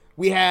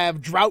 We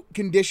have drought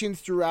conditions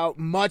throughout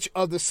much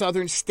of the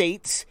southern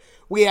states.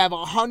 We have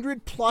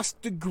 100-plus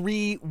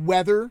degree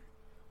weather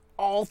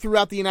all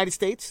throughout the United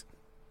States.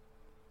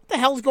 What the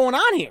hell is going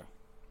on here?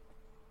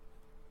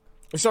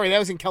 Sorry, that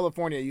was in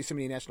California,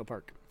 Yosemite National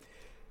Park.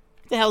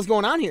 What the hell is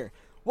going on here?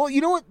 Well,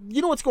 you know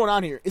what's going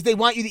on here is they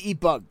want you to eat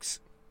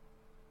bugs.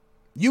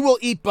 You will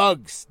eat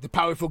bugs. The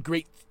powerful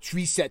great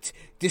tree sets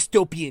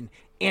dystopian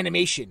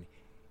animation.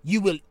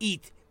 You will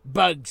eat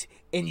bugs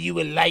and you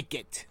will like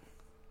it.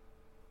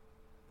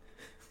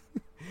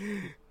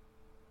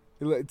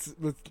 let's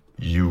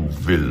You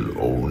will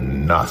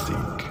own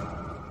nothing.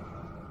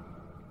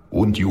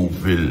 And you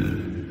will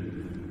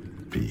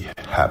be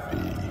happy.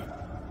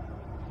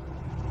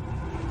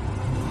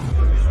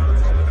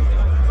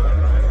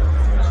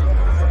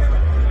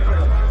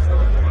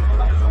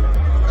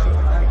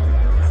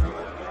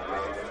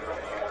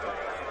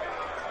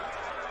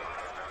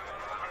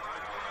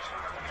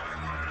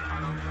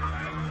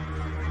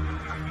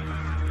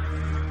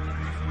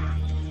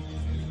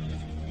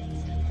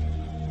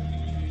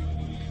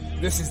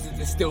 This is the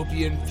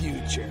dystopian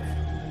future.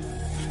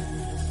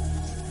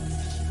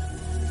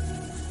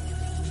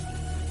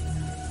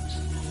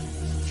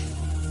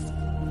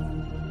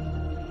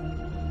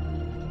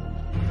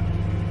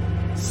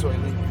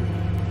 Soylent Green.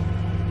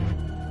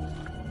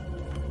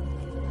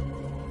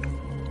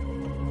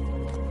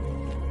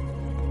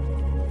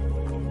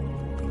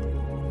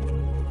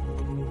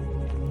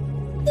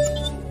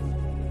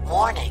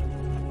 Warning.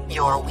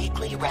 Your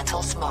weekly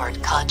Rental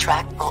Smart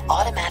contract will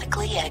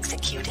automatically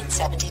execute in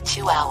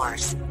 72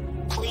 hours.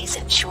 Please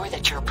ensure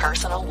that your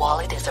personal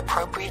wallet is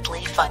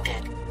appropriately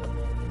funded.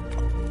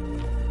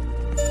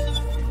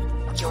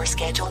 Your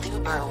scheduled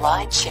Uber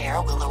ride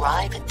share will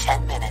arrive in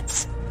 10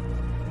 minutes.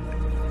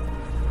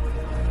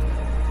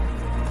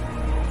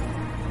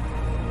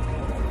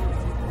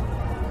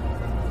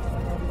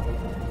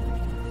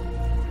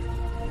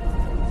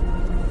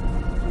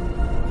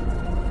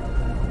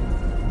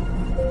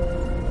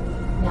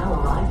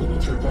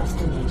 Your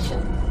destination.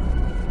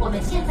 我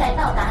们现在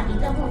到达您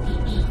的目的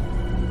地。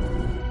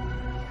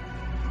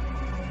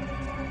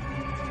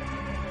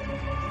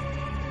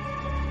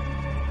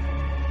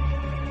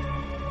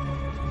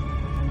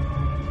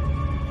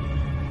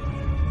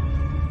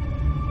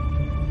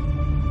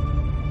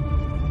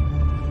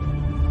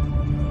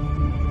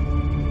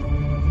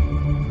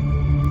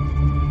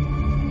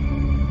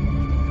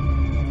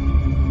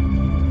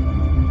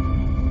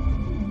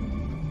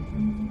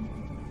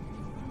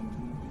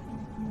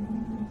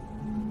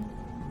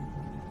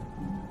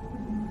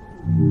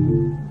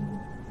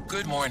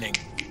Good morning.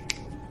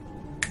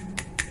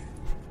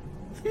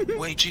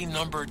 Waging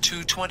number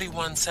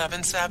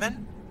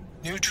 22177?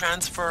 New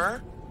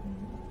transfer?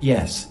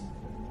 Yes.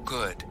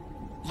 Good.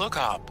 Look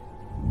up.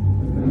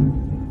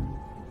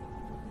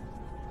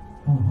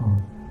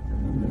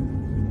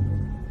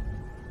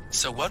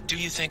 So what do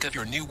you think of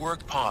your new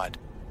work pod?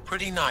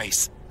 Pretty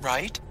nice,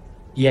 right?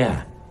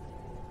 Yeah.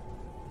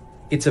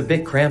 It's a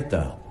bit cramped,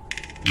 though.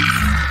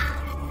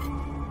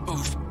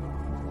 Oof.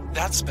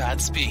 That's bad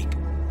speak.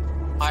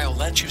 I'll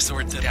let you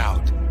sort it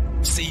out.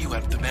 See you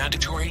at the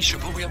mandatory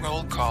Shibuya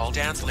roll call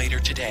dance later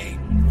today.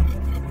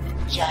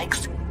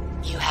 Yikes.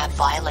 You have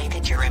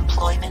violated your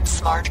employment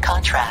smart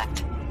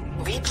contract.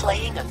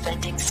 Replaying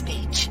offending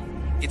speech.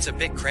 It's a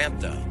bit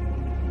cramped, though.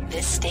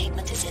 This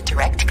statement is in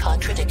direct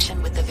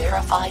contradiction with the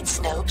verified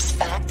Snopes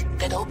fact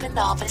that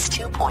OpenOffice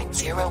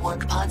 2.0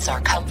 work pods are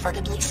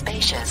comfortably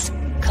spacious,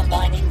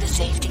 combining the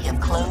safety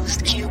of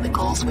closed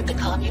cubicles with the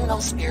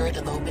communal spirit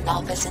of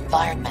OpenOffice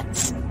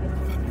environments.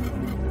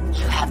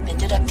 You have been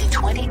deducted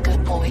 20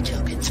 Good Boy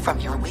tokens from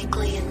your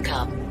weekly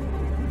income.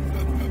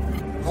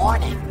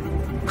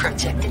 Warning.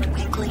 Projected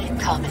weekly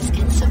income is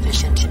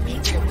insufficient to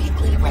meet your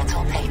weekly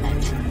rental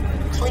payment.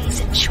 Please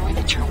ensure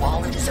that your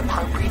wallet is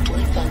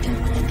appropriately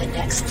funded within the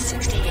next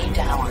 68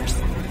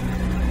 hours.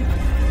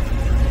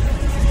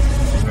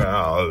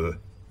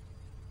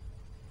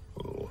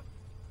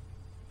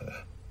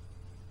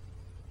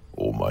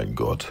 Oh mein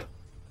Gott.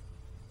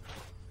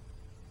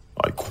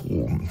 I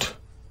groomed.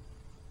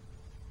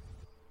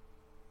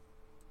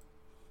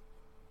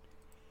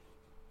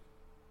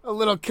 A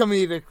little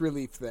comedic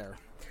relief there.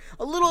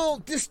 A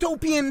little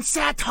dystopian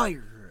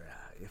satire,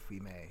 if we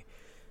may.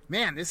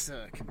 Man, this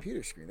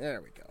computer screen.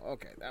 There we go.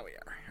 Okay, there we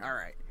are. All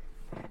right.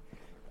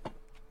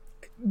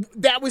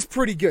 That was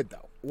pretty good,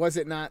 though. Was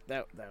it not?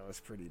 That was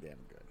pretty damn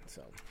good.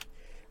 So,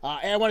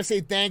 and I want to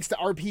say thanks to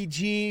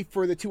RPG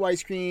for the 2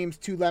 ice creams,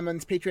 2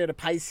 lemons, Patriot of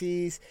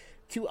Pisces,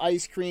 2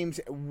 ice creams,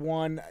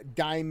 1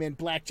 diamond,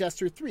 Black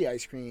Jester, 3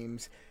 ice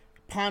creams,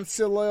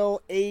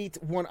 Ponsilil, 8,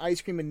 1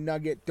 ice cream and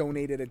nugget,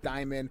 donated a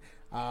diamond.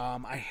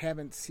 I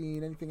haven't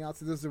seen anything else.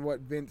 This is what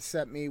Vince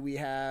sent me. We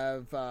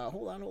have,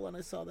 hold on, I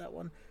saw that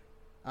one.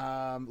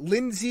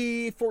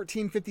 Lindsay,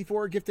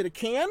 1454, gifted a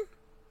can.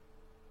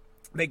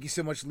 Thank you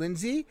so much,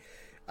 Lindsay.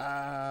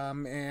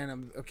 And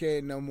I'm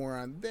okay, no more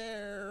on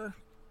there.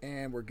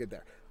 And we're good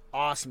there.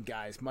 Awesome,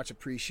 guys. Much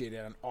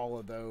appreciated on all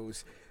of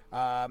those.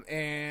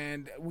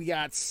 And we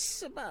got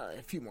about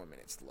a few more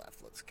minutes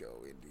left. Let's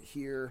go into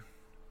here.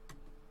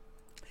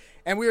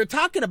 And we were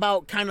talking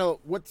about kind of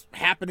what's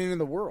happening in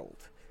the world.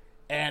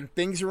 And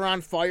things are on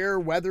fire.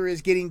 Weather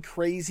is getting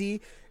crazy.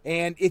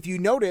 And if you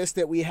notice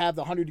that we have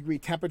the 100-degree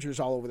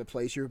temperatures all over the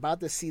place, you're about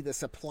to see the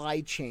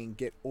supply chain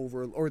get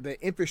or the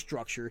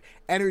infrastructure,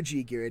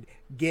 energy grid,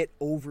 get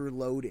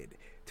overloaded.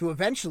 To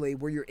eventually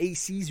where your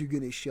ACs are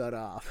going to shut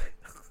off.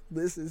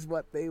 This is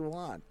what they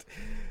want.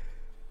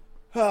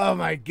 Oh,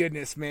 my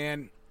goodness,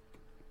 man.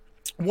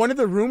 One of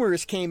the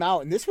rumors came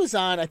out, and this was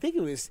on, I think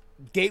it was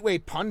Gateway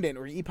Pundit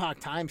or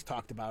Epoch Times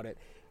talked about it.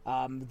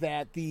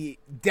 That the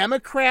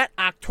Democrat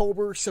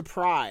October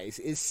surprise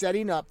is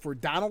setting up for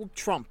Donald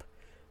Trump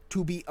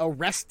to be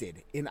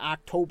arrested in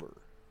October.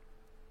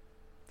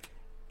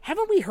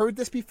 Haven't we heard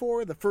this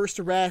before? The first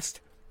arrest,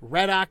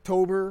 Red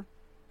October.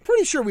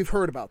 Pretty sure we've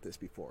heard about this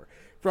before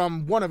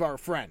from one of our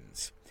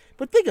friends.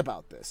 But think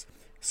about this.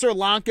 Sri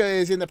Lanka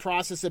is in the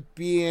process of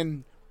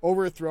being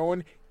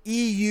overthrown.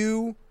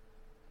 EU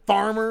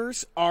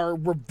farmers are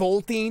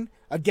revolting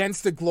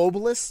against the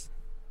globalists.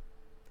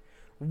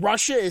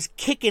 Russia is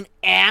kicking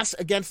ass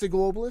against the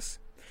globalists.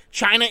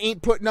 China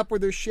ain't putting up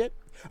with their shit.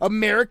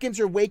 Americans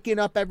are waking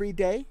up every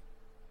day.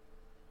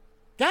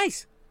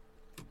 Guys,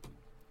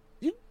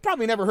 you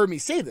probably never heard me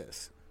say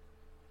this,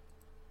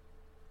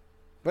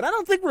 but I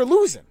don't think we're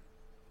losing.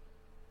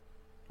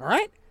 All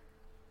right?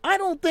 I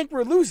don't think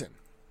we're losing.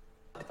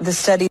 The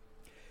study.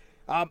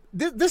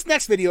 This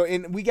next video,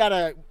 and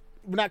we're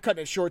not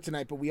cutting it short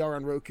tonight, but we are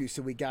on Roku,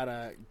 so we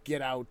gotta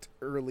get out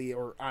early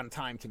or on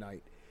time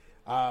tonight.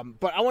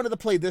 But I wanted to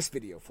play this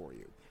video for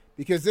you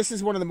because this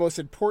is one of the most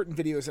important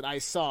videos that I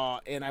saw,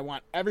 and I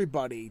want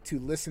everybody to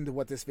listen to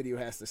what this video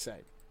has to say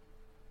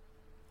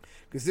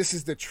because this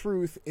is the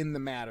truth in the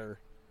matter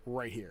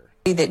right here.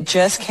 That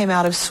just came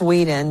out of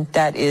Sweden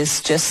that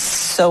is just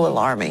so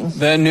alarming.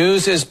 The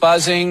news is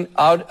buzzing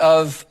out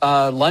of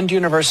Lund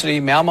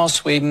University, Malmö,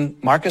 Sweden.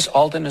 Marcus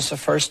Alden is the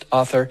first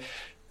author.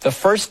 The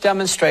first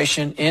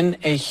demonstration in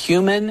a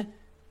human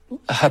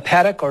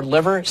hepatic or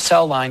liver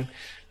cell line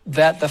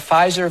that the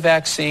Pfizer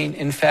vaccine,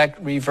 in fact,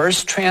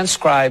 reverse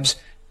transcribes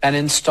and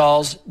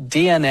installs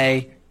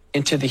DNA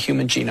into the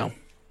human genome.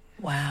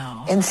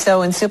 Wow. And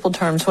so in simple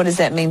terms, what does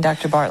that mean,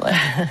 Dr. Bartlett?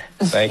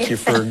 Thank you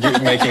for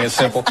making it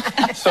simple.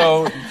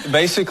 So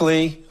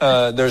basically,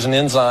 there's an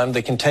enzyme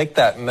that can take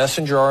that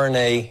messenger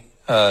RNA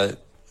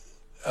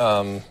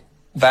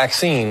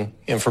vaccine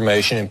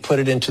information and put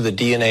it into the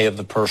DNA of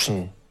the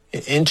person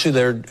into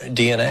their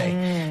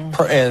DNA.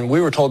 And we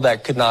were told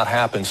that could not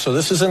happen. So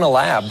this is in a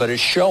lab, but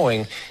it's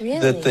showing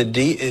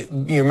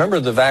that you remember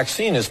the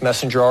vaccine is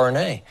messenger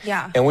RNA.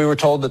 Yeah. And we were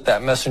told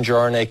that messenger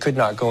RNA could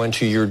not go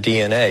into your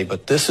DNA,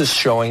 but this is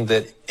showing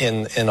that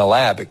in a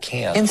lab it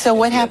can. And so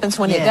what happens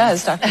when it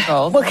does, Dr.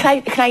 Gold? Well,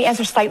 can I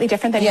answer slightly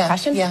different than your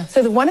question? Yeah.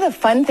 So one of the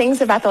fun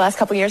things about the last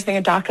couple of years being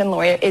a doctor and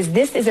lawyer is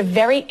this is a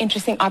very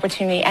interesting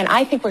opportunity, and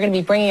I think we're going to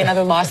be bringing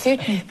another lawsuit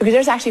because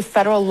there's actually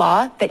federal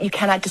law that you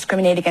cannot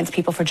discriminate against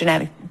people for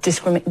genetic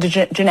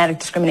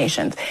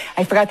discriminations.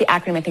 I forgot the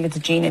acronym. I think it's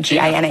GINA,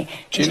 G-I-N-A.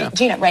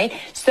 GINA, right?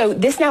 So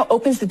this now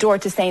opens the door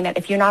to saying that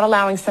if you're not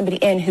allowing somebody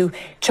in who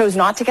chose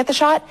not to get the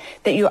shot,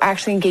 that you're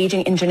actually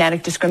engaging in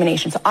genetic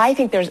discrimination. So I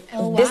think there's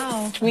this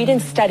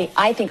Sweden study,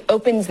 I think,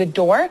 opens the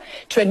door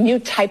to a new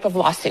type of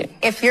lawsuit.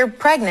 If you're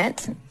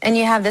pregnant and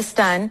you have this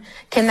done,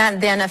 can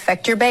that then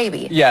affect your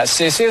baby? Yes.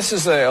 This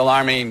is the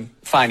alarming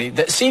finding.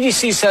 The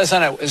CDC says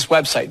on its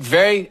website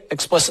very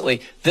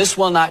explicitly, this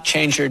will not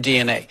change your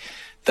DNA.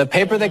 The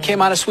paper that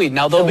came out of Sweden.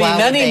 Now, there'll be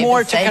many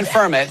more to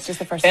confirm it.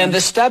 And the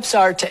steps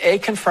are to,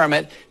 confirm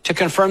it, to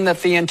confirm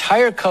that the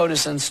entire code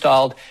is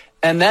installed,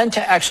 and then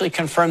to actually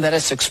confirm that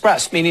it's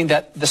expressed, meaning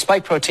that the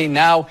spike protein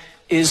now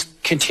is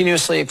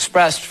continuously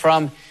expressed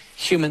from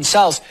human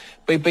cells.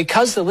 But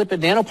because the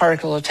lipid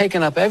nanoparticles are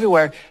taken up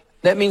everywhere,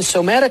 that means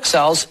somatic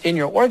cells in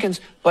your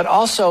organs, but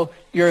also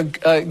your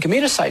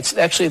gametocytes,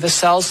 actually the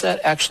cells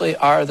that actually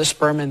are the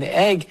sperm and the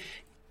egg.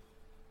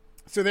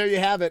 So there you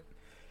have it.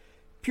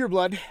 Pure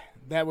blood.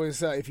 That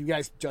was, if you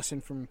guys, Justin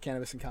from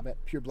Cannabis and Combat,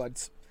 Pure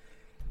Bloods,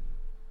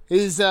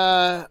 is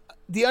the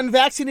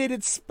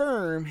unvaccinated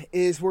sperm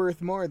is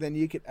worth more than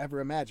you could ever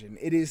imagine.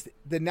 It is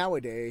the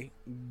nowadays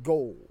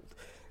gold.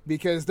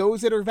 Because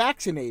those that are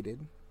vaccinated,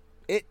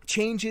 it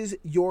changes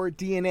your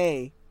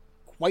DNA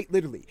quite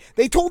literally.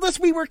 They told us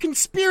we were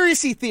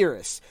conspiracy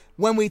theorists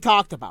when we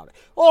talked about it.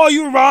 Oh,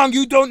 you're wrong.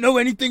 You don't know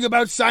anything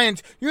about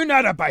science. You're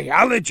not a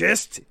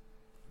biologist.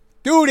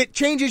 Dude, it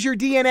changes your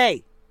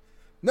DNA.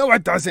 No,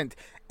 it doesn't.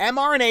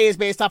 mRNA is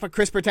based off of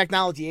CRISPR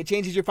technology. It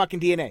changes your fucking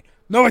DNA.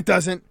 No, it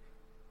doesn't.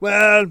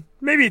 Well,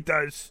 maybe it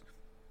does.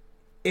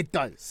 It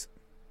does.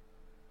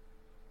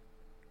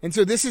 And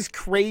so this is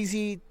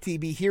crazy to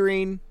be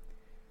hearing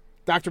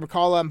Dr.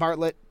 McCullough and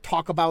Bartlett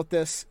talk about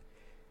this.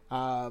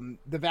 The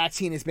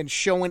vaccine has been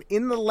shown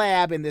in the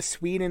lab in the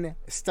Sweden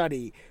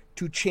study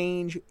to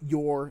change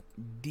your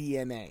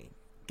DNA.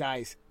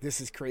 Guys, this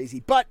is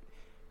crazy. But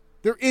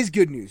there is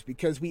good news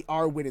because we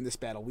are winning this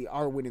battle. We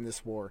are winning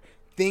this war.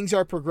 Things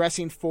are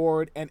progressing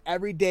forward, and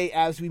every day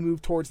as we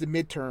move towards the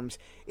midterms,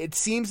 it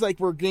seems like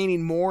we're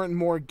gaining more and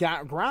more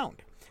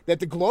ground, that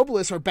the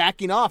globalists are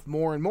backing off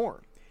more and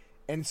more.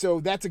 And so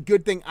that's a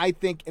good thing, I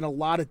think, in a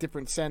lot of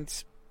different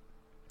sense.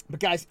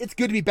 But guys, it's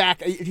good to be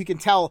back. If you can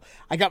tell,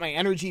 I got my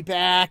energy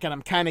back, and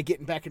I'm kind of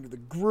getting back into the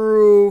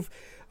groove.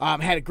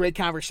 Had a great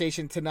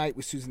conversation tonight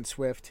with Susan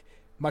Swift.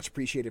 Much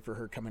appreciated for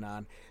her coming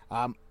on.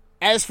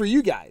 As for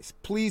you guys,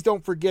 please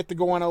don't forget to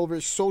go on over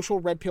to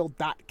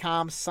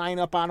socialredpill.com. Sign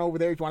up on over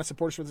there. If you want to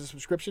support us with a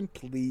subscription,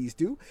 please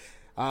do.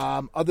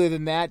 Other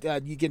than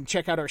that, you can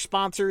check out our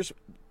sponsors,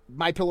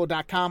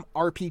 mypillow.com.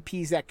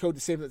 RPP is that code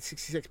to save that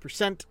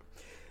 66%.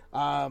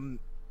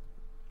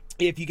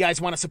 If you guys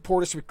want to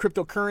support us with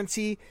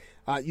cryptocurrency,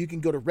 you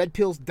can go to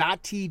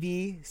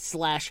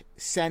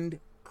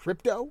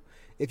redpills.tv/sendcrypto.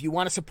 If you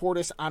want to support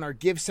us on our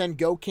Give, Send,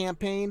 Go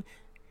campaign,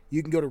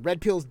 you can go to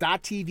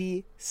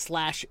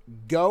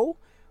redpills.tv/go.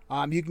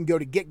 You can go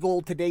to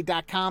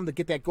getgoldtoday.com to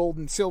get that gold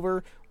and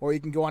silver, or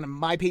you can go on to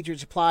My Patriot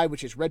Supply,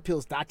 which is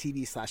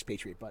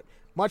redpills.tv/patriot. But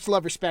much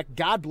love, respect.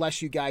 God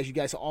bless you guys. You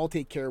guys all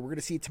take care. We're going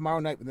to see you tomorrow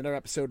night with another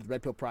episode of the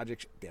Red Pill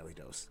Project Daily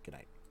Dose. Good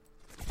night.